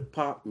just the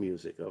pop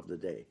music of the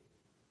day,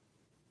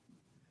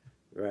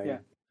 right? Yeah.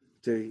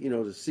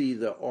 To see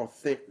the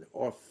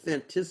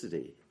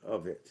authenticity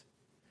of it.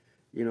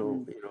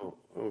 Mm.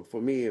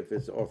 For me, if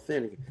it's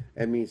authentic,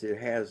 that means it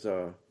has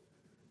a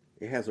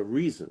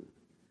reason.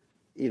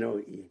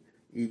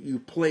 You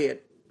play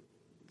it,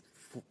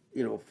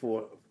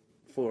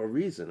 for a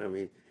reason. I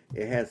mean,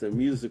 it has a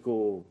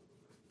musical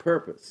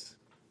purpose.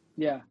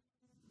 Yeah.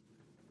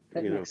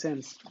 That You know, makes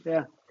sense.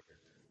 Yeah.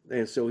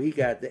 and so he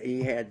had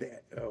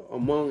that,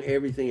 among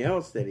everything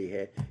else that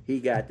he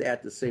got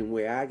that the same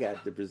way I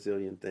got the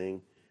Brazilian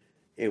thing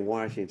in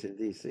Washington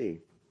D.C.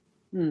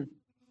 Mm.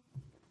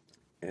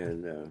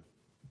 And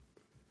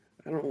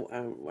I don't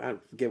I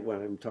forget what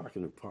I'm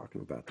talking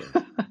about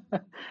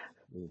that.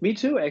 Me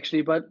too,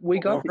 actually, but we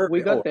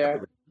Herbie. got Oh,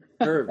 there.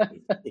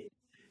 Herbie. Herbie.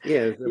 Yeah,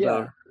 it's about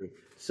Yeah. Herbie.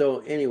 So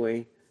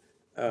anyway,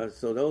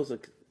 so those are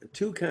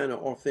two kind of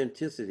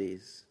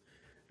authenticities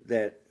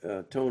that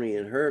Tony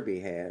and Herbie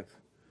have.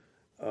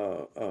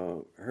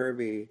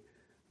 Herbie,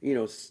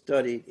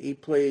 studied. He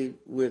played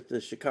with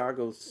the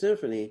Chicago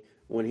Symphony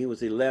when he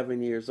was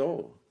 11 years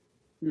old.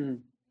 Mm.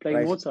 Playing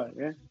Right? Mozart.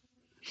 Yeah.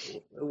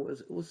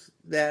 It was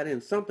that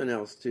and something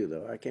else too,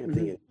 though. I can't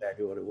think Hmm.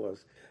 exactly what it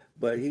was,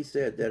 but he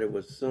said that it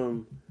was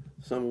some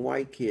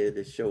white kid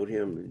that showed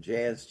him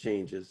jazz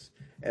changes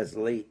as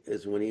late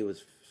as when he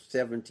was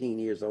 17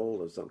 years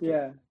old or something.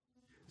 Yeah.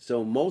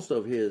 So most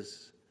of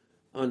his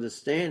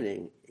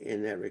understanding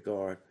in that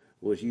regard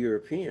was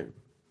European,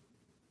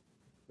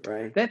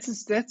 right?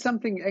 That's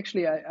something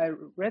actually I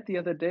read the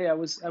other day. I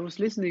was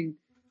playing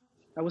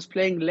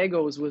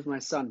Legos with my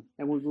son,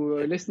 and we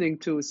were listening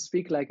to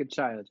Speak Like a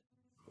Child.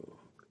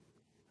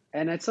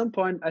 And at some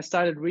point, I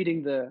started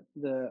reading the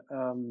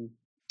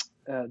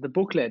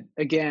booklet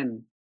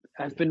again.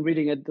 I've been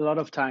reading it a lot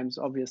of times,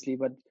 obviously,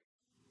 but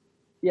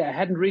yeah, I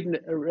hadn't read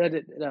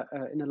it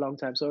in a long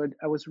time. So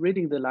I was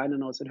reading the liner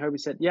notes, and Herbie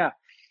said, "Yeah,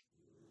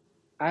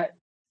 I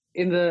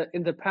in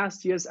the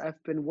past years,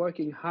 I've been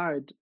working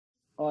hard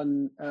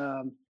on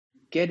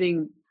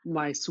getting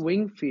my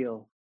swing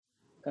feel,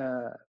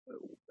 uh,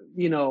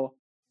 you know,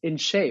 in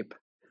shape."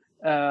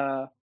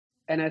 Uh,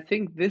 and I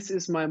think this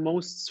is my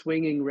most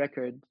swinging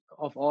record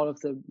of all of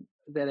them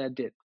that I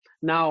did.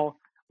 Now,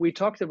 we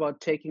talked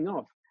about taking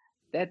off.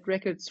 That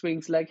record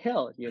swings like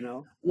hell, you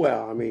know?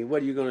 Well, I mean,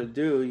 what are you going to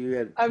do? You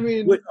had I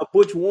mean,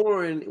 Butch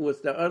Warren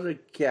was the other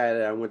guy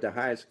that I went to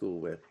high school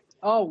with.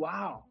 oh,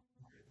 wow.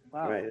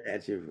 Wow. right?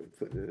 That you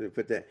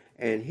put that,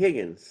 and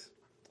Higgins,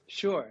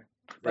 Sure.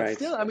 But right?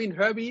 still, I mean,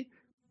 Herbie's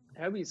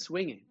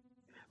swinging.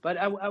 But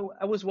I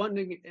was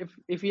wondering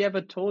if he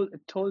ever told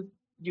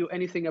you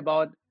anything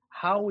about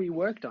how he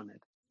worked on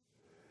it.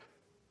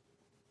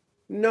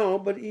 No,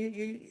 but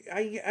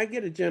I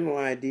get a general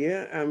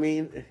idea. I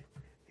mean,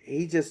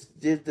 he just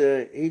did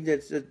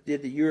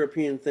the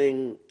European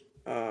thing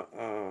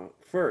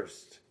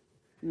first,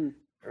 Mm,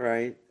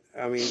 right?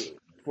 I mean,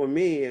 for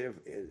me,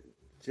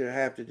 to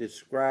have to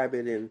describe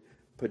it in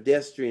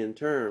pedestrian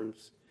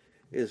terms,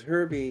 is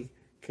Herbie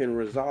can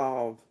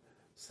resolve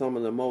some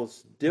of the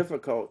most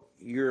difficult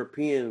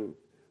European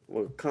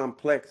or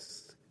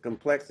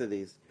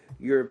complexities,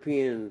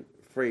 European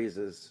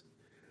phrases.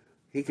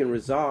 He can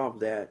resolve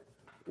that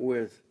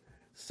with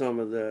some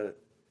of the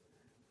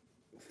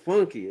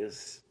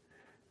funkiest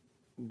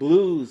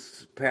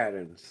blues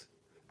patterns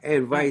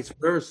and yeah, vice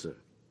versa.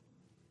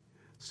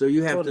 So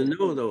you have to totally.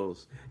 know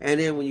those. And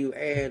then when you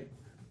add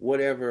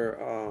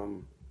whatever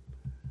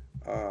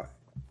uh,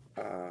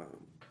 uh,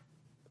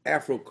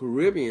 Afro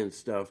Caribbean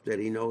stuff that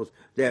he knows,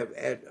 that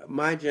at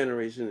my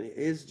generation,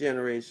 his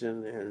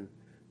generation, and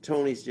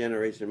Tony's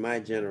generation, my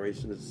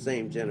generation is the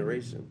same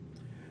generation.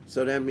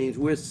 So that means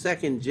we're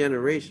second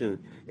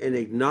generation in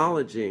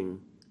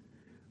acknowledging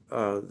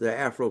the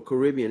Afro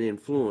Caribbean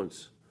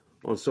influence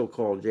on so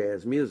called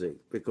jazz music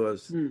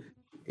because, Mm,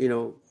 you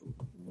know,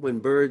 when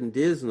Bird and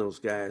Diz and those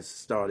guys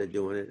started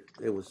doing it,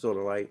 it was sort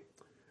of like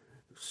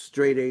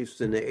straight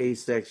eighths in the A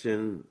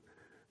section,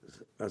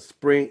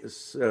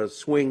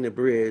 swing the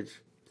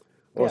bridge,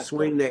 or yeah,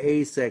 swing the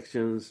A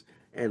sections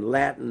and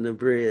Latin the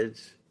bridge,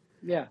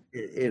 yeah.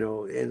 you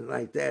know, and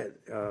like that.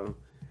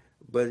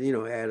 But you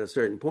know, at a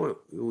certain point,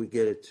 we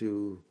get it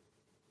to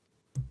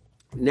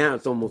now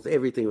it's almost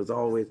everything was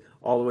always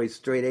all the way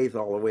straight eighth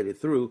all the way to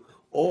through,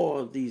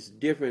 or these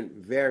different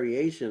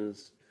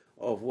variations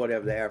of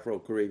whatever the Afro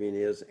Caribbean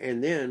is,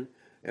 and then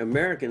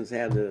Americans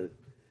has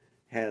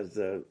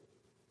the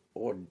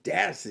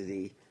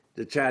audacity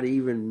to try to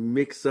even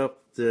mix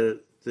up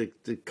the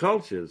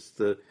cultures,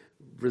 the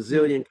Mm,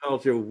 Brazilian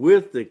culture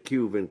with the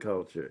Cuban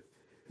culture,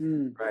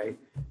 mm, right?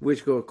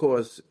 Which, of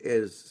course,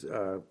 is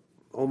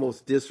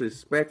almost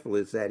disrespectful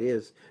as that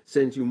is,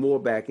 sends you more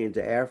back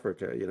into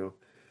Africa, you know,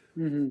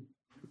 hmm.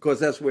 because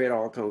that's where it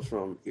all comes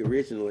from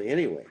originally,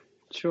 anyway.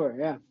 Sure,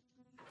 yeah.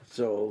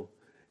 So,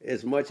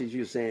 as much as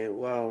you're saying,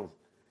 well,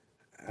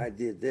 I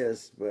did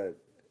this, but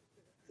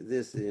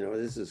this, you know,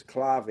 this is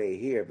clave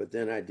here, but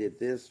then I did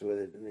this with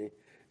it, and they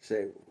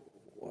say,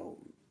 well,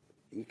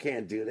 you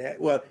can't do that.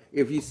 Well,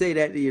 if you say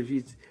that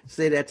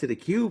to the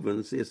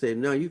Cubans, they say,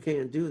 no, you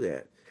can't do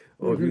that.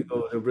 Or if Hmm. you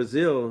go to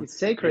Brazil It's and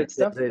sacred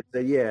stuff. they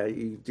say, yeah,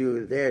 you do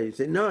it there, you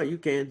say, no, you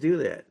can't do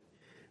that.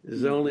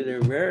 It's Mm, only the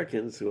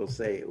Americans who will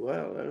say,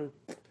 well,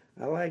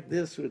 I like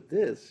this with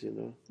this, you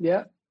know.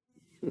 yeah,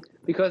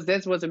 because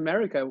that's what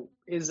America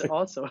is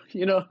also,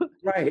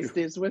 Right. it's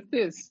this with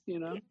this,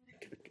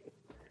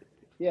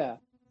 Yeah.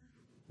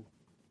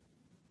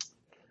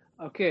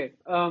 Okay.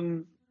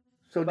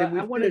 So did But we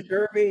I wanted finish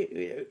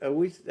Herbie?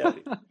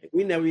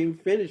 We never even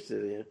finished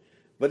it. Yeah.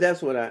 But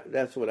that's what I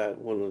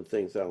one of the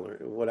things I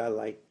learned. What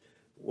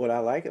I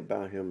like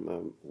about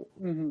him,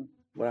 Mhm.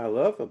 what I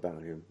love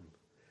about him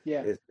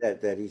Yeah. is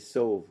that he's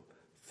so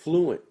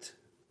fluent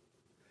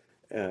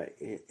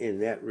in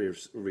that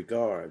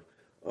regard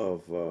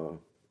of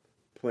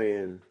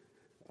playing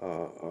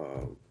uh,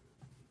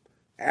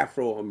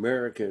 Afro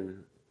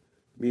American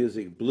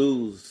music,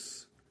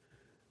 blues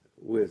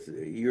with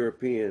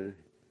European,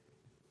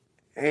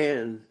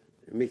 and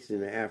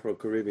mixing the Afro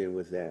Caribbean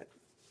with that.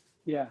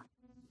 Yeah,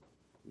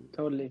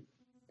 totally.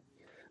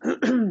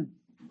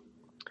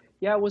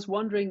 Yeah, I was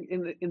wondering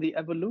in the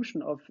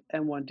evolution of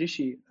M1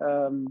 Dishi,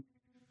 um,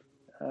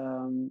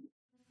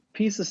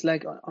 pieces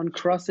like on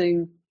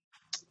Crossing.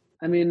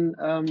 I mean,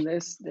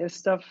 there's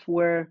stuff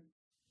where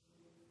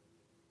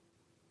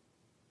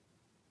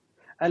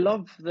I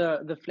love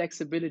the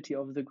flexibility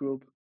of the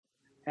group,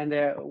 and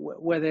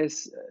where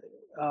there's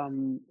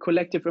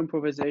collective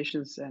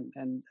improvisations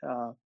and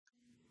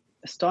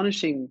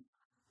astonishing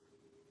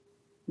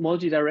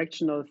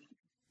multi-directional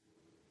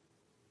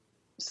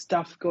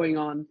stuff going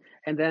on,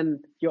 and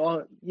then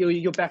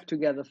you're back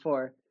together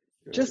for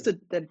just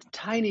that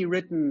tiny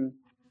written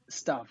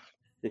stuff,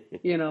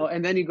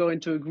 and then you go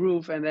into a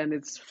groove, and then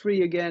it's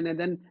free again, and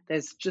then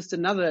there's just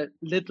another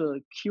little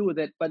cue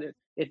but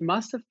it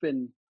must have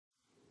been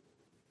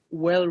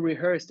well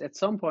rehearsed at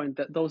some point,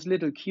 that those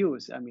little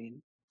cues. I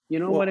mean, you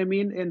know Well, what I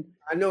mean? And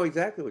I know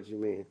exactly what you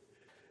mean.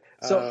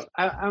 so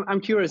Uh,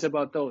 I'm curious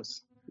about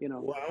those.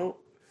 well,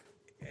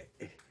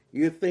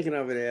 you're thinking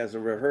of it as a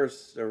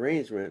rehearsed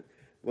arrangement,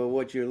 but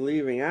what you're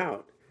leaving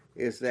out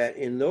is that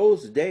in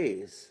those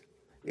days,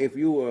 if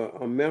you were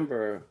a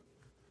member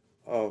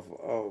of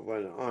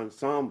an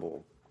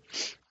ensemble,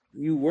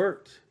 you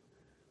worked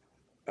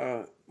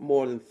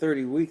more than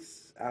 30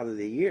 weeks out of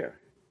the year.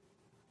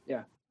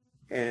 Yeah.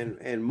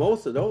 And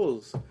most of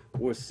those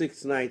were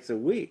 6 nights a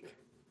week.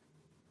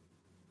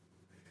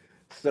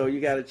 So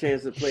you got a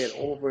chance to play it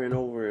over and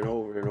over and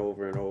over and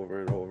over and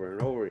over and over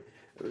and over.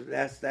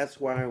 that's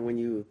why when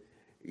you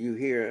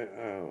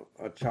hear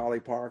a Charlie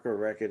Parker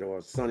record or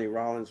a Sonny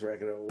Rollins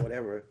record or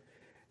whatever,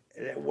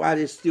 why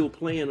they're still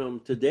playing them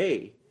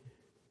today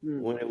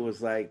Mm, when it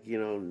was like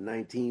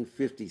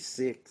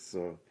 1956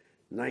 or mm,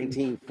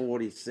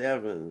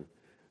 1947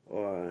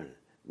 or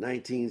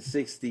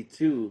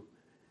 1962.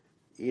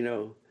 You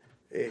know,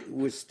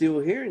 we're still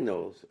hearing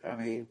those.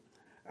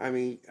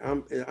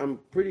 I'm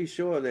pretty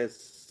sure that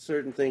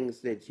certain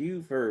things that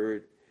you've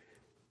heard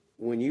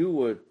when you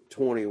were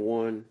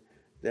 21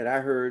 that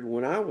I heard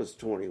when I was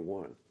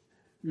 21,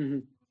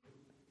 mhm.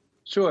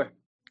 Sure.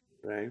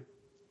 right?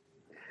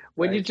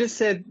 When you Right? just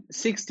said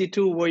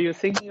 62, were you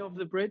thinking of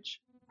the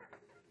bridge?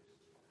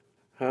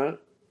 Huh?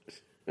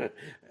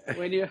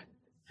 When you,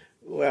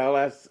 Well,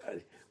 that's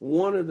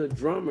one of the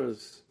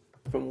drummers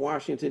from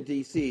Washington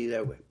D.C.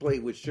 that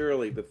played with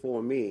Shirley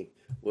before me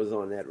was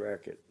on that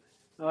record.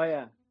 oh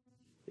yeah,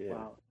 Yeah,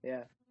 wow,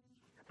 yeah.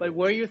 But yeah,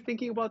 were you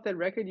thinking about that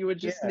record? You were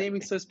just yeah.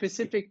 naming so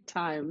specific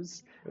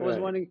times. I was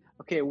Right. wondering,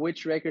 okay,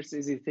 which records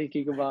is he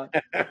thinking about?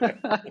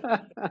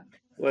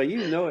 Well,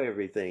 you know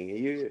everything.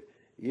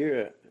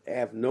 You're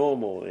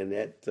abnormal in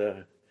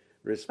that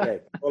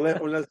respect. Well,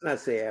 let's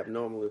not say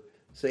abnormal.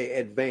 Say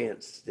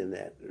advanced in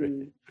that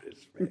Mm,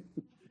 respect.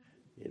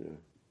 You know.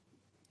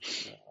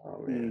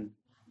 Oh man. mm,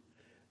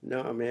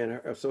 No, man.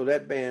 So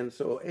that band.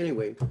 So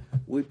anyway,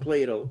 we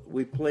played.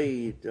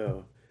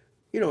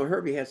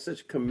 Herbie has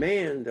such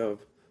command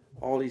of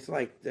all these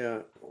like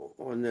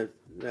on the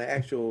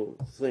actual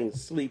thing,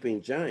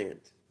 Sleeping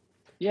Giant.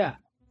 yeah,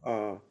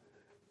 Uh,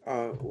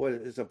 what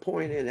is a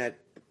point in that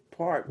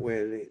part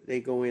where they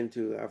go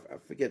into I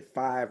forget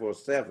five or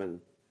seven.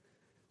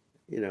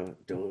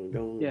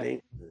 Don't yeah,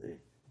 ding.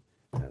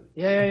 yeah,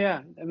 yeah,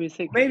 yeah. Let me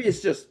think. Maybe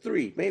it's just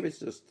three. Maybe it's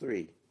just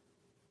three.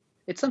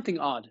 It's something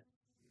odd.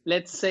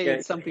 Let's say Yeah,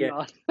 it's something yeah,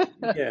 odd.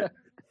 yeah.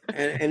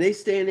 And they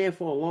stay in there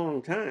for a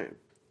long time.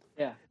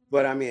 Yeah.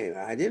 But I mean,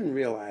 I didn't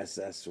realize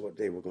that's what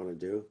they were going to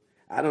do.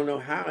 I don't know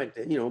how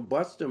it.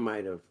 Buster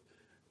might have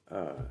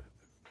uh,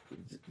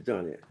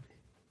 done it.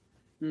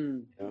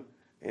 Mm, You know?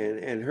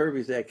 And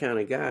Herbie's that kind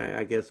of guy.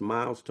 I guess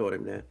Miles taught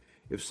him that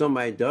if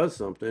somebody does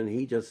something,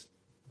 he just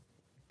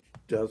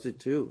does it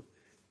too,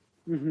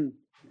 hmm.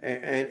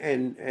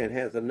 and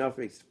has enough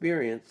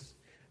experience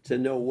to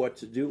know what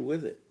to do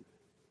with it.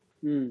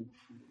 Mm.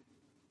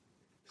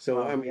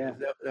 So I Wow. mean, Yeah.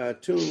 a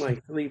tune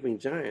like Sleeping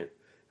Giant,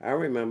 I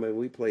remember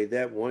we played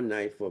that one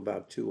night for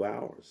about 2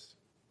 hours.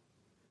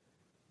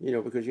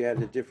 Because you had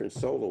the different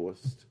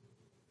soloists.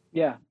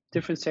 Yeah.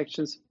 Different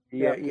sections.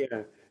 Yeah, Yeah.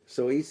 yeah.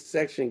 So each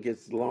section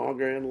gets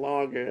longer and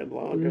longer and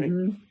longer.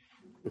 Hmm.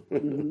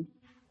 Hmm.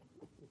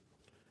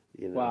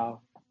 You know.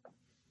 Wow.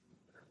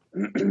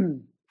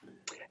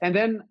 And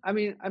then,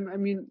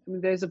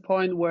 there's a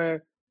point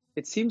where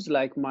it seems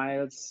like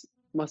Miles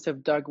must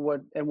have dug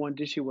what M1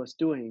 Dishi was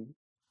doing,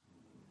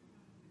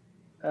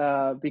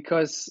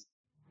 because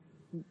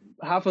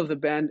half of the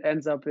band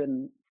ends up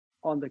in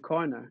on the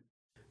corner.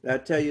 I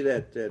tell you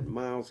that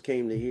Miles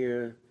came to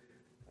hear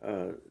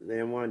the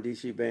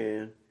M1DC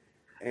band,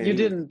 and You he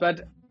was didn't,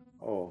 but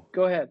oh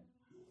go ahead.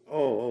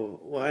 well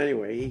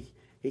anyway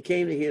he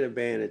came to hear the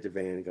band at the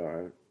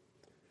Vanguard,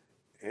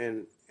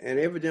 and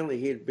evidently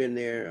he had been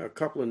there a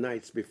couple of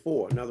nights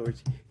before. In other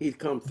words, he'd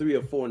come 3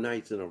 or 4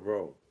 nights in a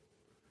row,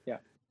 Yeah.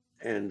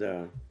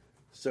 and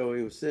so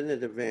he was sitting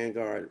at the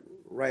Vanguard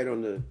right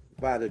on the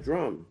by the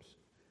drums.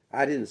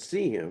 I didn't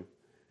see him,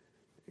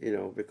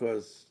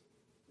 because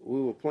we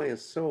were playing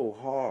so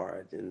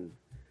hard and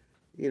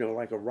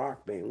like a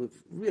rock band. We were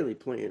really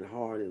playing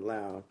hard and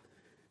loud,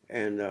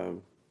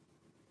 and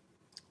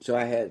so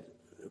I had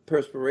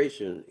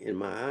perspiration in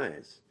my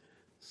eyes.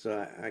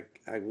 So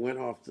I went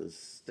off the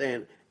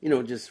stand,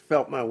 just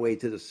felt my way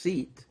to the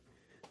seat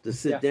to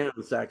sit Yeah.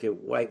 down so I could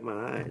wipe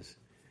my eyes.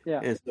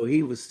 Yeah. And so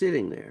he was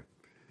sitting there.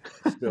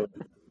 So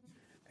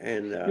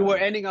and You were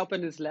ending up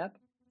in his lap.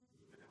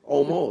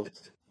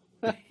 almost,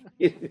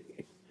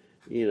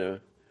 you know,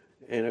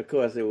 and of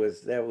course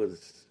that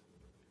was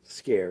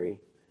scary.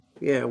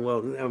 Yeah,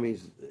 well, I mean,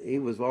 he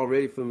was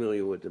already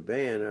familiar with the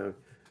band.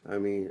 I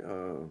mean,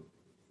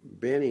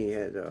 Benny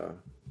had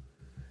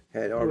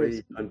With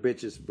already done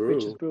Bitches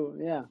Bridges Brew,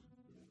 Brew. Yeah.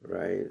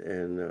 right?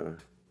 And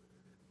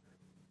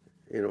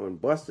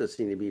and Buster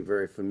seemed to be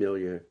very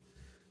familiar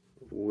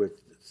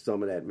with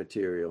some of that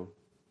material.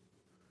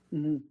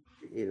 Hmm.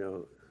 You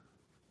know,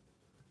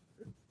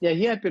 Yeah,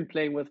 he had been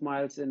playing with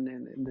Miles in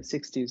the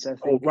 60s, I oh,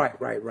 think, right,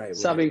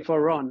 subbing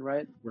for Ron,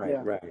 right? right,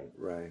 Yeah. right,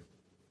 right.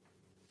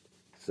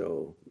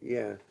 So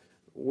yeah,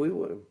 we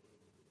were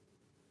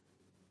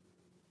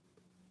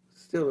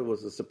still. It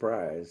was a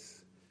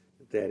surprise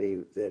that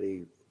he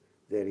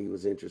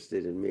was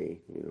interested in me.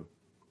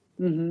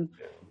 Hmm.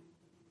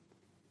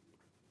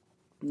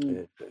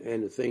 Mm.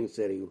 And the things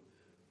that he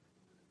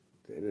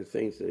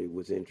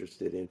was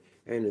interested in,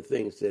 and the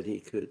things that he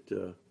could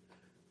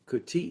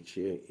teach.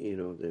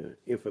 The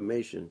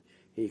information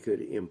he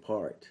could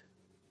impart.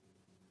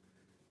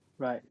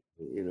 Right.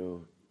 You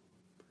know,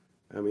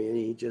 I mean,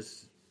 he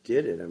just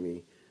did it. I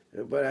mean,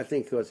 but I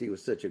think because he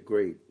was such a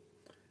great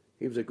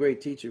he was a great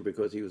teacher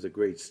because he was a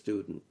great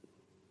student.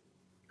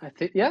 I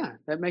think, yeah,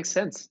 that makes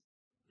sense.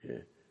 Yeah.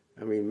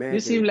 I mean, You imagine.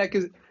 seem like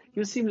a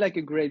you seem like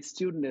a great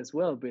student as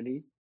well,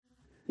 Billy.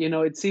 You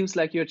know, it seems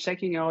like you're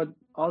checking out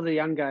all the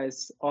young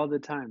guys all the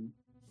time,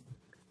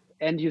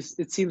 and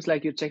it seems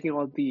like you're checking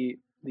out the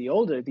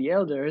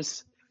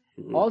elders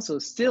Mhm. also.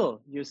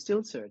 Still, you're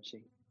still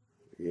searching.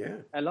 Yeah.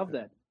 I love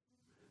that.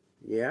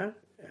 Yeah.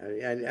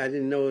 I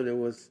didn't know there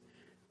was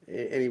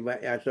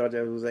anybody. I thought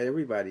that was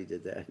everybody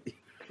did that.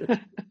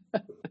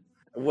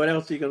 What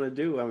else are you gonna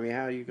do? I mean,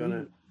 how are you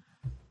gonna? Mm,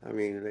 I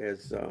mean,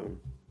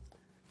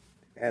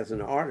 as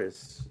an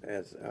artist,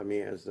 as I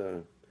mean, as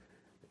a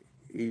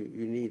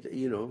you need,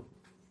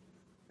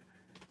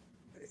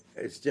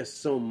 it's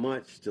just so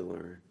much to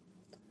learn.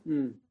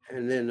 mm,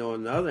 And then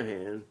on the other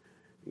hand,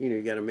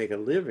 you got to make a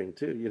living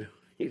too.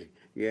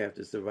 You have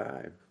to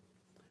survive.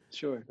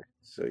 sure.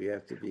 So you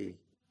have to be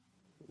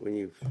when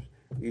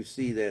you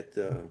see that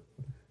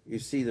you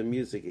see the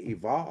music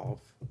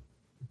evolve.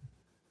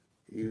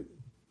 You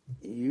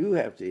you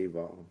have to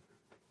evolve.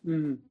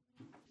 Mm.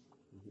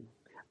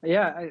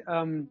 Yeah,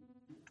 I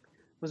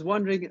was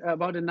wondering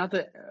about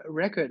another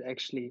record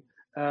actually,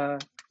 uh,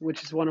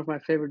 which is one of my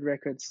favorite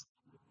records.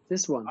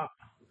 This one.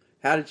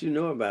 How did you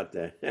know about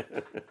that?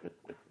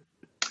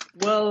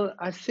 Well,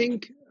 I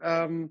think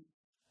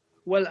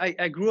well,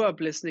 I grew up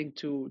listening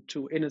to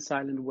In a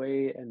Silent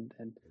Way and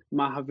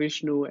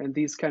Mahavishnu and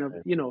these kind of,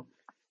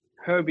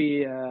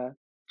 Herbie,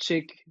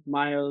 Chick,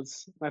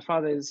 Miles. My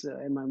father is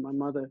and my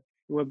mother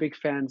were big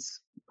fans,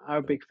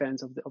 are big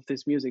fans of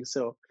this music.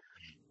 So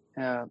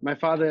my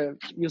father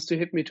used to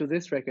hit me to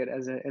this record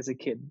as a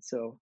kid.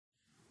 So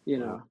you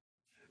Wow. know,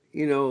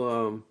 You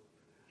know,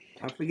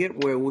 I forget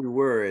where we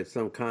were at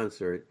some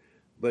concert,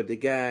 but the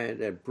guy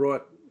that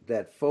brought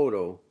that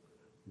photo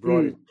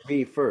brought it mm, to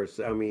me first.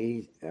 I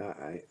mean,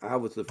 I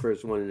was the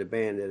first one in the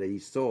band that he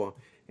saw,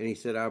 and he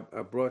said, I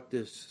brought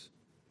this.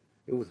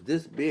 It was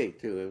this big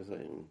too. It was like,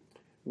 he said,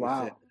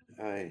 wow,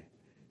 I,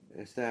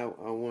 I said,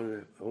 I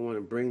want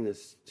to bring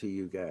this to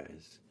you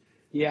guys.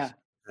 yeah,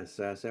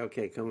 So I said,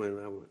 okay, come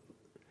on.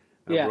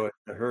 I yeah. brought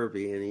it to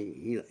Herbie, and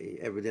he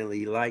evidently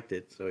he liked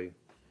it, so he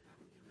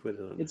put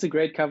it on. It's a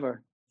great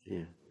cover.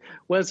 Yeah.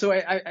 Well, so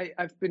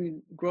I've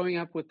been growing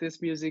up with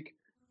this music,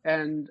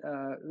 and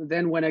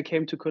then when I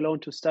came to Cologne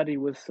to study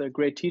with a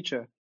great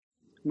teacher,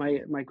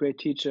 my great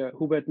teacher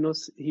Hubert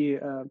Nuss, he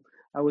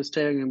I was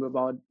telling him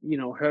about,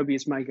 Herbie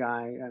is my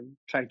guy. I'm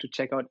trying to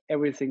check out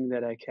everything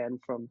that I can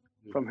from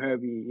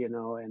Herbie,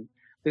 and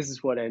this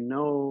is what I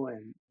know,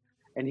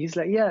 and he's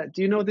like, yeah,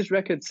 do you know this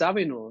record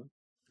Sabino?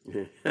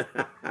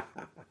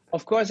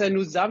 Of course, I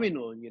knew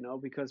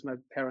Sabino, because my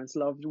parents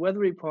loved Weather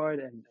Report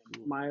and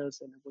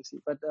Miles and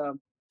everything, but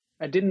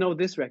I didn't know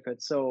this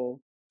record,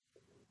 so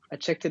I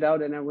checked it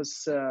out, and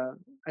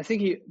I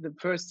think the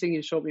first thing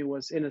he showed me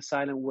was In a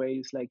Silent Way.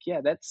 He's like,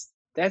 yeah, that's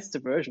the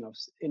version of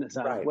In a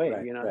Silent Right, Way,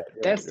 right, right,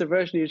 that's right. the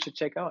version you should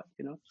check out.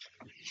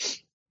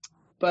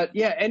 But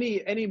yeah,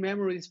 any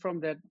memories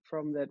from that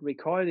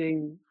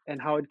recording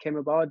and how it came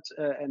about,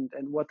 and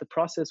what the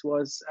process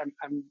was,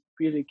 I'm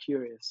really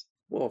curious.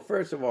 Well,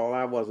 first of all,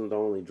 I wasn't the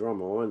only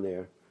drummer on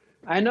there.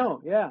 I know,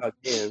 yeah.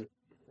 Again,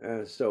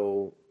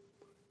 so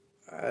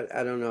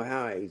I don't know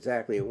how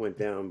exactly it went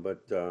down, but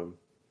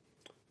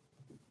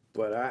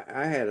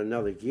I had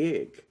another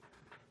gig.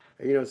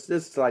 It's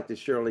just like the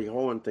Shirley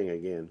Horn thing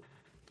again.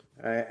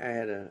 I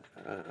had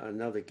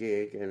another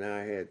gig, and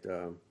I had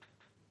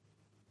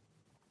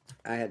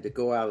to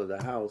go out of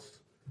the house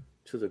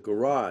to the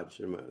garage,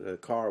 and the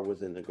car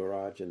was in the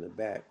garage in the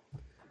back,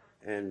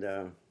 and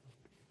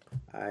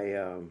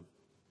I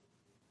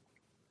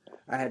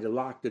I had to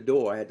lock the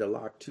door. I had to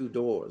lock two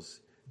doors.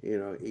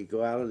 You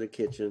go out of the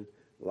kitchen,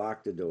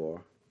 lock the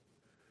door,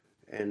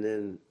 and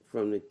then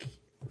from the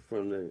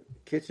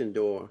kitchen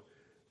door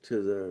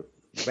to the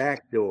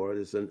back door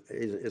is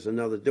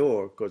another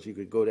door because you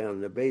could go down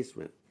in the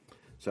basement.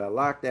 So I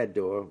locked that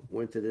door,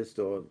 went to this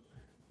door,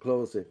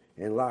 closed it,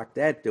 and locked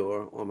that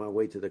door on my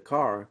way to the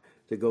car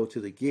to go to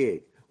the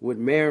gig with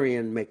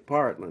Marion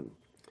McPartland,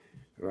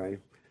 right?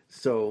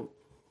 So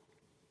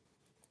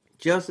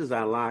just as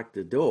I locked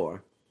the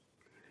door,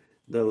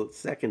 the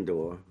second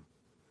door,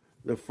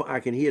 I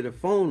can hear the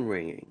phone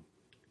ringing,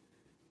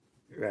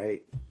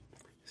 right?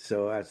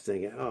 So I was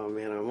thinking, oh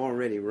man, I'm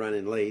already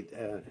running late.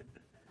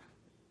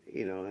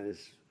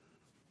 It's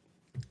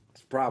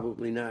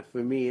probably not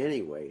for me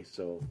anyway.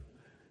 So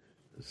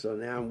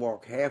now I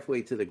walk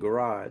halfway to the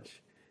garage,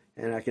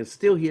 and I can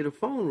still hear the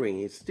phone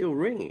ringing. It's still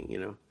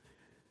ringing.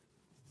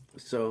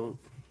 So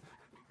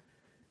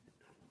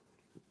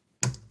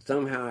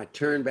somehow I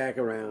turn back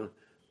around,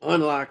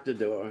 unlock the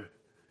door.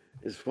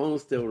 His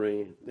phone's still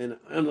ringing. Then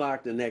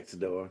unlock the next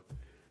door,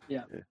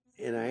 Yeah.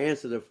 and I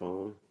answer the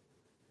phone,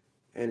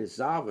 and it's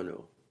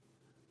Zavino.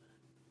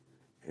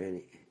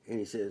 And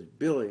he says,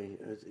 Billy.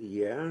 I said,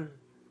 yeah.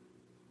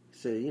 He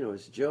said,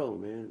 it's Joe,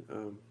 man.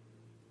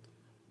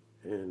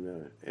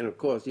 And of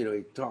course, he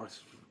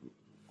talks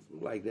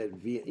like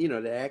that,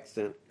 the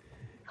accent.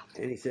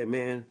 And he said,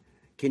 man,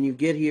 can you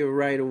get here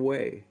right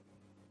away?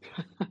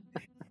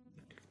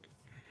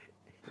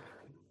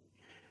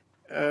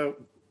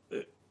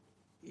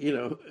 you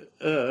know,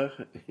 uh,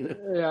 you know,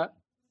 Yeah.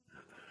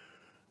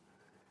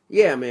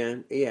 yeah,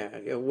 man,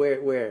 yeah.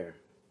 Well,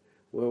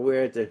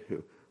 we're at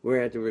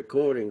the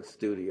recording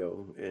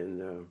studio,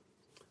 and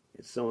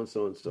it's so and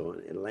so and so,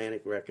 and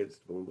Atlantic Records,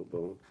 boom, boom,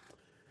 boom.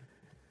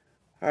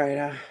 All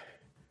right,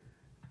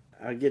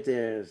 I'll get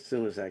there as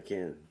soon as I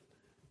can.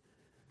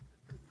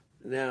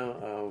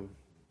 Now,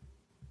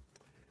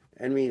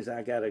 that means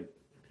I gotta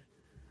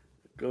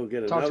go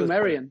get Talk to another set.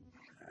 Marion.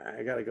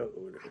 I gotta go.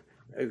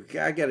 I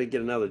gotta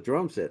get another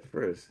drum set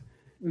first,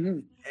 Hmm.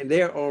 and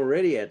they're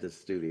already at the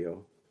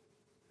studio,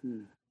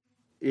 Hmm.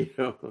 you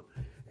know.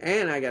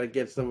 And I gotta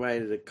get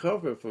somebody to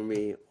cover for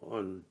me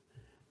on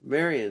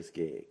Marion's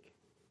gig.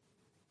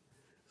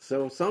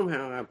 So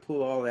somehow I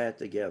pull all that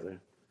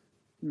together,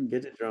 Hmm.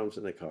 get the drums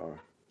in the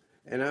car,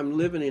 and I'm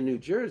living in New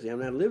Jersey. I'm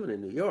not living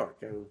in New York.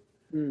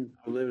 Hmm.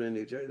 I'm living in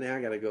New Jersey. Now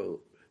I gotta go.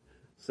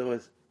 So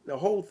it's the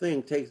whole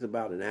thing takes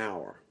about an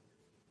hour.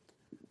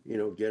 You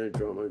know, get a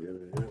drummer.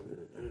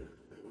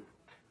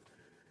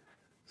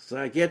 So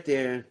I get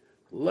there,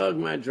 lug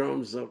my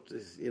drums up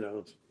this,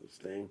 this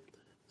thing,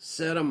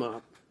 set them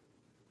up,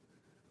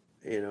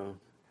 you know,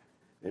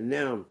 and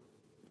now I'm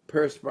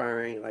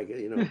perspiring like,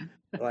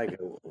 like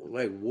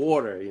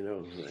water,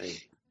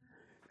 like.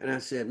 And I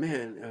said,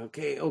 man,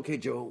 okay,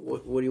 Joe,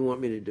 what do you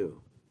want me to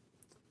do?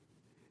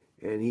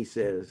 And he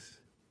says,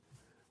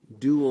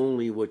 do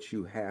only what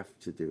you have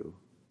to do.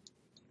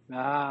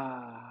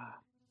 Ah,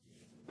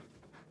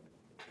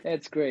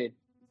 that's great.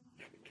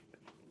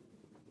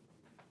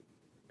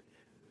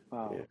 Yeah.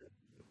 Wow.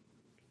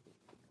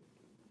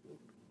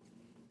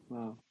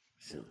 Wow.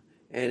 So,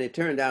 and it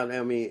turned out,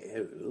 I mean,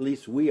 at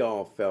least we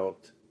all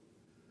felt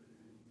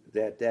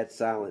that that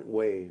silent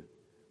way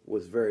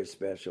was very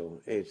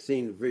special. It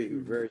seemed very,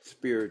 Hmm. very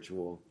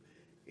spiritual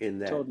in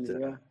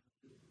Totally.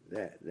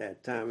 Yeah.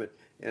 that time.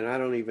 And I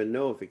don't even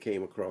know if it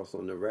came across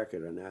on the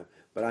record or not,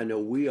 but I know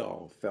we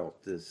all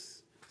felt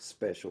this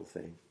special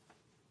thing.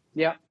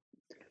 Yeah.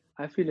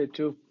 I feel it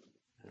too.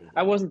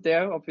 I wasn't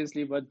there,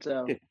 obviously, but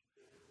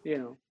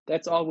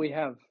that's all we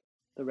have,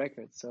 the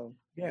record. So,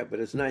 Yeah, but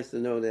it's nice to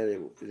know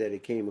that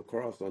it came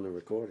across on the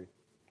recording.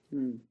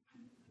 hmm.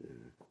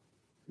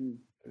 Hmm.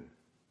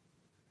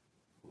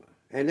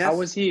 And How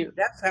was he?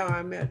 that's how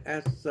I met.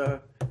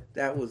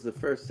 That was the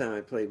first time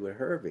I played with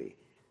Herbie.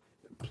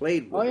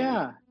 Played Oh with him.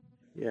 yeah.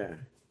 Yeah,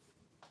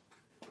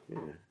 yeah.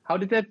 How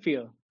did that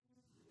feel?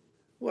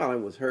 Well, it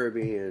was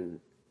Herbie and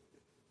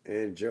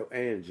Joe.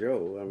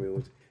 I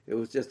mean, it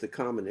was just a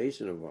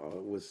combination of all.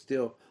 It was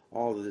still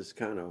all of this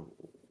kind of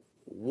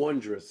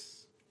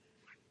wondrous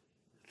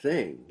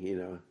thing,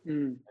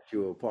 Hmm. that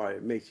you were a part.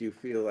 It makes you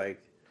feel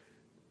like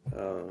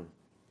uh,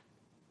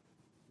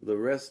 the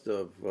rest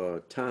of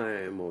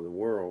time or the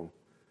world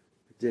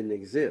didn't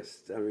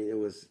exist. I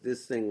mean,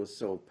 this thing was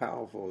so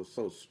powerful,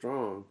 so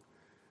strong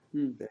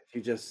Hmm.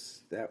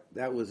 that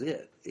that was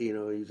it.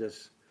 You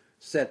just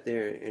sat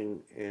there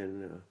and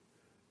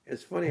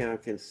it's funny how I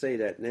can say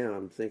that now.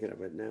 I'm thinking of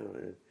it now.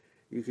 And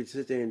you could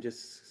sit there and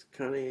just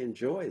kind of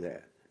enjoy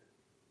that.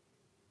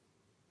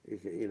 You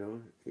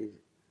could,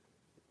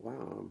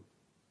 wow,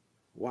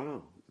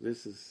 wow.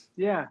 This is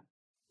Yeah.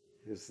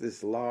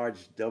 this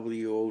large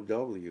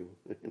WOW.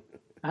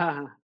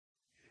 Ah.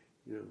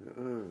 Yeah.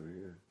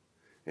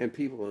 And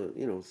people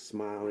are,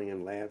 smiling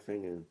and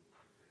laughing and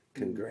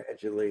Hmm.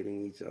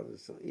 congratulating each other.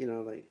 So,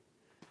 like,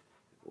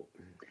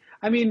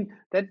 I mean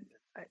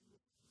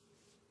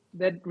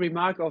that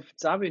remark of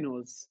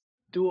Sabinus,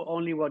 "Do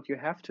only what you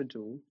have to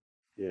do,"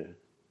 yeah,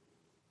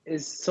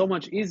 is so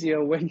much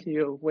easier when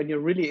you're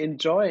really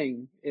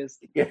enjoying is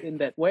yeah, in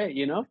that way.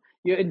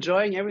 You're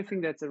enjoying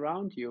everything that's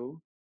around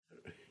you,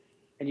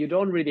 and you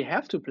don't really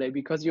have to play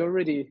because you're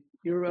right,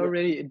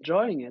 already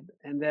enjoying it,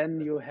 and then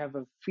you have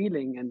a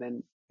feeling, and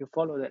then you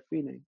follow that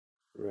feeling.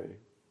 right.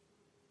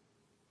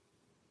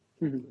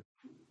 Mhm.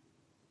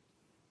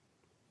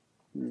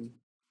 Mm.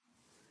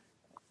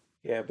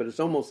 Yeah, but it's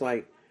almost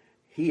like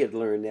he had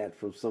learned that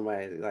from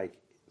somebody. Like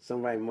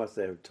somebody must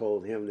have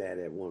told him that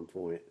at one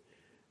point.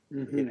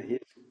 Mhm.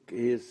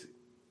 His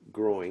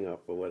growing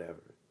up or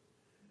whatever.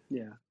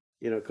 Yeah.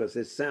 Because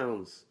it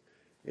sounds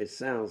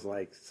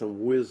like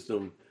some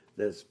wisdom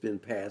that's been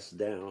passed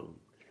down.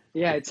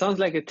 Yeah, it sounds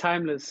like a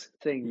timeless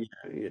thing.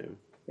 Yeah, yeah.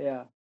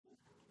 Yeah,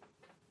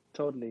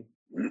 totally.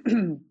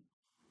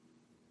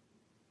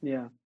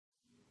 Yeah.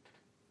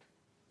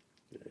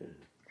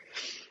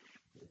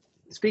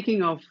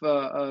 Speaking of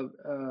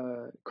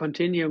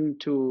continuing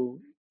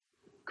to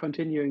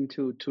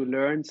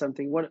learn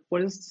something, what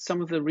is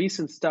some of the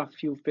recent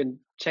stuff you've been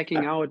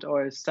checking out,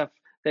 or stuff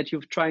that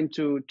you've trying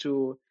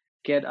to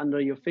get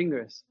under your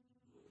fingers?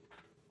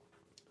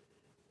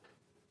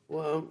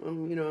 Well,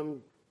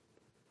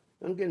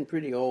 I'm getting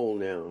pretty old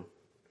now,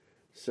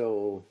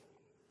 so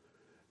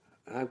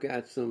I've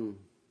got some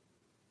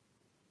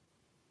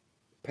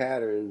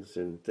patterns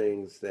and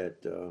things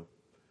that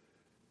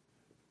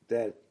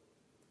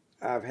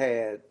I've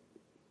had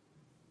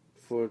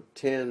for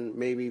 10,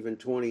 maybe even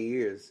 20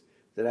 years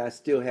that I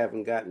still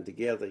haven't gotten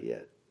together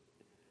yet,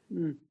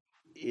 Mm.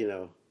 you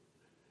know.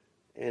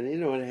 and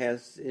it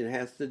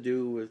has to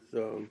do with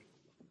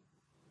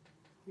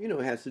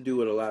it has to do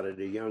with a lot of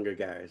the younger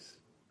guys.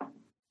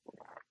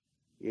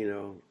 You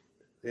know,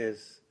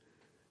 there's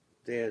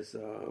there's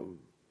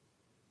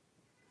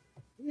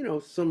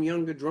some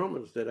younger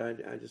drummers that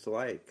I just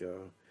like,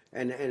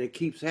 and it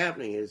keeps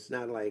happening. It's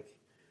not like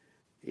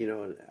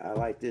I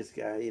like this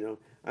guy.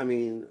 I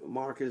mean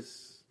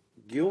Marcus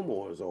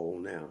Gilmore's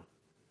old now.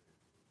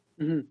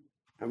 Hmm.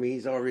 I mean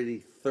he's already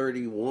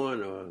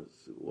 31 or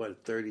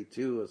what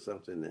 32 or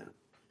something now.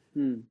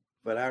 Mm.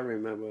 But I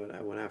remember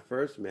when I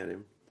first met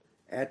him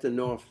at the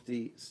North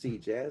Sea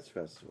Jazz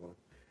Festival.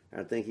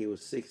 I think he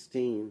was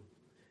 16.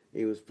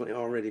 He was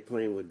already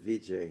playing with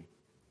VJ.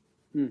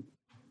 Mm.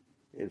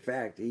 In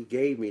fact, he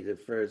gave me the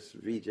first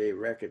VJ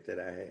record that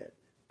I had.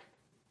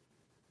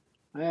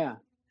 Yeah.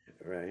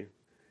 Right.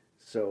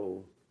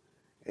 So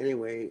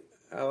anyway,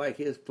 I like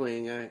his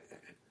playing.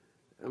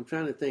 I'm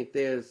trying to think.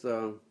 There's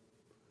a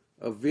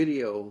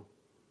video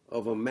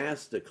of a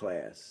master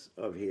class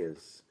of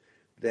his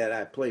that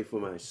I play for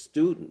my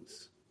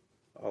students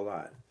a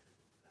lot.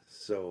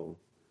 So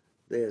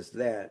there's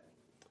that,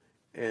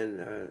 and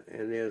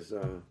there's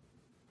a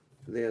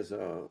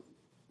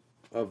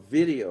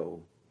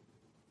video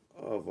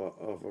of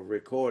a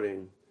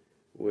recording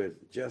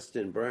with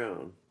Justin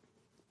Brown,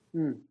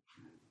 Mm.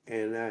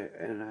 and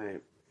I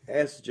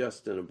asked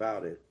Justin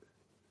about it.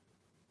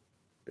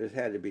 It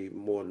had to be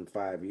more than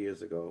 5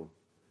 years ago,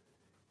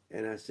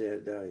 and I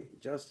said,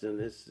 Justin,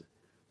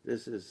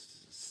 this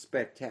is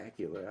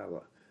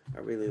spectacular. I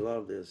really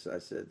love this. I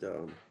said,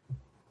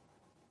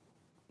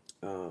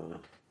 uh,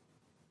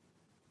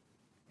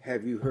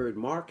 have you heard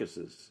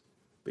Marcus's?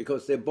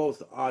 Because they're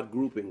both odd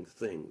grouping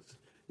things,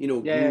 Yeah,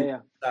 yeah, group yeah.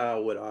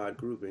 style with odd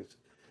groupings.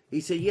 He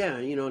said, yeah,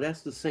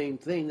 that's the same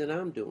thing that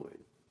I'm doing.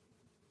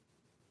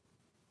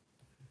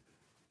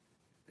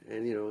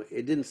 And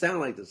it didn't sound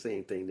like the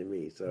same thing to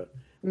me. So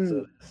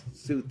Mm.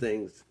 two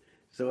things.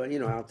 So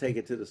I'll take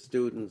it to the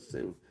students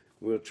and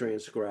we'll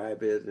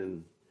transcribe it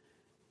and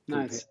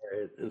compare Nice.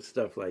 it and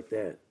stuff like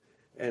that.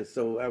 And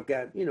so I've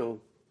got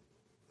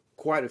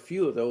quite a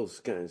few of those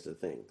kinds of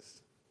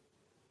things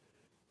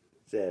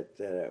that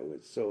I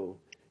would. So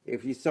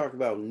if you talk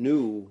about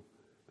new,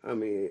 I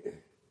mean,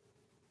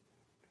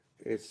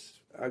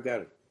 I've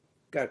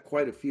got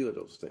quite a few of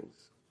those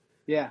things.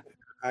 Yeah.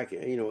 I can,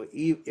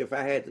 if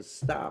I had to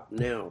stop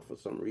now for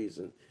some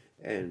reason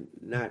and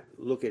not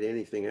look at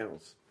anything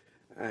else,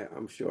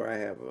 I'm sure I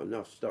have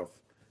enough stuff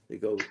to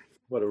go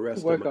for the To rest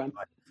of my work on.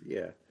 life.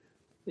 Yeah,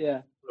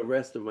 Yeah. for the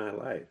rest of my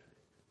life,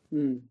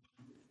 Mm.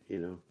 you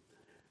know.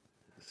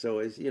 So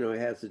it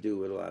has to do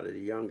with a lot of the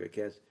younger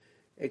cats.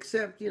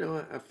 Except,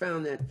 I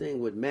found that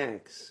thing with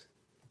Max,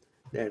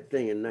 that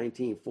thing in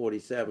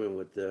 1947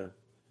 with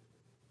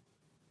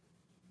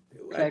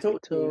I told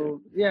you,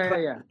 Clacto. Yeah, yeah,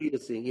 Clapton yeah.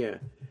 Peterson, yeah,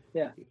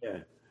 Yeah.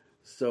 yeah.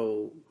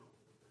 So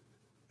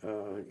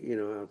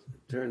I'll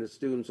turn the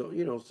students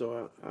on,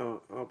 so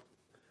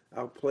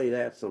I'll play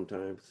that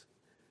sometimes,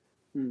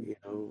 Mm. you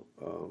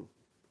know,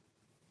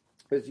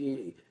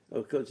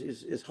 because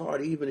it's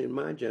hard even in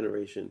my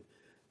generation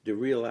to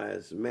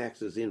realize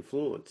Max's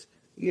influence.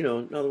 In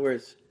other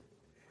words,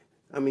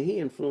 I mean, he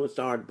influenced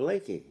Art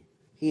Blakey,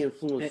 he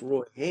influenced A-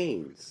 Roy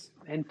Haynes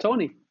And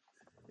Tony.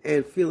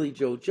 and Philly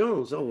Joe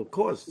Jones. Oh, of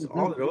course,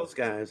 all Hmm. of those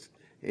guys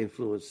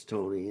influenced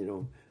Tony,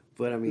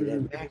 but I mean, Hmm.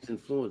 that Max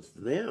influenced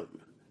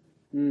them.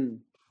 Mm.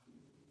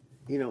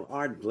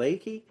 Art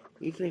Blakey.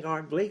 You think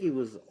Art Blakey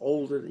was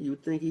older? You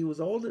think he was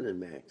older than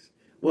Max?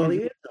 Well, he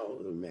Hmm. is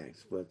older than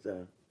Max, but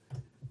I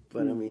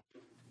Mm. mean,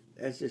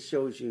 that just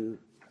shows you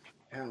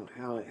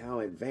how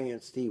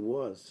advanced he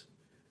was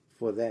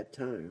for that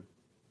time,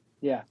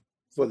 Yeah.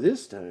 for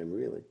this time,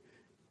 really.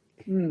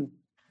 Mm.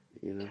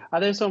 You know, Are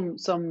there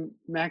some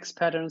max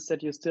patterns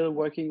that you're still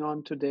working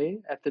on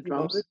today at the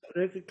drums?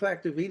 they could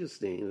Clack the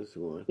Wiederstein is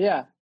one.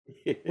 Yeah.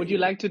 Would you you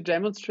know, like to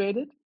demonstrate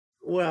it?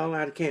 well,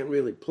 I can't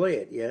really play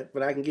it yet,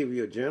 but I can give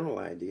you a general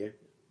idea.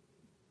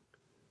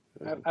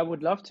 I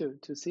would love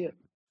to see it.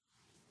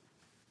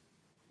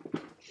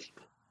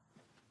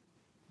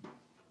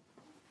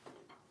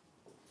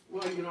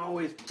 Well, you can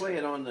always play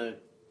it on the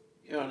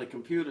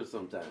computer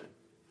sometime.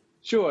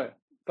 Sure,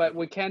 but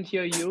we can't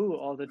hear you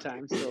all the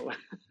time, so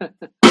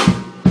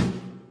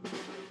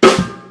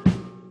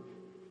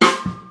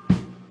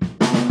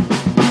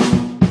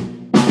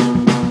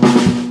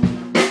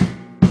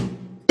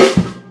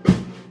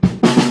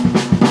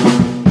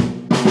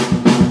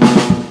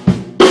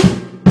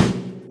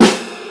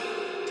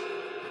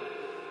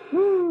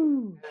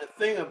woo. And the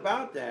thing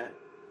about that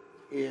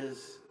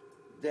is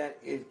that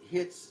it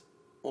hits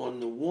on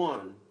the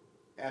one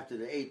after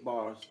the 8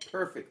 bars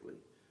perfectly,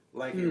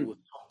 like it Mm. was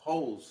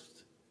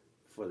composed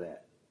for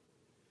that.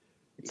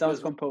 It sounds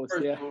Because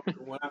composed, yeah.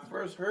 when I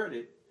first heard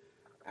it,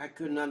 I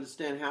couldn't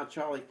understand how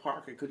Charlie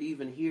Parker could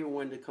even hear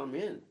when to come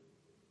in.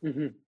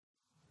 Hmm.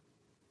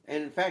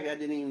 And in fact, I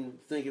didn't even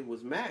think it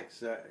was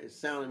Max. It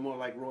sounded more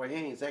like Roy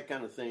Haynes. That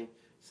kind of thing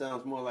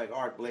sounds more like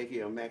Art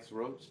Blakey or Max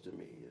Roach to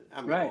me.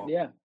 I mean, Right,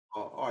 yeah.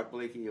 or Art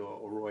Blakey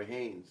or Roy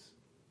Haynes.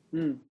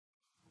 Mm.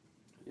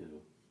 You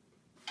know.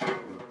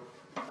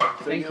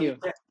 So Thank you.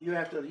 you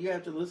have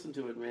to listen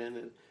to it, man,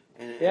 Yeah,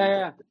 and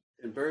yeah.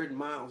 and Bird and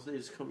Miles, they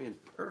just come in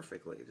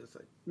perfectly, just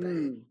like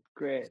bang.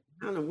 Great.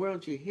 How in the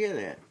world you hear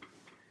that?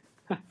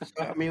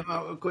 So I mean,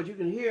 of course you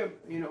can hear,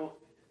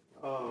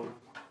 um,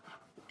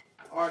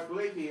 Art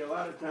Blakey a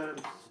lot of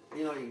times.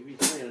 If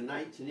he's playing a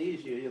night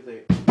Tunisia, he'll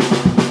say,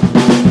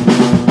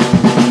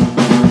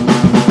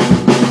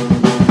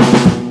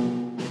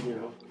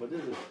 but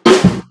this is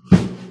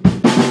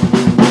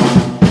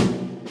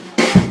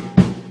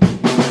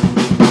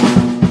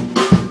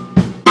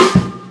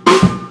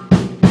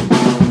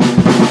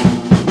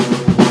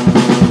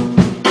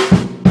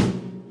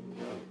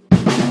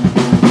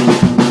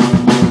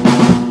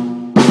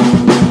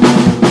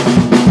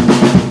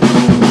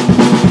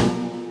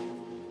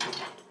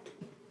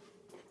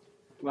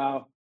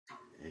Wow.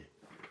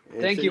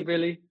 and Thank you,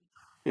 Billy.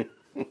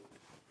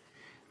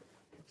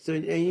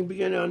 and you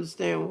begin to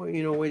understand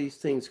where these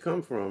things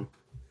come from.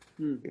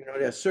 Mm,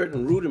 There's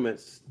certain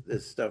rudiments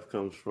this stuff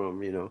comes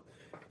from. And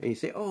you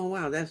say, oh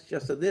wow, that's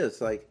just a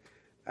this. Like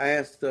I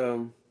asked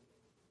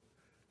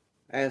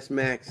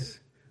Max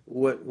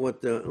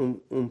what the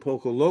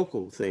Poco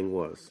Local thing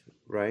was,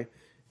 right?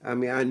 I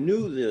mean, I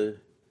knew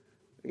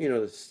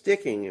the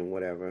sticking and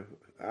whatever.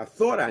 I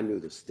thought I knew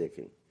the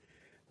sticking,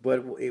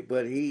 but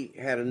he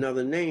had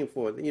another name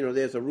for it.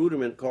 There's a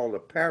rudiment called a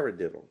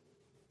paradiddle,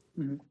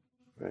 mhm.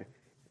 right?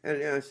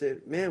 And I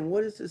said, man,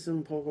 what is this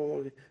in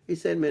Poco? He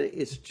said, man,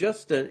 it's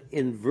just an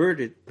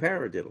inverted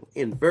paradiddle.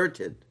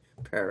 Inverted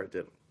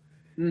paradiddle.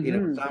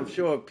 So I'm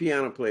sure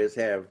piano players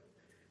have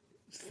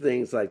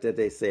things like that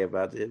they say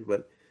about it,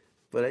 but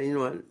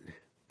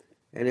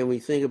and then we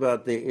think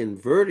about the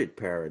inverted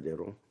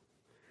paradiddle.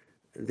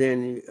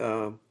 Then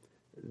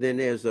then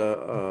there's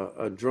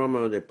a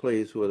drummer that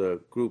plays with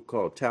a group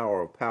called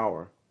Tower of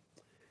Power,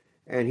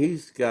 and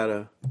he's got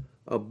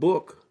a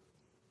book,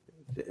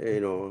 you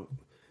know,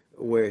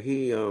 where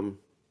he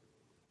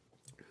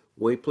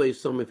plays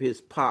some of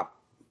his pop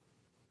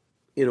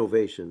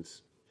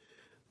innovations.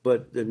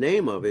 But the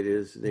name of it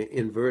is the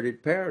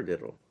inverted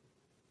paradiddle.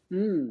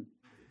 Mm,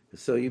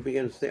 So you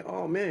begin to say,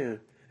 oh man,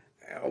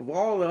 of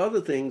all the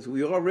other things,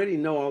 we already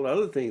know all the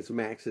other things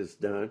Max has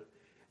done.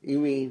 You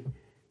mean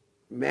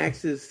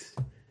Max has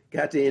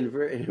got to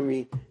invert? I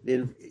mean,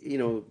 then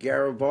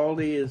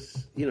Garibaldi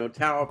is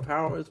Tower of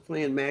Power is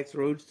playing Max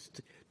Roach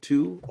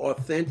too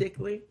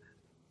authentically.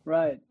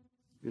 right.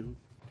 You know,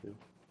 you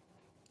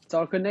It's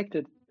all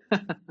connected.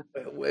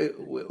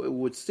 it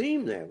would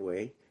seem that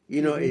way.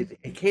 hmm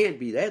It can't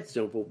be that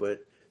simple,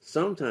 but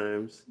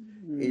sometimes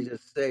you Mm,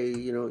 just say,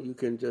 you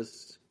can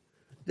just.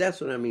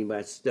 That's what I mean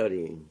by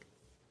studying,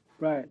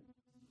 right.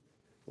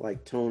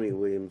 like Tony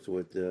Williams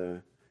with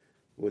the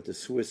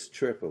Swiss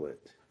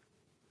triplet.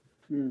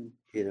 Mm,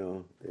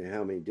 And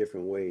how many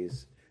different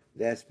ways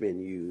that's been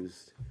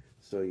used.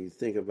 So you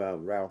think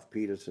about Ralph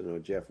Peterson or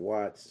Jeff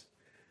Watts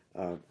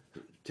uh,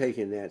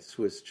 taking that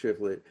Swiss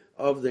triplet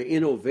of the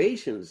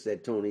innovations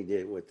that Tony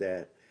did with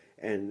that,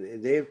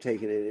 and they've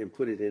taken it and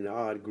put it in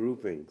odd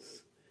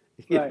groupings,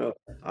 right.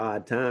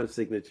 odd time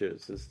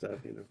signatures and stuff.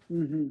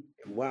 hmm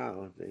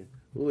Wow,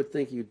 who would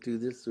think you'd do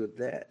this with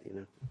that?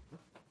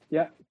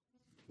 Yeah.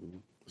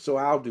 So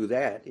I'll do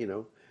that. You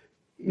know,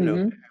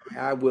 hmm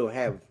I will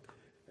have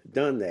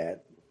done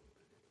that.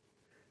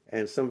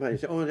 And somebody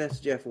say, "Oh, that's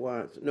Jeff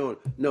Watts." No,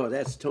 no,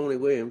 that's Tony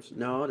Williams.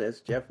 No, that's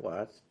Jeff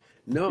Watts.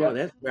 No, Yeah.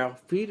 that's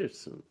Ralph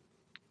Peterson.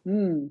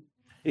 Mm,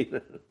 You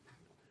know,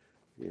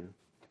 yeah.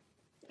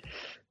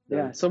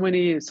 yeah. So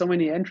So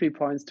many entry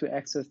points to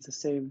access the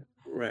same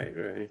right,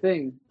 right,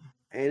 thing.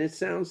 and it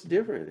sounds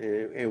different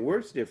and it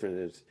works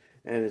different.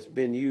 And it's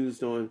been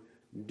used on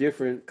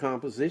different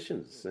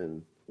compositions,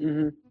 and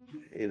hmm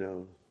you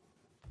know,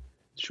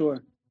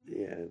 Sure.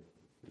 yeah,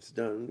 it's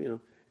done.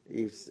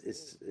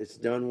 It's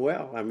done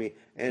well. I mean,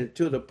 and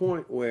to the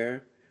point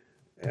where,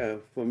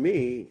 for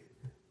me,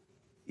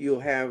 you'll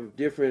have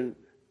different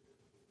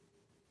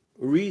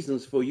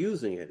reasons for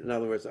using it. In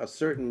other words, a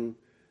certain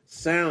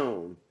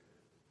sound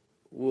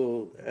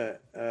will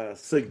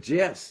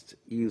suggest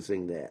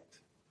using that.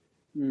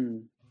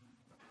 Mm,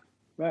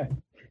 right.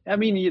 I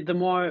mean, the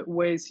more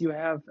ways you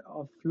have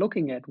of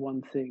looking at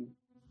one thing,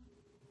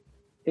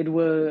 it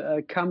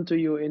will come to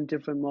you in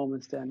different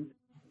moments then,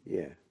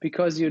 Yeah,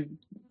 because you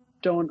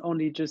don't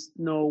only just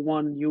know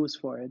one use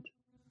for it.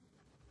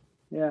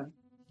 Yeah.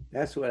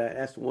 that's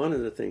one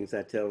of the things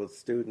I tell the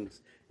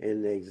students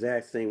in the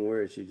exact same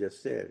words you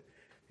just said.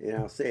 And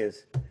I'll say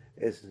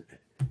it's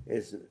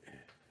it's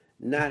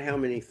not how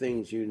many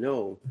things you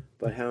know,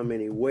 but how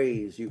many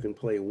ways you can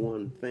play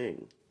one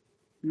thing.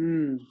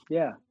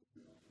 Yeah.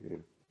 Yeah.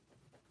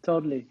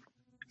 Totally.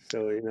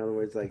 So in other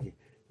words, like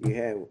you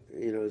have,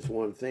 this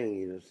one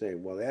thing, say,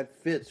 well, that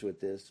fits with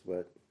this,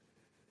 but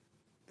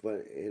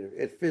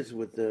it fits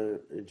with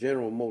the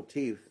general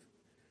motif,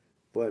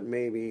 but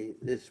maybe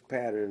this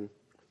pattern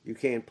you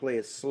can't play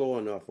it slow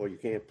enough or you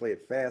can't play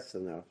it fast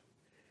enough.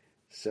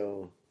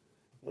 So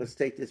let's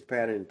take this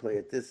pattern and play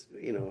it this.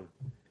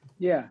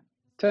 Yeah.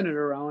 Turn it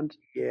around.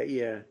 Yeah,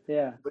 yeah.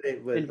 Yeah. But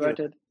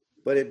Inverted.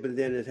 but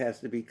then it has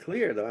to be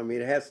clear though. I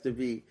mean, it has to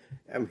be.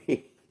 I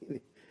mean,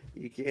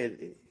 you can't,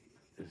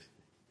 And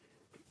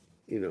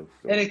So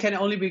it can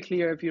only be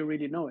clear if you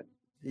really know it.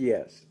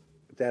 yes,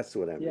 that's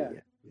what I Yeah.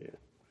 mean.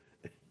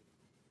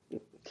 Yeah,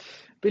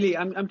 Billy,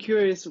 I'm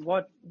curious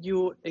what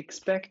you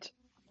expect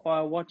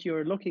or what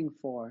you're looking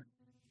for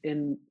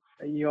in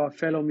your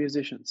fellow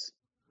musicians.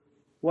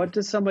 What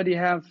does somebody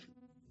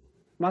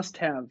must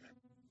have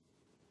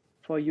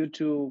for you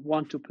to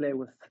want to play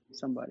with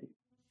somebody?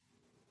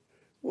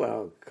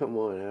 Well, come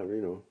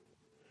on,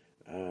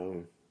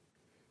 um,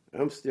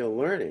 I'm still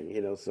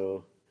learning.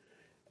 So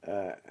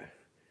uh,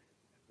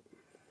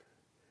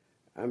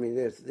 I mean,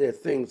 there's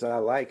things I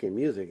like in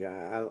music.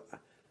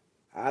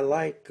 I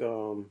like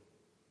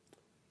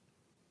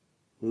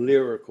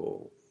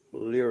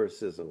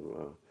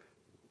lyricism,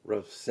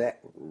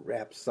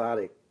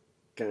 rhapsodic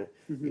kind.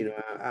 Hmm.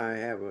 I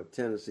have a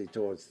tendency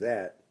towards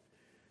that.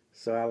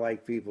 So I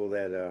like people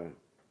that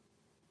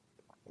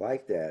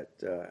like that.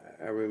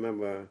 I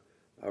remember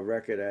a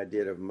record I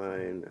did of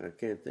mine. I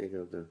can't think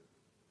of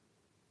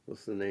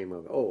what's the name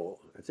of it? Oh,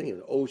 I think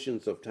it's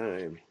Oceans of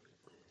Time,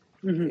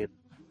 and,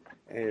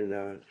 Hmm.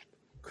 and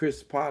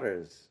Chris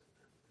Potter's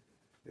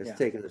has Yeah.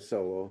 taken a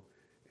solo,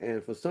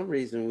 and for some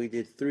reason we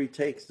did 3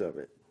 takes of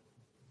it.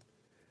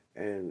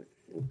 And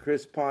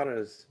Chris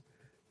Potter's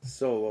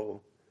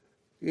solo,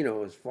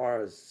 as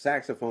far as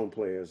saxophone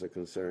players are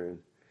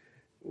concerned,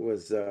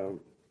 was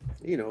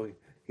you know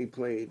he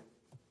played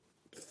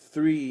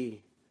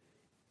 3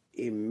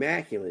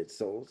 immaculate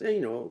solos,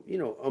 and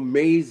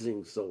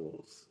amazing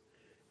solos,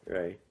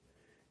 right?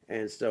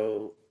 And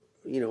so,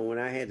 when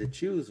I had to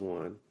choose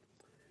one,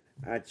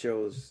 I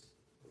chose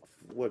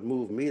what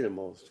moved me the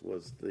most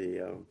was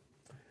the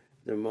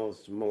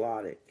most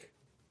melodic,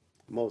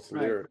 most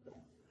Right. lyrical.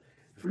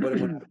 But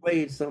when I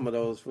played some of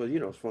those for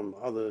from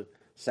other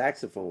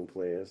saxophone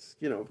players,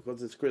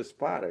 because it's Chris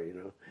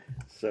Potter,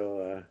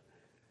 so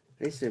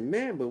they said,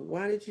 "Man, but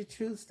why did you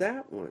choose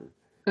that one?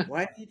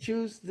 Why did you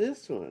choose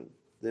this one?"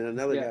 Then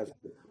another Yeah. guy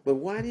said, "But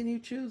why didn't you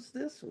choose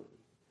this one?"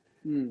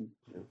 Mm.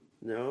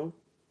 No,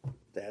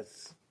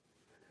 that's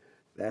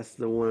that's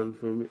the one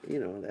for me.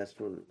 That's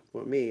one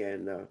for me.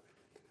 And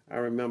I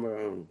remember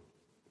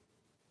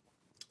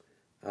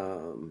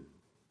um,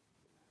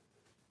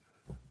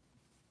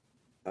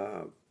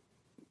 uh,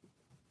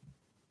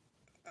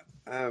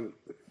 I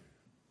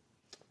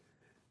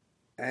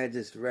I had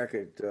this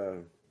record.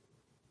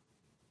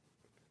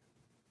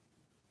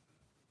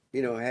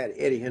 I had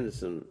Eddie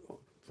Henderson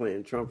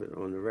playing trumpet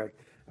on the record.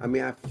 I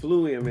mean, I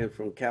flew him in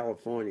from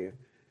California.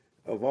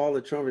 Of all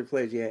the trumpet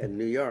players you had in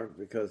New York,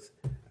 because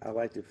I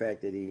like the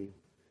fact that he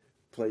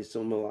plays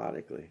so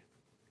melodically,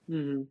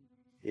 Hmm.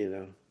 you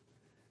know,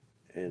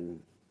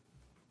 and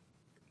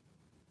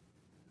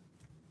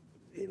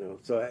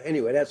So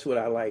anyway, that's what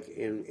I like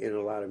in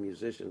a lot of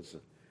musicians.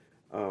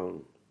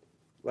 Um,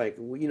 like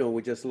we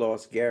just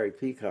lost Gary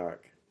Peacock,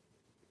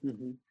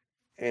 Hmm.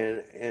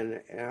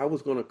 and I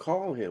was going to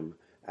call him.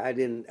 I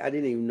didn't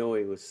even know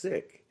he was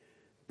sick,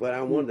 but I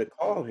Mm. wanted to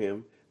call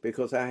him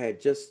because I had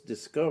just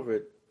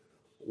discovered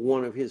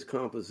one of his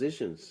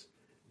compositions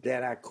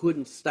that I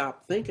couldn't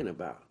stop thinking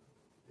about.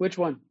 Which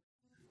one?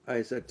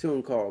 It's a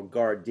tune called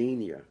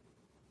Gardenia.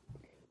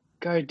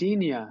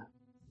 Gardenia.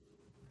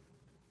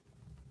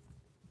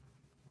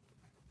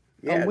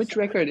 On Yes. which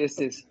record is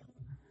this?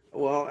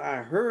 Well,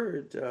 I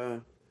heard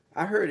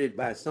it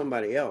by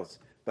somebody else,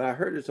 but I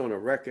heard it's on a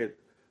record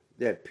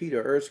that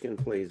Peter Erskine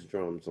plays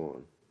drums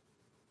on.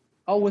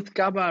 Oh, with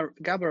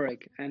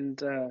Gabarek,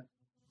 and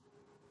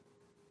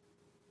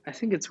I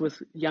think it's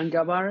with Jan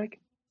Gabarek.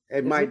 It Is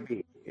it? might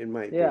be. It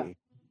might Yeah. be.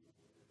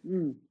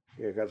 Mm.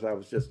 Yeah, because I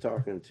was just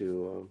talking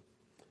to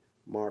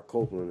Mark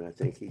Copeland. I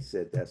think he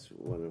said that's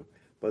one of.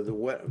 But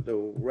the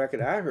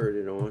record I heard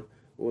it on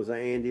was an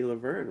Andy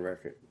Laverne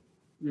record,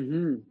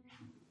 Hmm.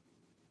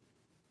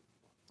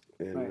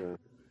 Right. and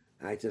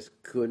I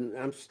just couldn't.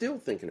 I'm still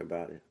thinking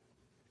about it.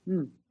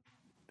 Mm.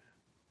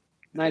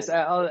 Nice.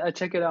 I'll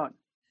check it out.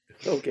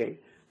 Okay,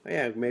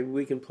 yeah, maybe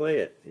we can play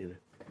it.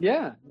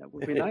 Yeah, that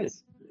would be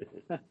nice.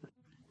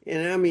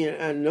 And I mean,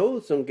 I know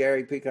some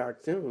Gary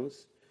Peacock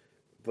tunes,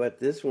 but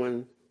this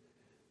one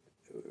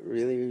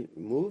really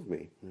moved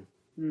me.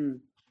 Mm.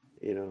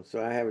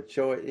 So I have a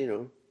choice.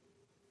 And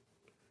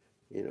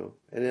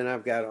then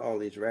I've got all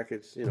these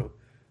records.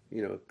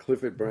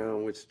 Clifford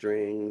Brown with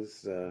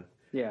strings,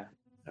 Yeah.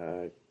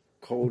 uh,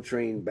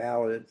 Coltrane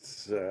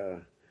ballads,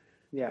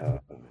 Yeah.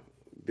 uh,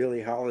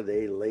 Billie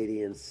Holiday,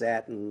 Lady in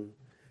Satin,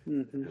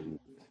 Hmm. and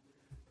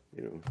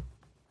you know,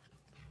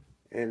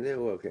 and then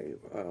okay,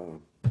 uh,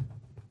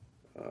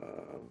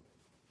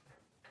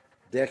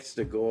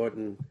 Dexter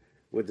Gordon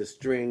with the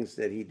strings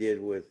that he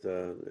did with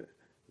the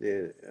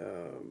the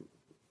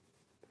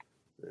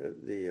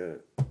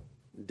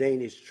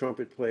Danish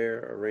trumpet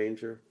player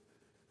arranger.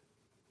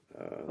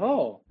 Uh,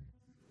 Oh,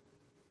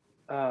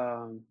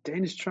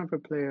 Danish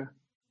trumpet player.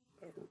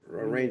 Mm.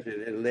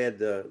 Arranger and led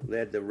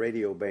the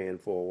radio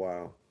band for a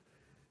while.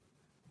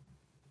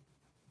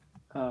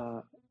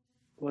 Uh,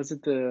 was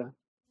it the?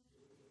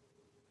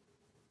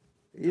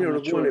 You I'm know,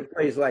 not the one sure. that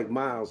plays like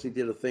Miles. He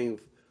did a thing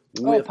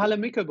Oh, with, Palle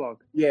Mikkelborg.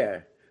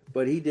 yeah,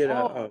 but he did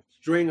Oh, a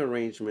string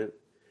arrangement,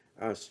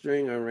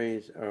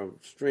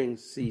 string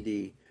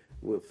CD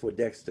for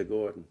Dexter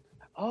Gordon.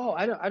 oh,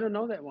 I don't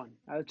know that one.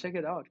 I'll check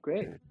it out.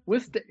 Great. Yeah,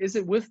 Is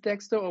it with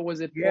Dexter or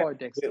was it yeah, for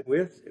Dexter?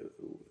 with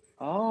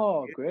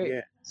Oh, great.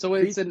 yeah, So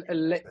it's feature. a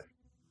la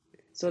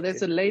so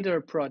that's a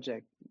later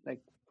project, like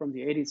from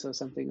the 80s or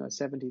something or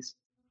 70s.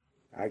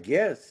 I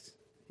guess.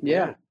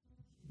 Yeah,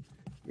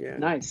 Yeah, yeah,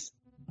 nice.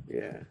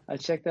 yeah, I'll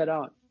check that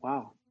out.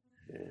 Wow.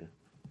 yeah.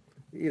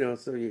 You know,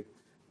 so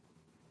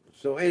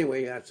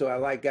anyway, so I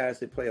like guys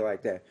that play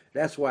like that.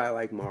 That's why I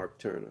like Mark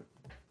Turner.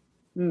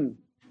 Hmm.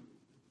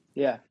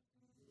 Yeah.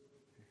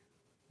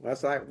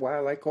 That's like why I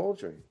like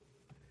Coltrane.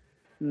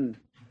 Hmm.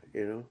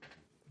 You know,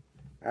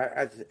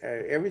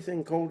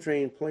 everything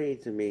Coltrane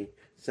played to me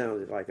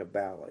sounded like a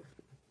ballad.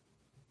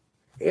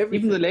 Even the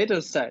Everything.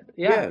 later side.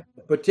 Yeah. Yeah,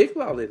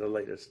 particularly the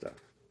later stuff.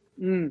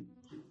 Hmm.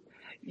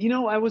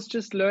 I was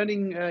just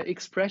learning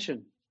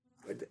Expression,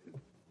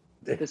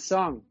 the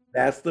song.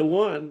 That's the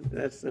one.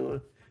 That's the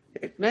one.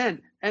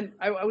 Man, and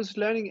I was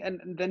learning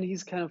and then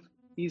he's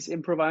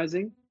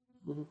improvising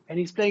Mhm. and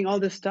he's playing all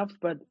this stuff,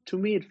 but to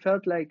me it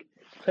felt like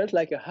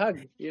a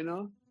hug, you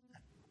know?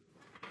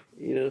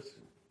 You know,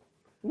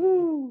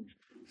 Woo.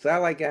 so I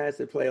like guys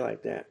that play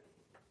like that.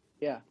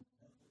 Yeah.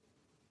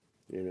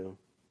 You know,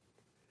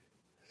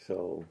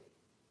 so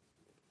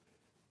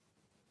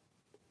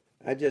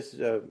I just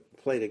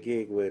played a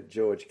gig with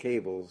George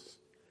Cables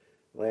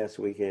last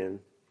weekend,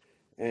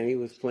 and he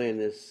was playing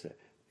this.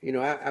 You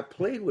know, I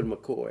played with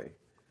McCoy.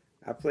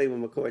 I played with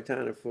McCoy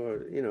Tyner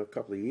for a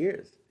couple of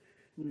years,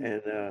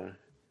 Mm.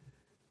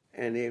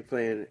 and they're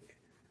playing.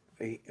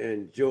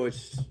 And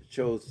George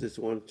chose this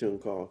one tune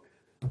called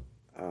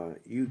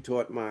 "You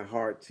Taught My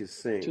Heart to To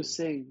Sing."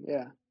 sing,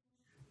 yeah.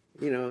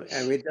 You know,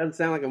 I mean, it doesn't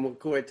sound like a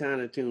McCoy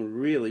Tyner tune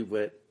really,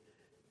 but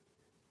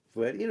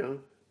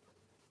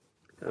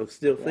I'm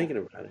still Yeah. thinking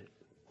about it.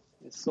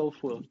 It's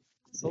soulful. Yeah,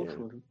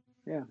 Soulful.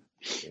 Yeah.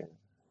 yeah,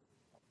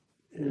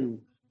 yeah. Mm.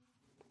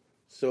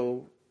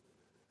 So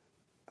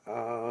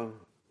uh,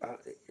 I,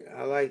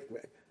 I like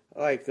I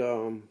like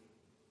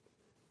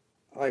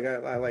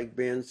I like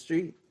Ben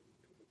Street.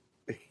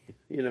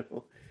 You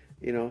know,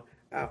 you know.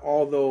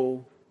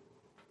 Although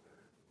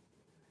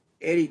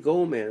Eddie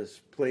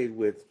Gomez played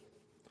with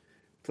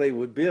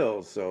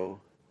Bill,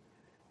 so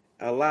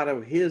a lot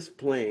of his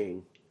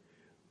playing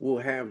will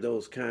have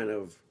those kind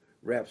of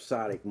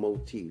rhapsodic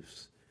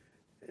motifs.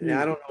 Now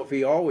I Mm. don't know if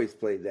he always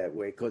played that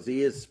way because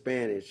he is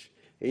Spanish.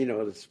 You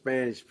know, the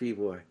Spanish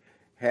people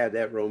have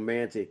that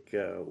romantic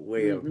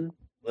way of Mm-hmm.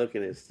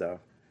 looking at stuff.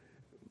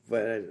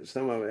 But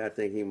some of it I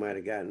think he might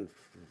have gotten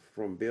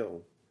from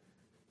Bill.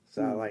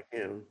 So I Mm. like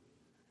him.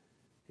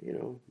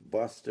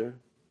 Buster.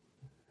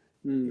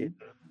 Yeah. Mm.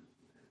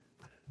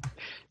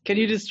 Can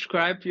you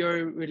describe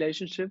your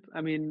relationship?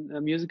 I mean,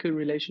 a musical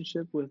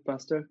relationship with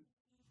Buster?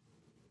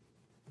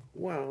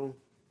 Well,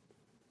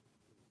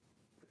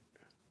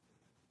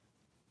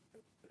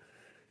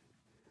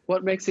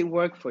 What makes it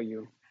work for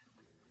you?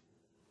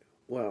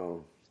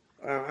 well,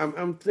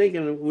 I'm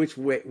thinking of which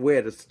way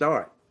where to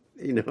start.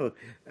 You know,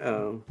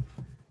 um,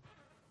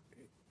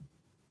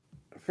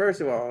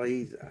 first of all,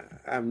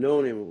 I've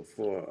known him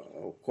for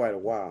quite a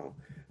while.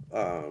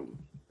 Um,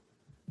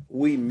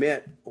 we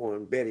met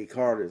on Betty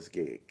Carter's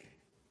gig,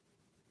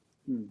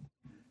 Mm.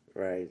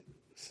 right?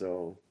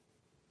 So,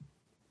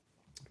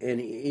 and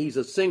he's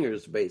a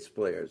singer's bass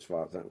player as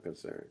far as I'm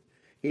concerned.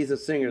 He's a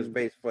singer's Mm.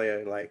 bass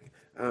player like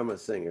I'm a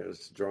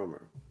singer's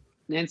drummer.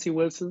 Nancy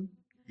Wilson?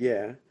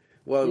 Yeah.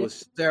 Well, it Yeah.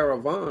 was Sarah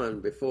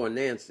Vaughan before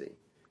Nancy.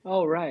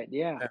 Oh, right.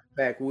 Yeah. In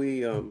fact,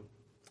 we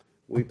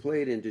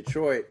played in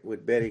Detroit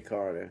with Betty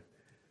Carter.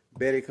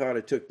 Betty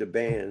Carter took the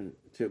band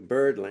to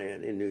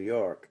Birdland in New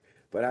York,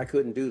 but I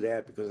couldn't do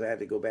that because I had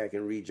to go back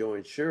and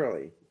rejoin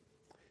Shirley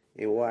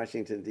in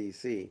Washington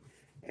D.C.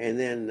 And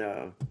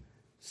then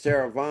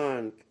Sarah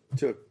Vaughan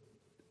took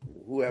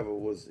whoever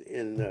was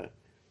in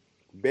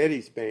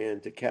Betty's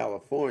band to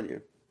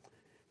California,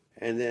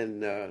 and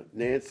then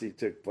Nancy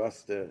took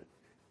Buster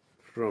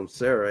from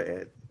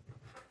Sarah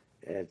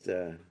at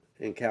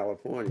in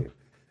California,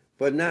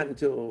 but not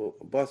until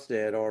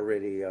Buster had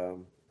already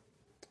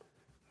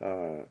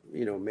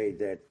made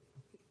that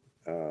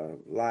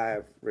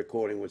live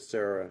recording with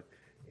Sarah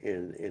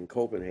in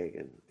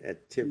Copenhagen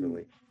at Mm.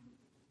 Tivoli.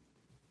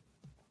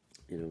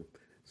 You know,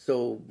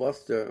 so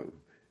Buster,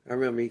 I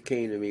remember he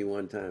came to me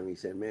one time. He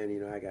said,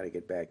 "Man, I got to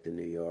get back to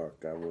New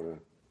York. I want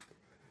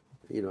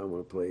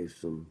to play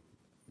some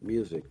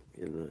music."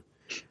 And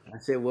I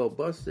said, "Well,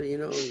 Buster,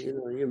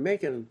 you're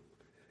making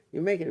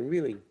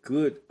really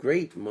good,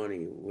 great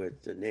money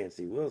with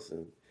Nancy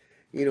Wilson,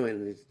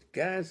 and the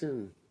guys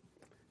in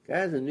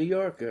New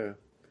York are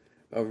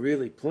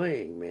really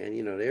playing,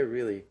 man. They're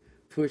really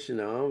pushing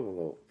the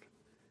envelope."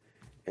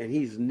 And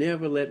he's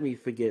never let me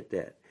forget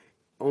that.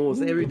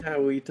 Almost every Mm.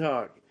 time we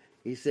talk,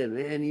 he said,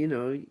 "Man, you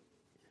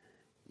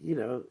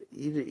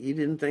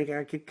didn't think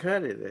I could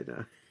cut it."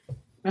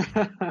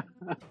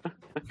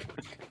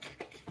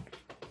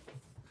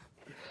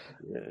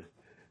 Yeah,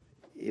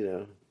 you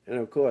know, and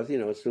of course,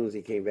 as soon as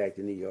he came back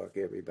to New York,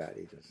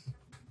 everybody just.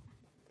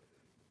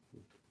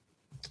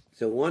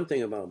 So one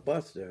thing about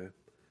Buster,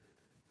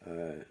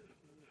 uh,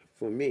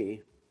 for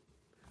me,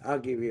 I'll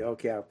give you.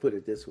 Okay, I'll put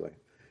it this way.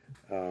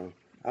 Uh,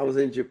 I was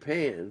in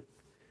Japan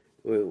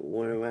with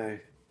one of my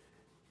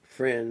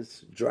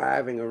friends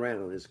driving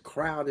around, as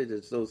crowded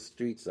as those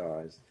streets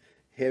are, as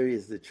heavy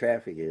as the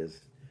traffic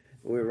is.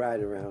 We're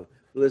riding around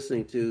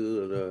listening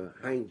to the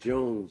Hank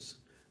Jones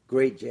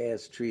Great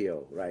Jazz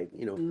Trio, right?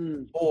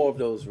 Mm, Four of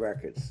those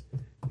records.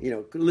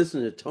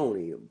 Listen to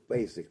Tony,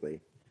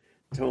 basically.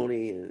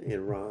 Tony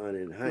and Ron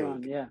and Ron,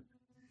 Hank. yeah.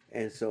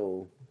 And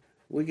so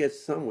we get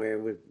somewhere,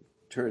 we're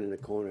turning the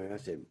corner, and I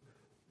said,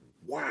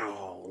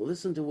 wow,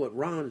 listen to what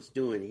Ron's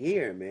doing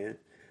here, man.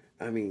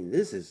 I mean,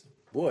 this is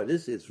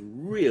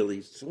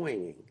really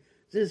swinging.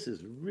 This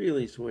is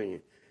really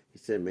swinging. He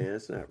said, man,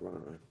 that's not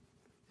Ron.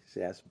 He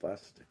said, that's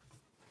Buster.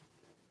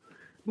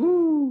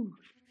 Woo!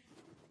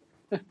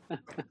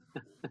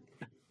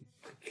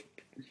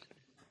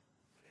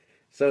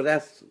 So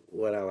that's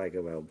what I like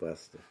about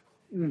Buster.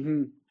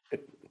 Hmm.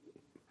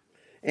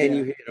 And Yeah,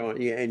 you hear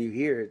it and you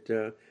hear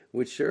it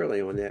with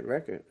Shirley on that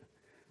record.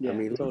 I yeah,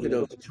 mean, look at totally.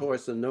 those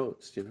choice of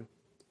notes,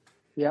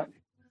 Yeah.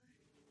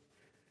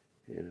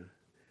 You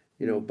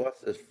know, Mm.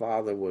 Buster's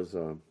father was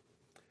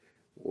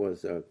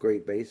a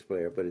great bass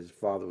player, but his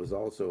father was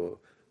also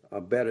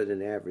a better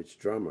than average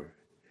drummer.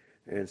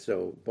 And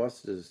so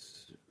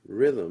Buster's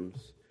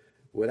rhythms,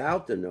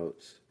 without the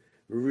notes,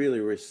 really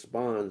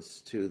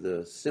responds to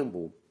the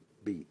cymbal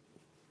beat.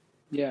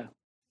 Yeah,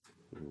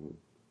 Mhm.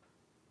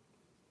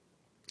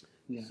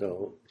 yeah.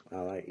 So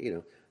I like,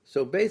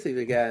 so basically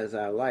the guys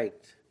I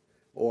liked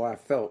or I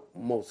felt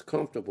most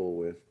comfortable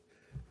with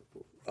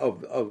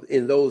of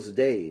in those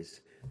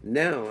days.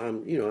 Now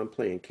I'm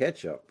playing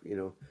catch up,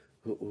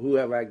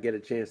 whoever I get a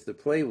chance to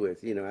play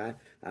with,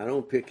 I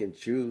don't pick and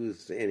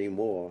choose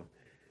anymore,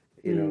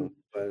 Mm,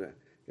 but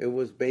it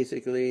was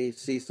basically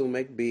Cecil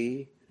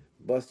McBee,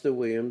 Buster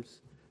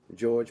Williams,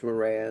 George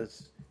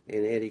Mraz,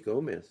 and Eddie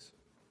Gomez.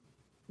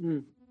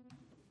 mm.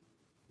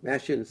 I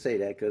shouldn't say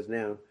that because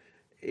now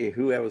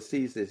whoever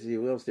sees this, he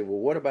will say, "Well,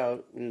 what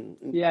about?" Yeah,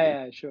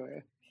 yeah,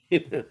 sure.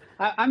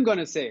 I'm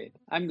gonna say it.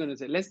 I'm gonna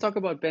say it. Let's talk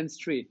about Ben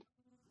Street.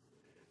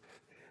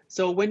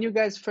 So when you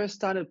guys first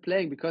started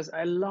playing, because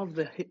I love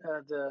the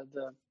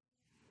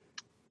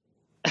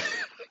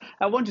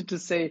I wanted to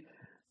say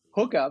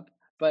hookup,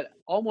 but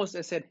almost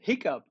I said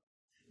hiccup,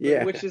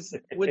 Yeah. which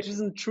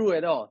isn't true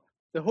at all.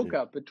 The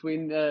hookup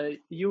between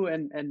you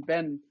and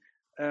Ben.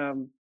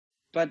 Um,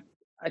 but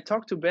I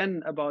talked to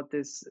Ben about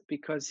this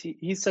because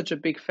he's such a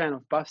big fan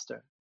of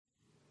Buster,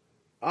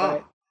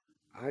 right?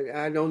 Ah,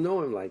 I don't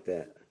know him like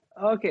that.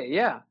 Okay,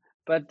 yeah,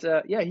 but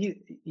yeah,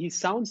 he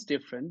sounds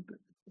different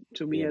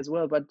to me Yeah. as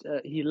well, but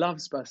he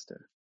loves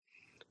Buster.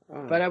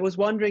 Ah. But I was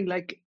wondering,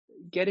 like,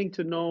 getting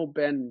to know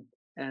Ben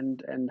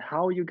and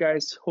how you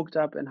guys hooked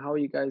up and how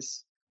you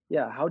guys,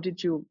 yeah, how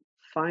did you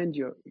find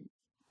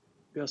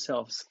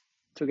yourselves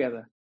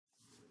together?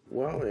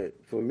 Well,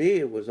 for me,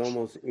 it was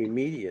almost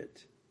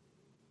immediate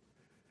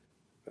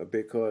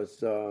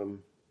because uh,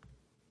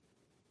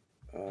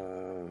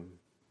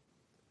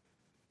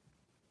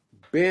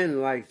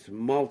 Ben likes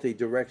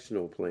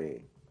multi-directional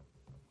playing.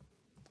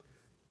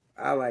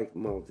 I like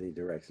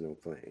multi-directional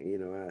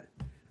playing.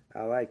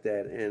 I like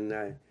that,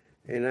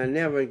 and I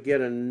never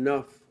get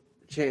enough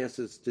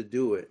chances to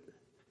do it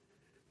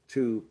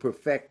to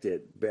perfect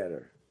it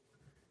better.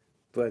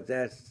 But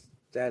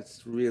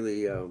that's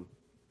really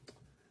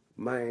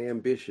my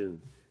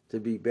ambition to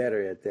be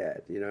better at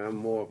that. I'm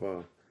more of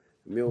a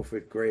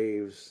Milford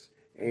Graves,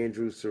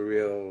 Andrew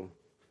Surreal,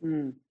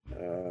 Mm,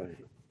 uh,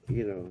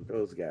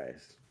 those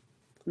guys.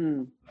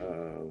 mm,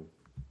 Uh,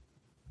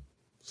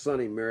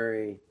 Sonny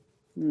Murray,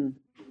 mm,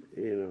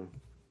 you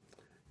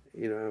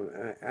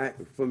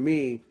know, for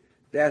me,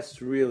 that's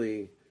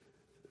really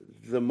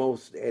the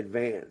most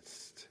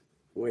advanced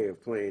way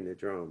of playing the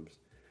drums.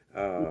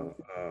 Uh,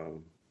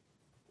 mm.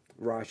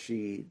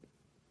 Rashid,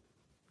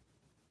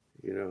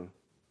 you know,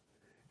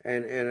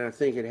 and I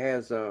think it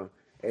has a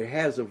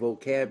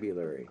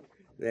vocabulary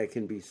that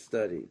can be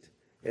studied.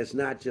 It's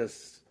not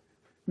just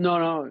No,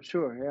 no,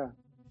 sure, yeah.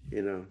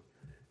 you know.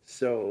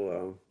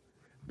 So,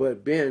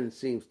 but Ben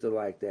seems to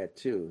like that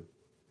too.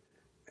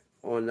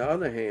 On the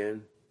other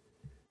hand,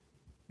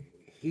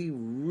 he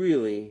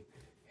really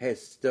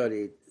has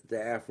studied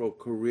the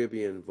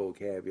Afro-Caribbean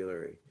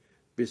vocabulary.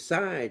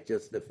 Besides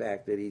just the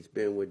fact that he's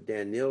been with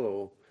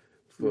Danilo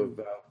for Mm,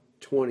 about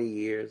 20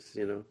 years,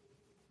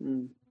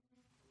 mm,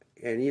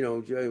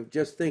 and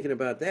just thinking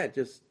about that,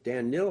 just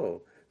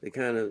Danilo, the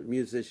kind of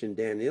musician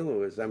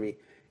Danilo is. I mean,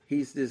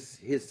 he's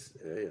his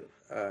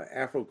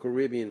Afro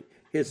Caribbean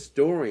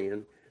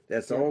historian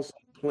that's yeah, also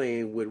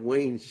playing with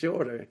Wayne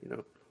Shorter,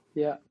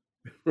 yeah.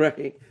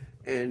 right?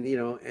 And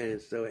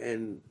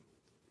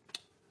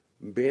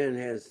Ben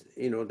has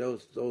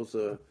those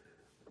are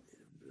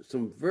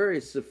some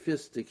very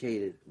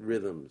sophisticated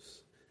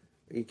rhythms.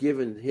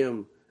 Given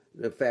him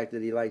the fact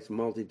that he likes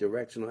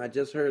multi-directional. I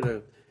just heard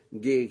a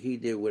gig he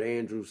did with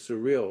Andrew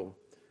Cyrille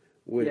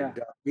with Yeah,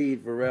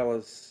 David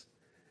Varellis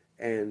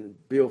and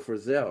Bill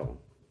Frisell.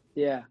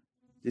 yeah.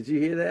 Did you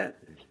hear that?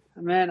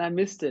 Man, I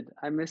missed it.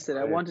 I missed it.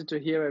 I Uh, wanted to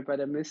hear it, but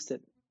I missed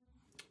it.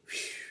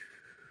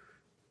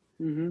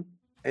 Hmm.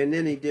 And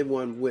then he did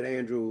one with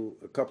Andrew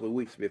a couple of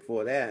weeks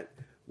before that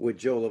with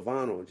Joe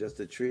Lovano,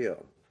 just a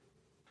trio.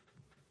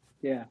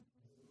 Yeah,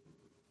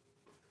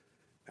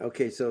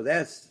 Okay, so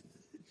that's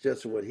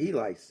just what he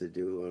likes to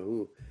do,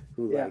 or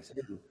who yeah. likes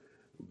him.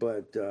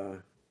 But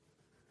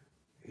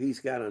he's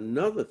got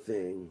another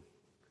thing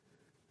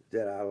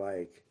that I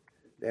like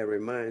that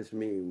reminds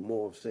me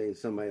more of, say,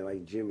 somebody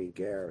like Jimmy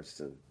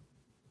Garrison.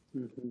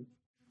 Hmm.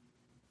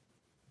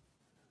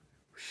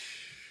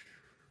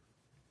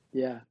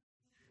 Yeah,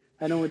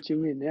 I know what you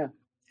mean. Yeah.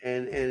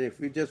 And if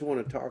you just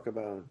want to talk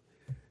about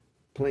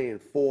playing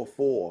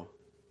 4/4,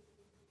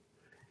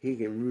 he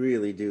can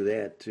really do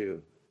that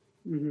too.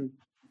 Hmm.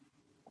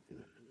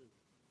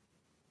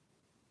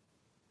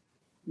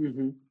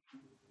 Hmm.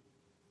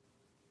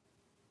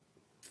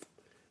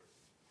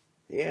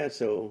 Yeah,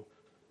 so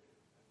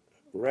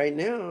right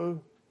now,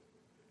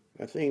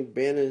 I think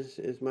Ben is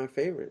my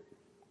favorite.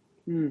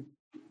 Mm,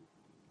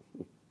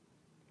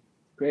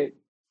 great.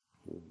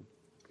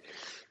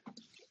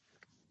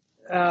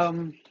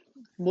 Um,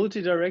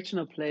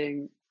 multi-directional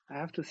playing. I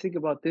have to think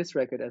about this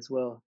record as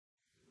well.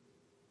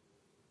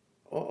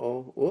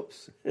 Uh-oh,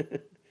 whoops.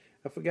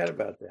 I forgot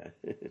about that.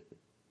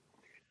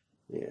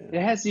 Yeah,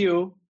 It has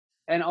you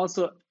and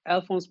also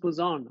Alphonse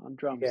Bouzon on yeah,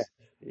 drums.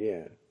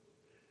 yeah,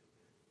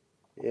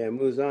 yeah.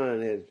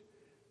 Muzan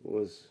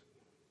was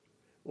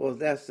well.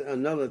 That's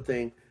another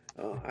thing.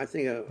 I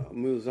think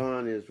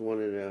Muzan is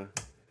one of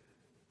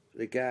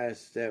the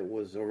guys that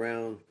was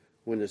around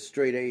when the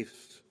straight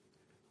eighths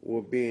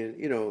were being,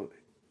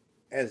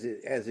 as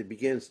it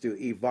begins to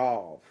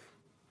evolve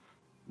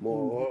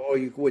more,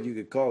 Mm, or what you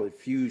could call it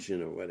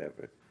fusion or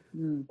whatever,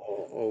 mm,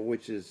 or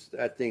which is,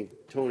 I think,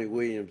 Tony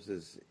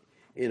Williams's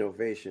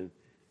innovation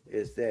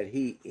is that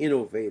he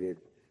innovated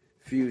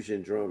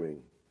fusion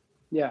drumming,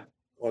 yeah.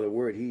 or the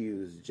word he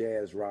used,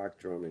 jazz rock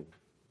drumming.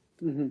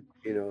 Hmm.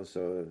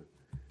 So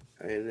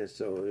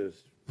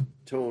there's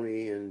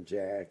Tony and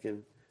Jack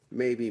and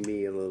maybe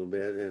me a little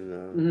bit,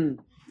 Hmm.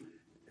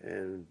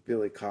 and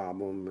Billy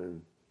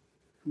Cobham,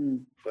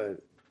 Mm,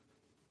 but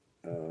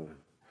uh,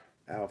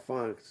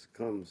 Alphonse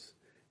comes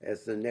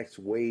as the next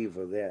wave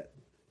of that,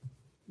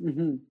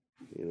 hmm.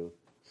 you know.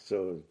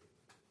 So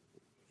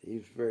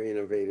he's very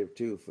innovative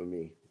too for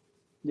me,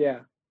 Yeah.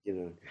 you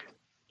know.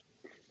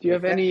 Do you In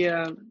have fact, any?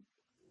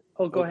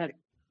 Oh, go ahead. okay.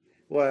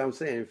 Well, I'm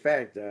saying, in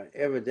fact,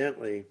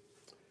 evidently,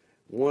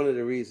 one of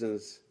the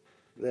reasons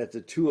that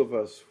the two of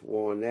us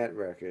were on that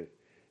record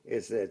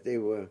is that they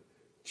were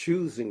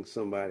choosing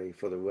somebody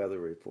for the weather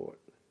report.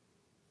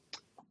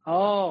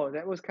 Oh,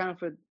 that was kind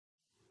of a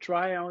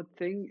tryout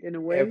thing in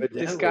a way,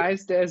 Evidently,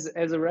 disguised as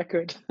a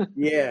record.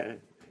 yeah,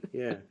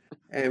 yeah.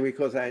 And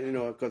because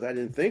because I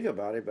didn't think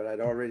about it, but I'd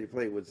already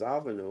played with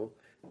Zavano.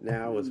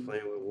 Now I was Mm,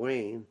 playing with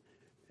Wayne,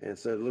 and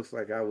so it looks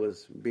like I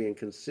was being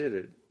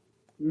considered.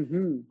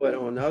 hmm. But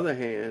on the other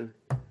hand,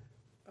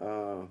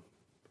 uh,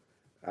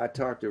 I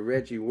talked to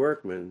Reggie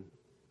Workman,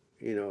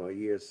 a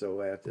year or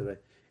so after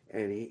that,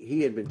 and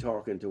he had been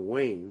talking to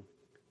Wayne,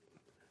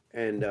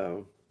 and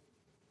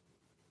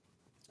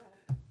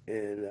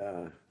and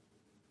uh,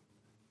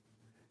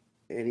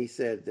 and he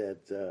said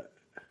that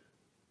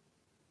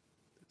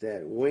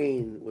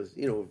Wayne was,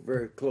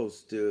 very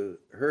close to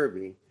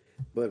Herbie,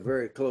 but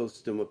very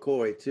close to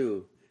McCoy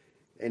too.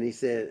 And he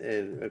said,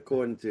 and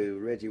according to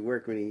Reggie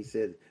Workman, he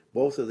said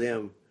both of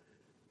them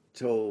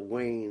told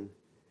Wayne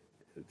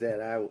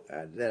that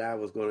I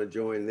was going to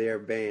join their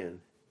band.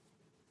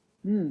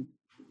 Mm,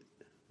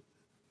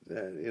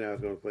 That I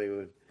was going to play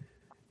with,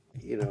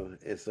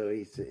 and so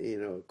he said,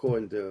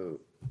 according to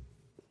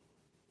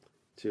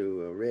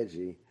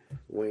Reggie,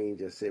 Wayne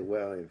just said,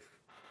 well, if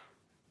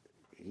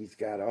he's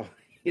got all,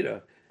 you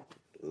know,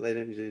 let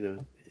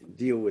him,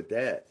 deal with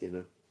that.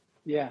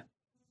 yeah,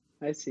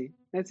 I see.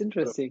 That's But,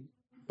 interesting.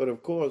 but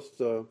of course,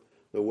 the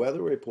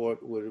weather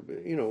report would have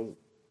been,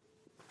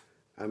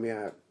 I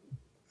mean,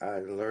 I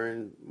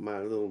learned my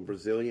little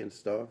Brazilian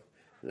stuff,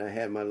 and I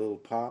had my little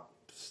pop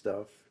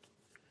stuff,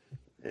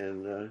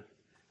 and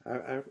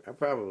I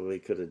probably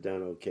could have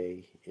done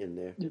okay in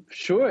there.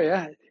 Sure,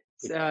 yeah.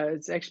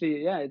 It's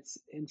actually, yeah, it's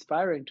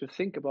inspiring to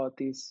think about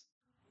these.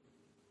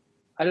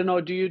 I don't know,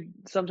 do you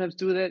sometimes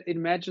do that?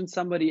 Imagine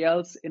somebody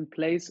else in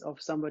place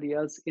of somebody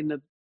else in a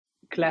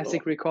Oh,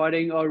 classic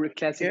recording or a yeah,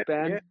 classic yeah,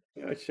 band?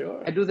 yeah,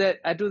 sure. I do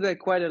that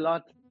quite a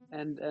lot,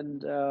 and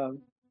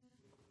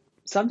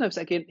sometimes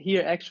I can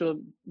hear actual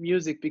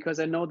music because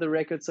I know the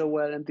record so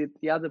well, and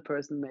the other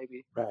person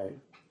maybe. Right,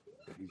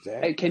 I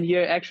exactly. can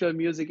hear actual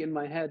music in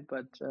my head,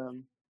 but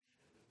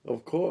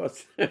Of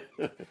course.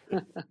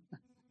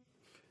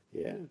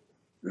 Yeah.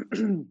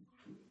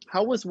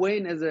 how was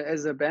Wayne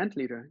as a band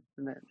leader?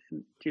 Do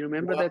you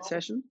remember that Well,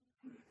 session?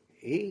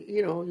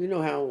 you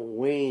know how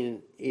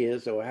Wayne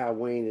is, or how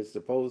Wayne is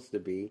supposed to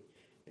be.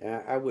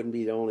 I wouldn't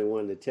be the only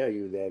one to tell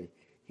you that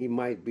he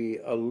might be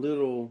a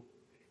little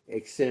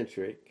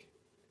eccentric,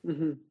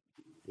 Hmm.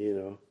 you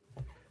know.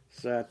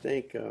 So I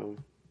think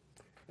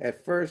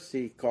at first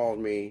he called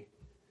me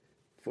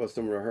for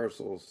some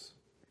rehearsals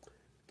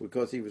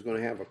because he was going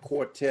to have a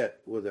quartet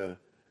with uh,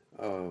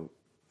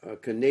 a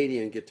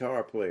Canadian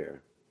guitar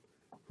player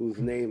whose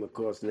name, of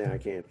course, now I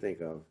can't think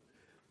of.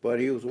 But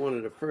he was one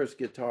of the first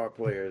guitar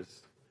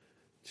players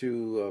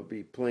to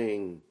be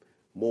playing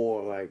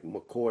more like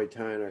McCoy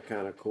Tyner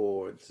kind of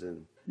chords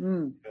and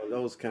Mm.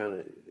 those kind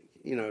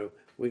of,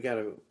 we got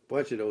a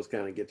bunch of those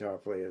kind of guitar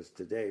players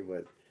today,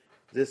 but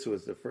this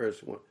was the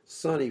first one.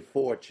 Sonny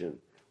Fortune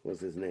was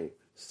his name.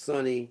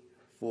 Sonny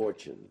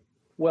Fortune.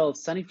 Well,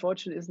 Sonny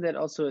Fortune, isn't that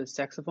also a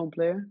saxophone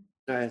player?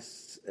 I'm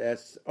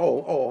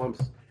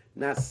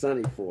not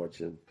Sonny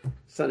Fortune.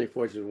 Sonny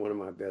Fortune is one of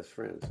my best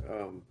friends.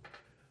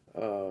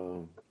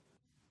 Uh,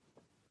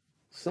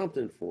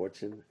 Something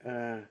Fortune.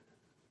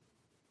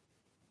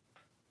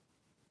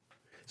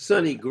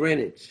 Sonny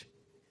Greenwich.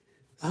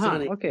 Ah,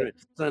 okay.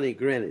 Sonny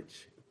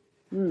Greenwich.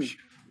 Mm.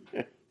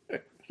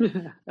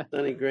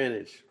 Sonny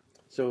Greenwich.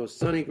 So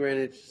Sonny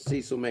Greenwich,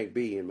 Cecil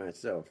McBee, and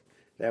myself.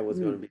 That was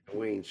going to Mm. be the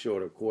Wayne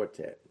Shorter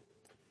Quartet.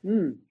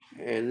 Mm.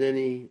 And then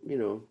he,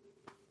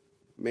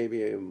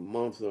 maybe a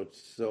month or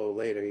so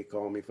later, he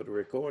called me for the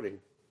recording.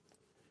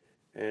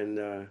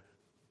 And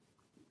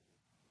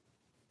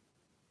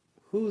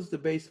who's the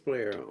bass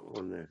player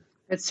on there?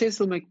 It's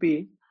Cecil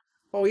McBee,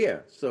 Oh yeah,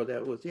 so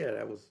that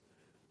was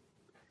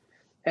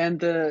and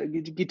the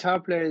guitar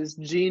player is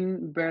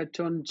Gene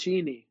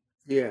Bertoncini.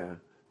 yeah.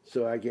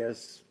 So I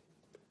guess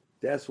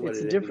that's what It's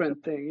a it ended up.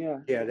 different thing, yeah.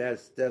 Yeah,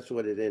 that's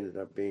what it ended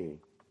up being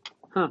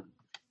Huh.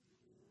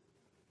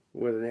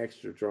 with an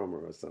extra drummer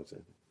or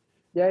something.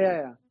 Yeah, Yeah,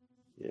 yeah,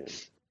 yeah. yeah.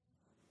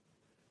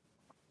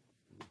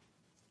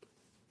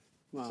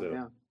 Wow, So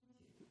yeah.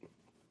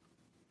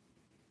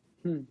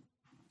 Hmm.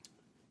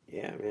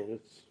 yeah, man,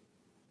 it's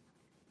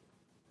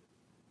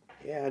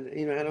yeah.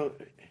 I don't.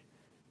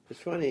 It's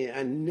funny.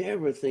 I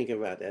never think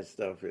about that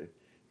stuff.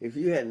 If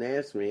you hadn't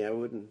asked me, I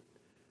wouldn't.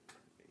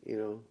 You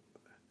know,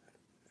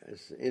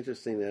 it's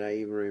interesting that I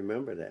even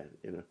remember that.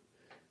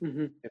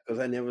 Hmm. Because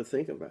I never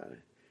think about it.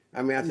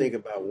 I mean, I think Mm.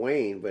 about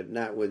Wayne, but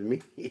not with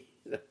me.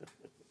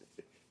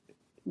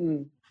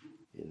 Mm.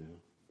 You know,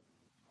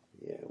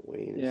 yeah,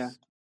 Wayne Yeah. is,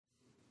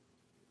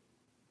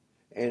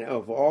 and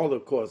of all,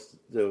 of course,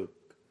 the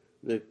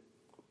the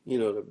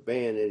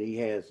band that he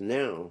has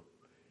now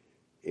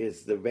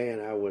is the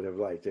band I would have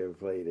liked to have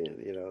played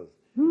in.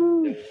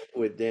 Woo.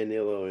 With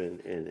Danilo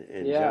and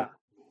John. Yeah.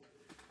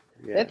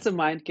 Yeah. That's a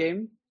mind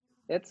game.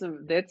 That's a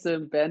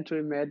band to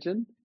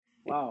imagine.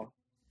 Wow.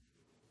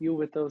 You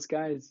with those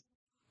guys.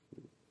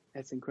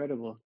 That's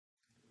incredible.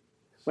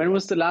 So When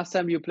was the last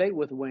time you played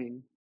with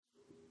Wayne?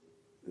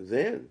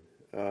 then,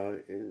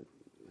 and,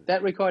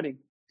 That recording.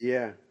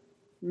 yeah,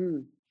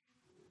 Mm.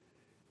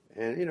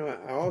 and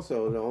I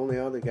also the only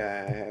other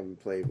guy I haven't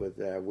played with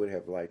that I would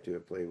have liked to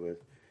have played with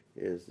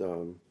is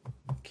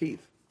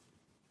Keith.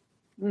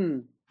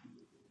 Mm.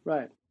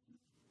 Right.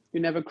 You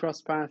never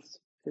crossed paths.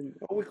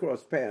 Oh, we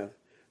crossed paths.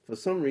 For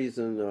some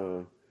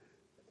reason,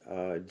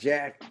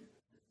 Jack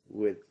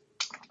would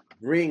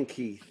bring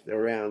Keith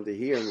around to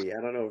hear me.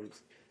 I don't know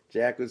if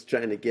Jack was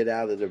trying to get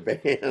out of the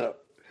band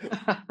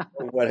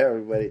or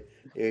whatever, but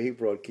he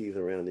brought Keith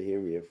around to hear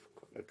me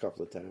a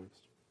couple of times.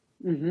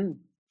 Hmm.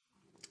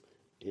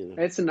 You know,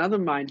 It's another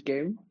mind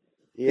game.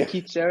 The yeah,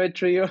 Keith Jarrett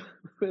trio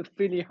with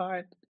Billy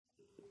Hart.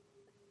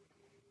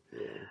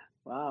 yeah.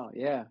 Wow,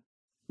 yeah.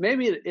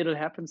 Maybe it'll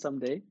happen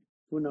someday.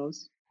 Who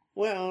knows?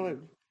 Well,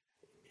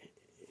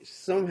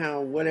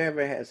 somehow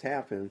whatever has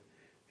happened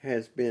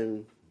has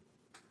been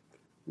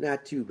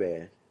not too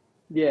bad.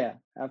 Yeah,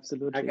 I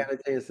absolutely. got a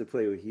chance to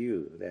play with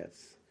you.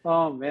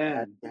 Oh I,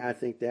 man. I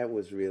think that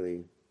was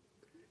really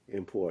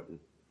important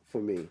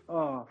for me.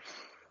 Oh,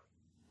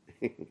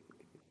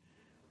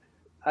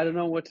 I don't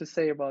know what to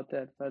say about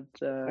that, but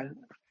I'll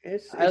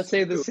It's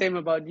say the true. same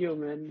about you,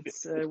 man.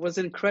 It was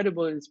an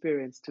incredible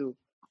experience to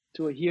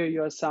hear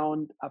your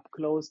sound up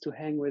close, to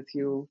hang with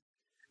you,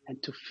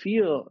 and to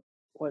feel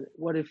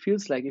what it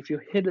feels like if you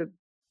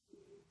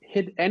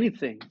hit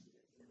anything.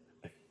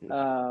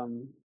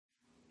 Um,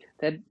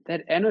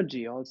 that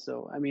energy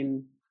also. I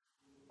mean,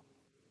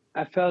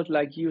 I felt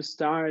like you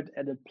start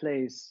at a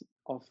place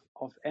of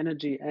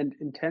energy and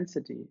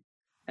intensity,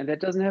 and that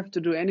doesn't have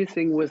to do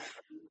anything with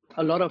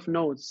a lot of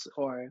notes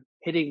or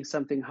hitting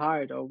something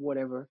hard or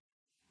whatever.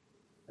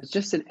 It's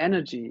just an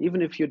energy.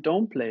 Even if you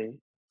don't play,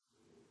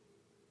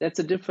 that's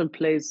a different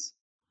place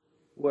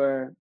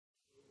where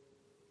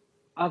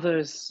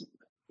others,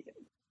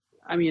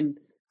 I mean,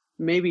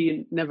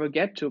 maybe never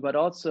get to, but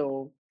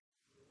also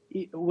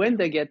when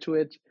they get to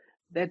it,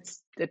 that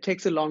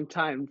takes a long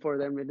time for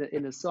them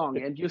in a song,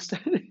 and you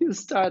start you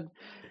start,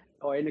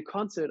 or in a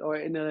concert, or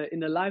in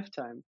a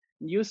lifetime,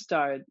 you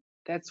start.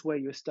 That's where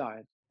you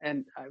start,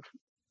 and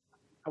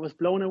I was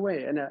blown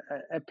away, and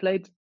I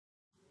played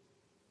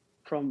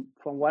from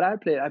what I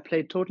played. I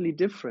played totally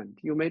different.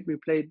 You made me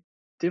play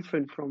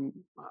different from,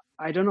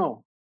 I don't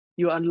know.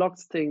 You unlocked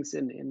things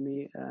in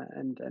me,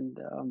 and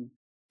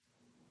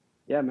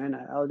Yeah, man,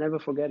 I'll never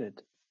forget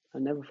it.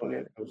 I'll never Well,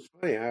 forget it. it was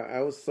funny.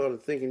 I was sort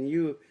of thinking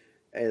you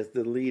as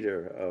the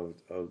leader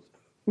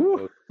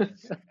Woo! of,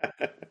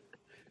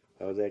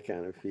 of that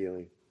kind of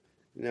feeling.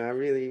 No, I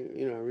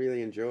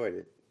really enjoyed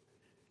it.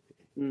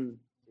 Mm.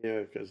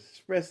 Because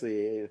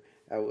especially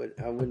I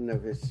wouldn't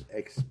have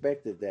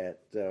expected that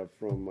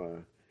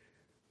from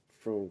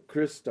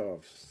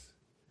Christoph's.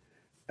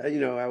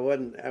 I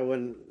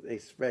wasn't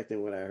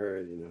expecting what I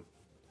heard.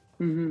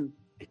 Hmm.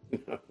 You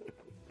know.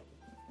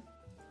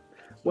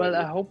 So Well,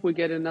 I hope we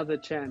get another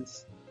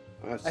chance.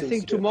 I I think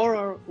sincere.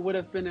 tomorrow would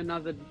have been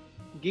another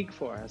gig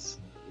for us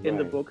in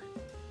the Right. book.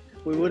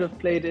 We would Yeah. have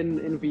played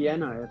in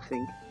Vienna, I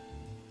think.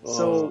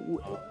 So Oh,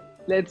 oh,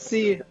 let's that would have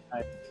see. been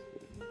nice.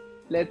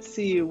 Let's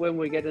see when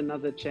we get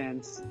another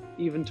chance,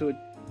 even to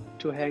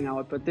hang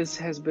out. But this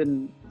has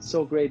been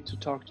so great to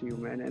talk to you,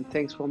 man, and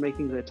thanks for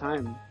making the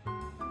time.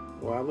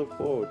 Well, I look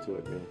forward to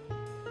it, man.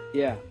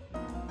 Yeah,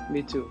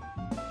 me too.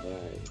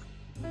 Right.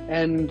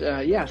 And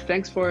yeah,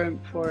 thanks for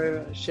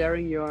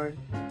sharing your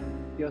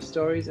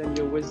stories and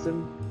your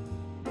wisdom.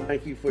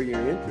 Thank you for your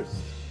interest.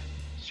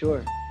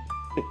 Sure,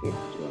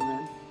 sure,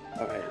 man.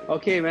 All right.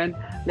 Okay, man.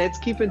 Let's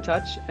keep in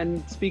touch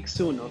and speak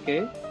soon.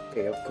 Okay.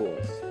 Okay, of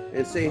course.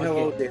 And say Okay.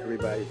 hello to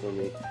everybody for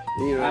me.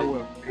 I You're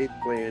will. a bass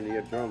player and you're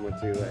a drummer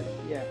too.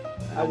 Yeah,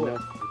 I I will. know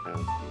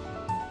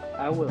now.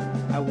 I will.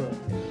 I will.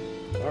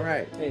 All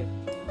right. Hey,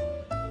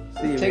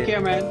 See you, take man.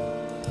 care, man.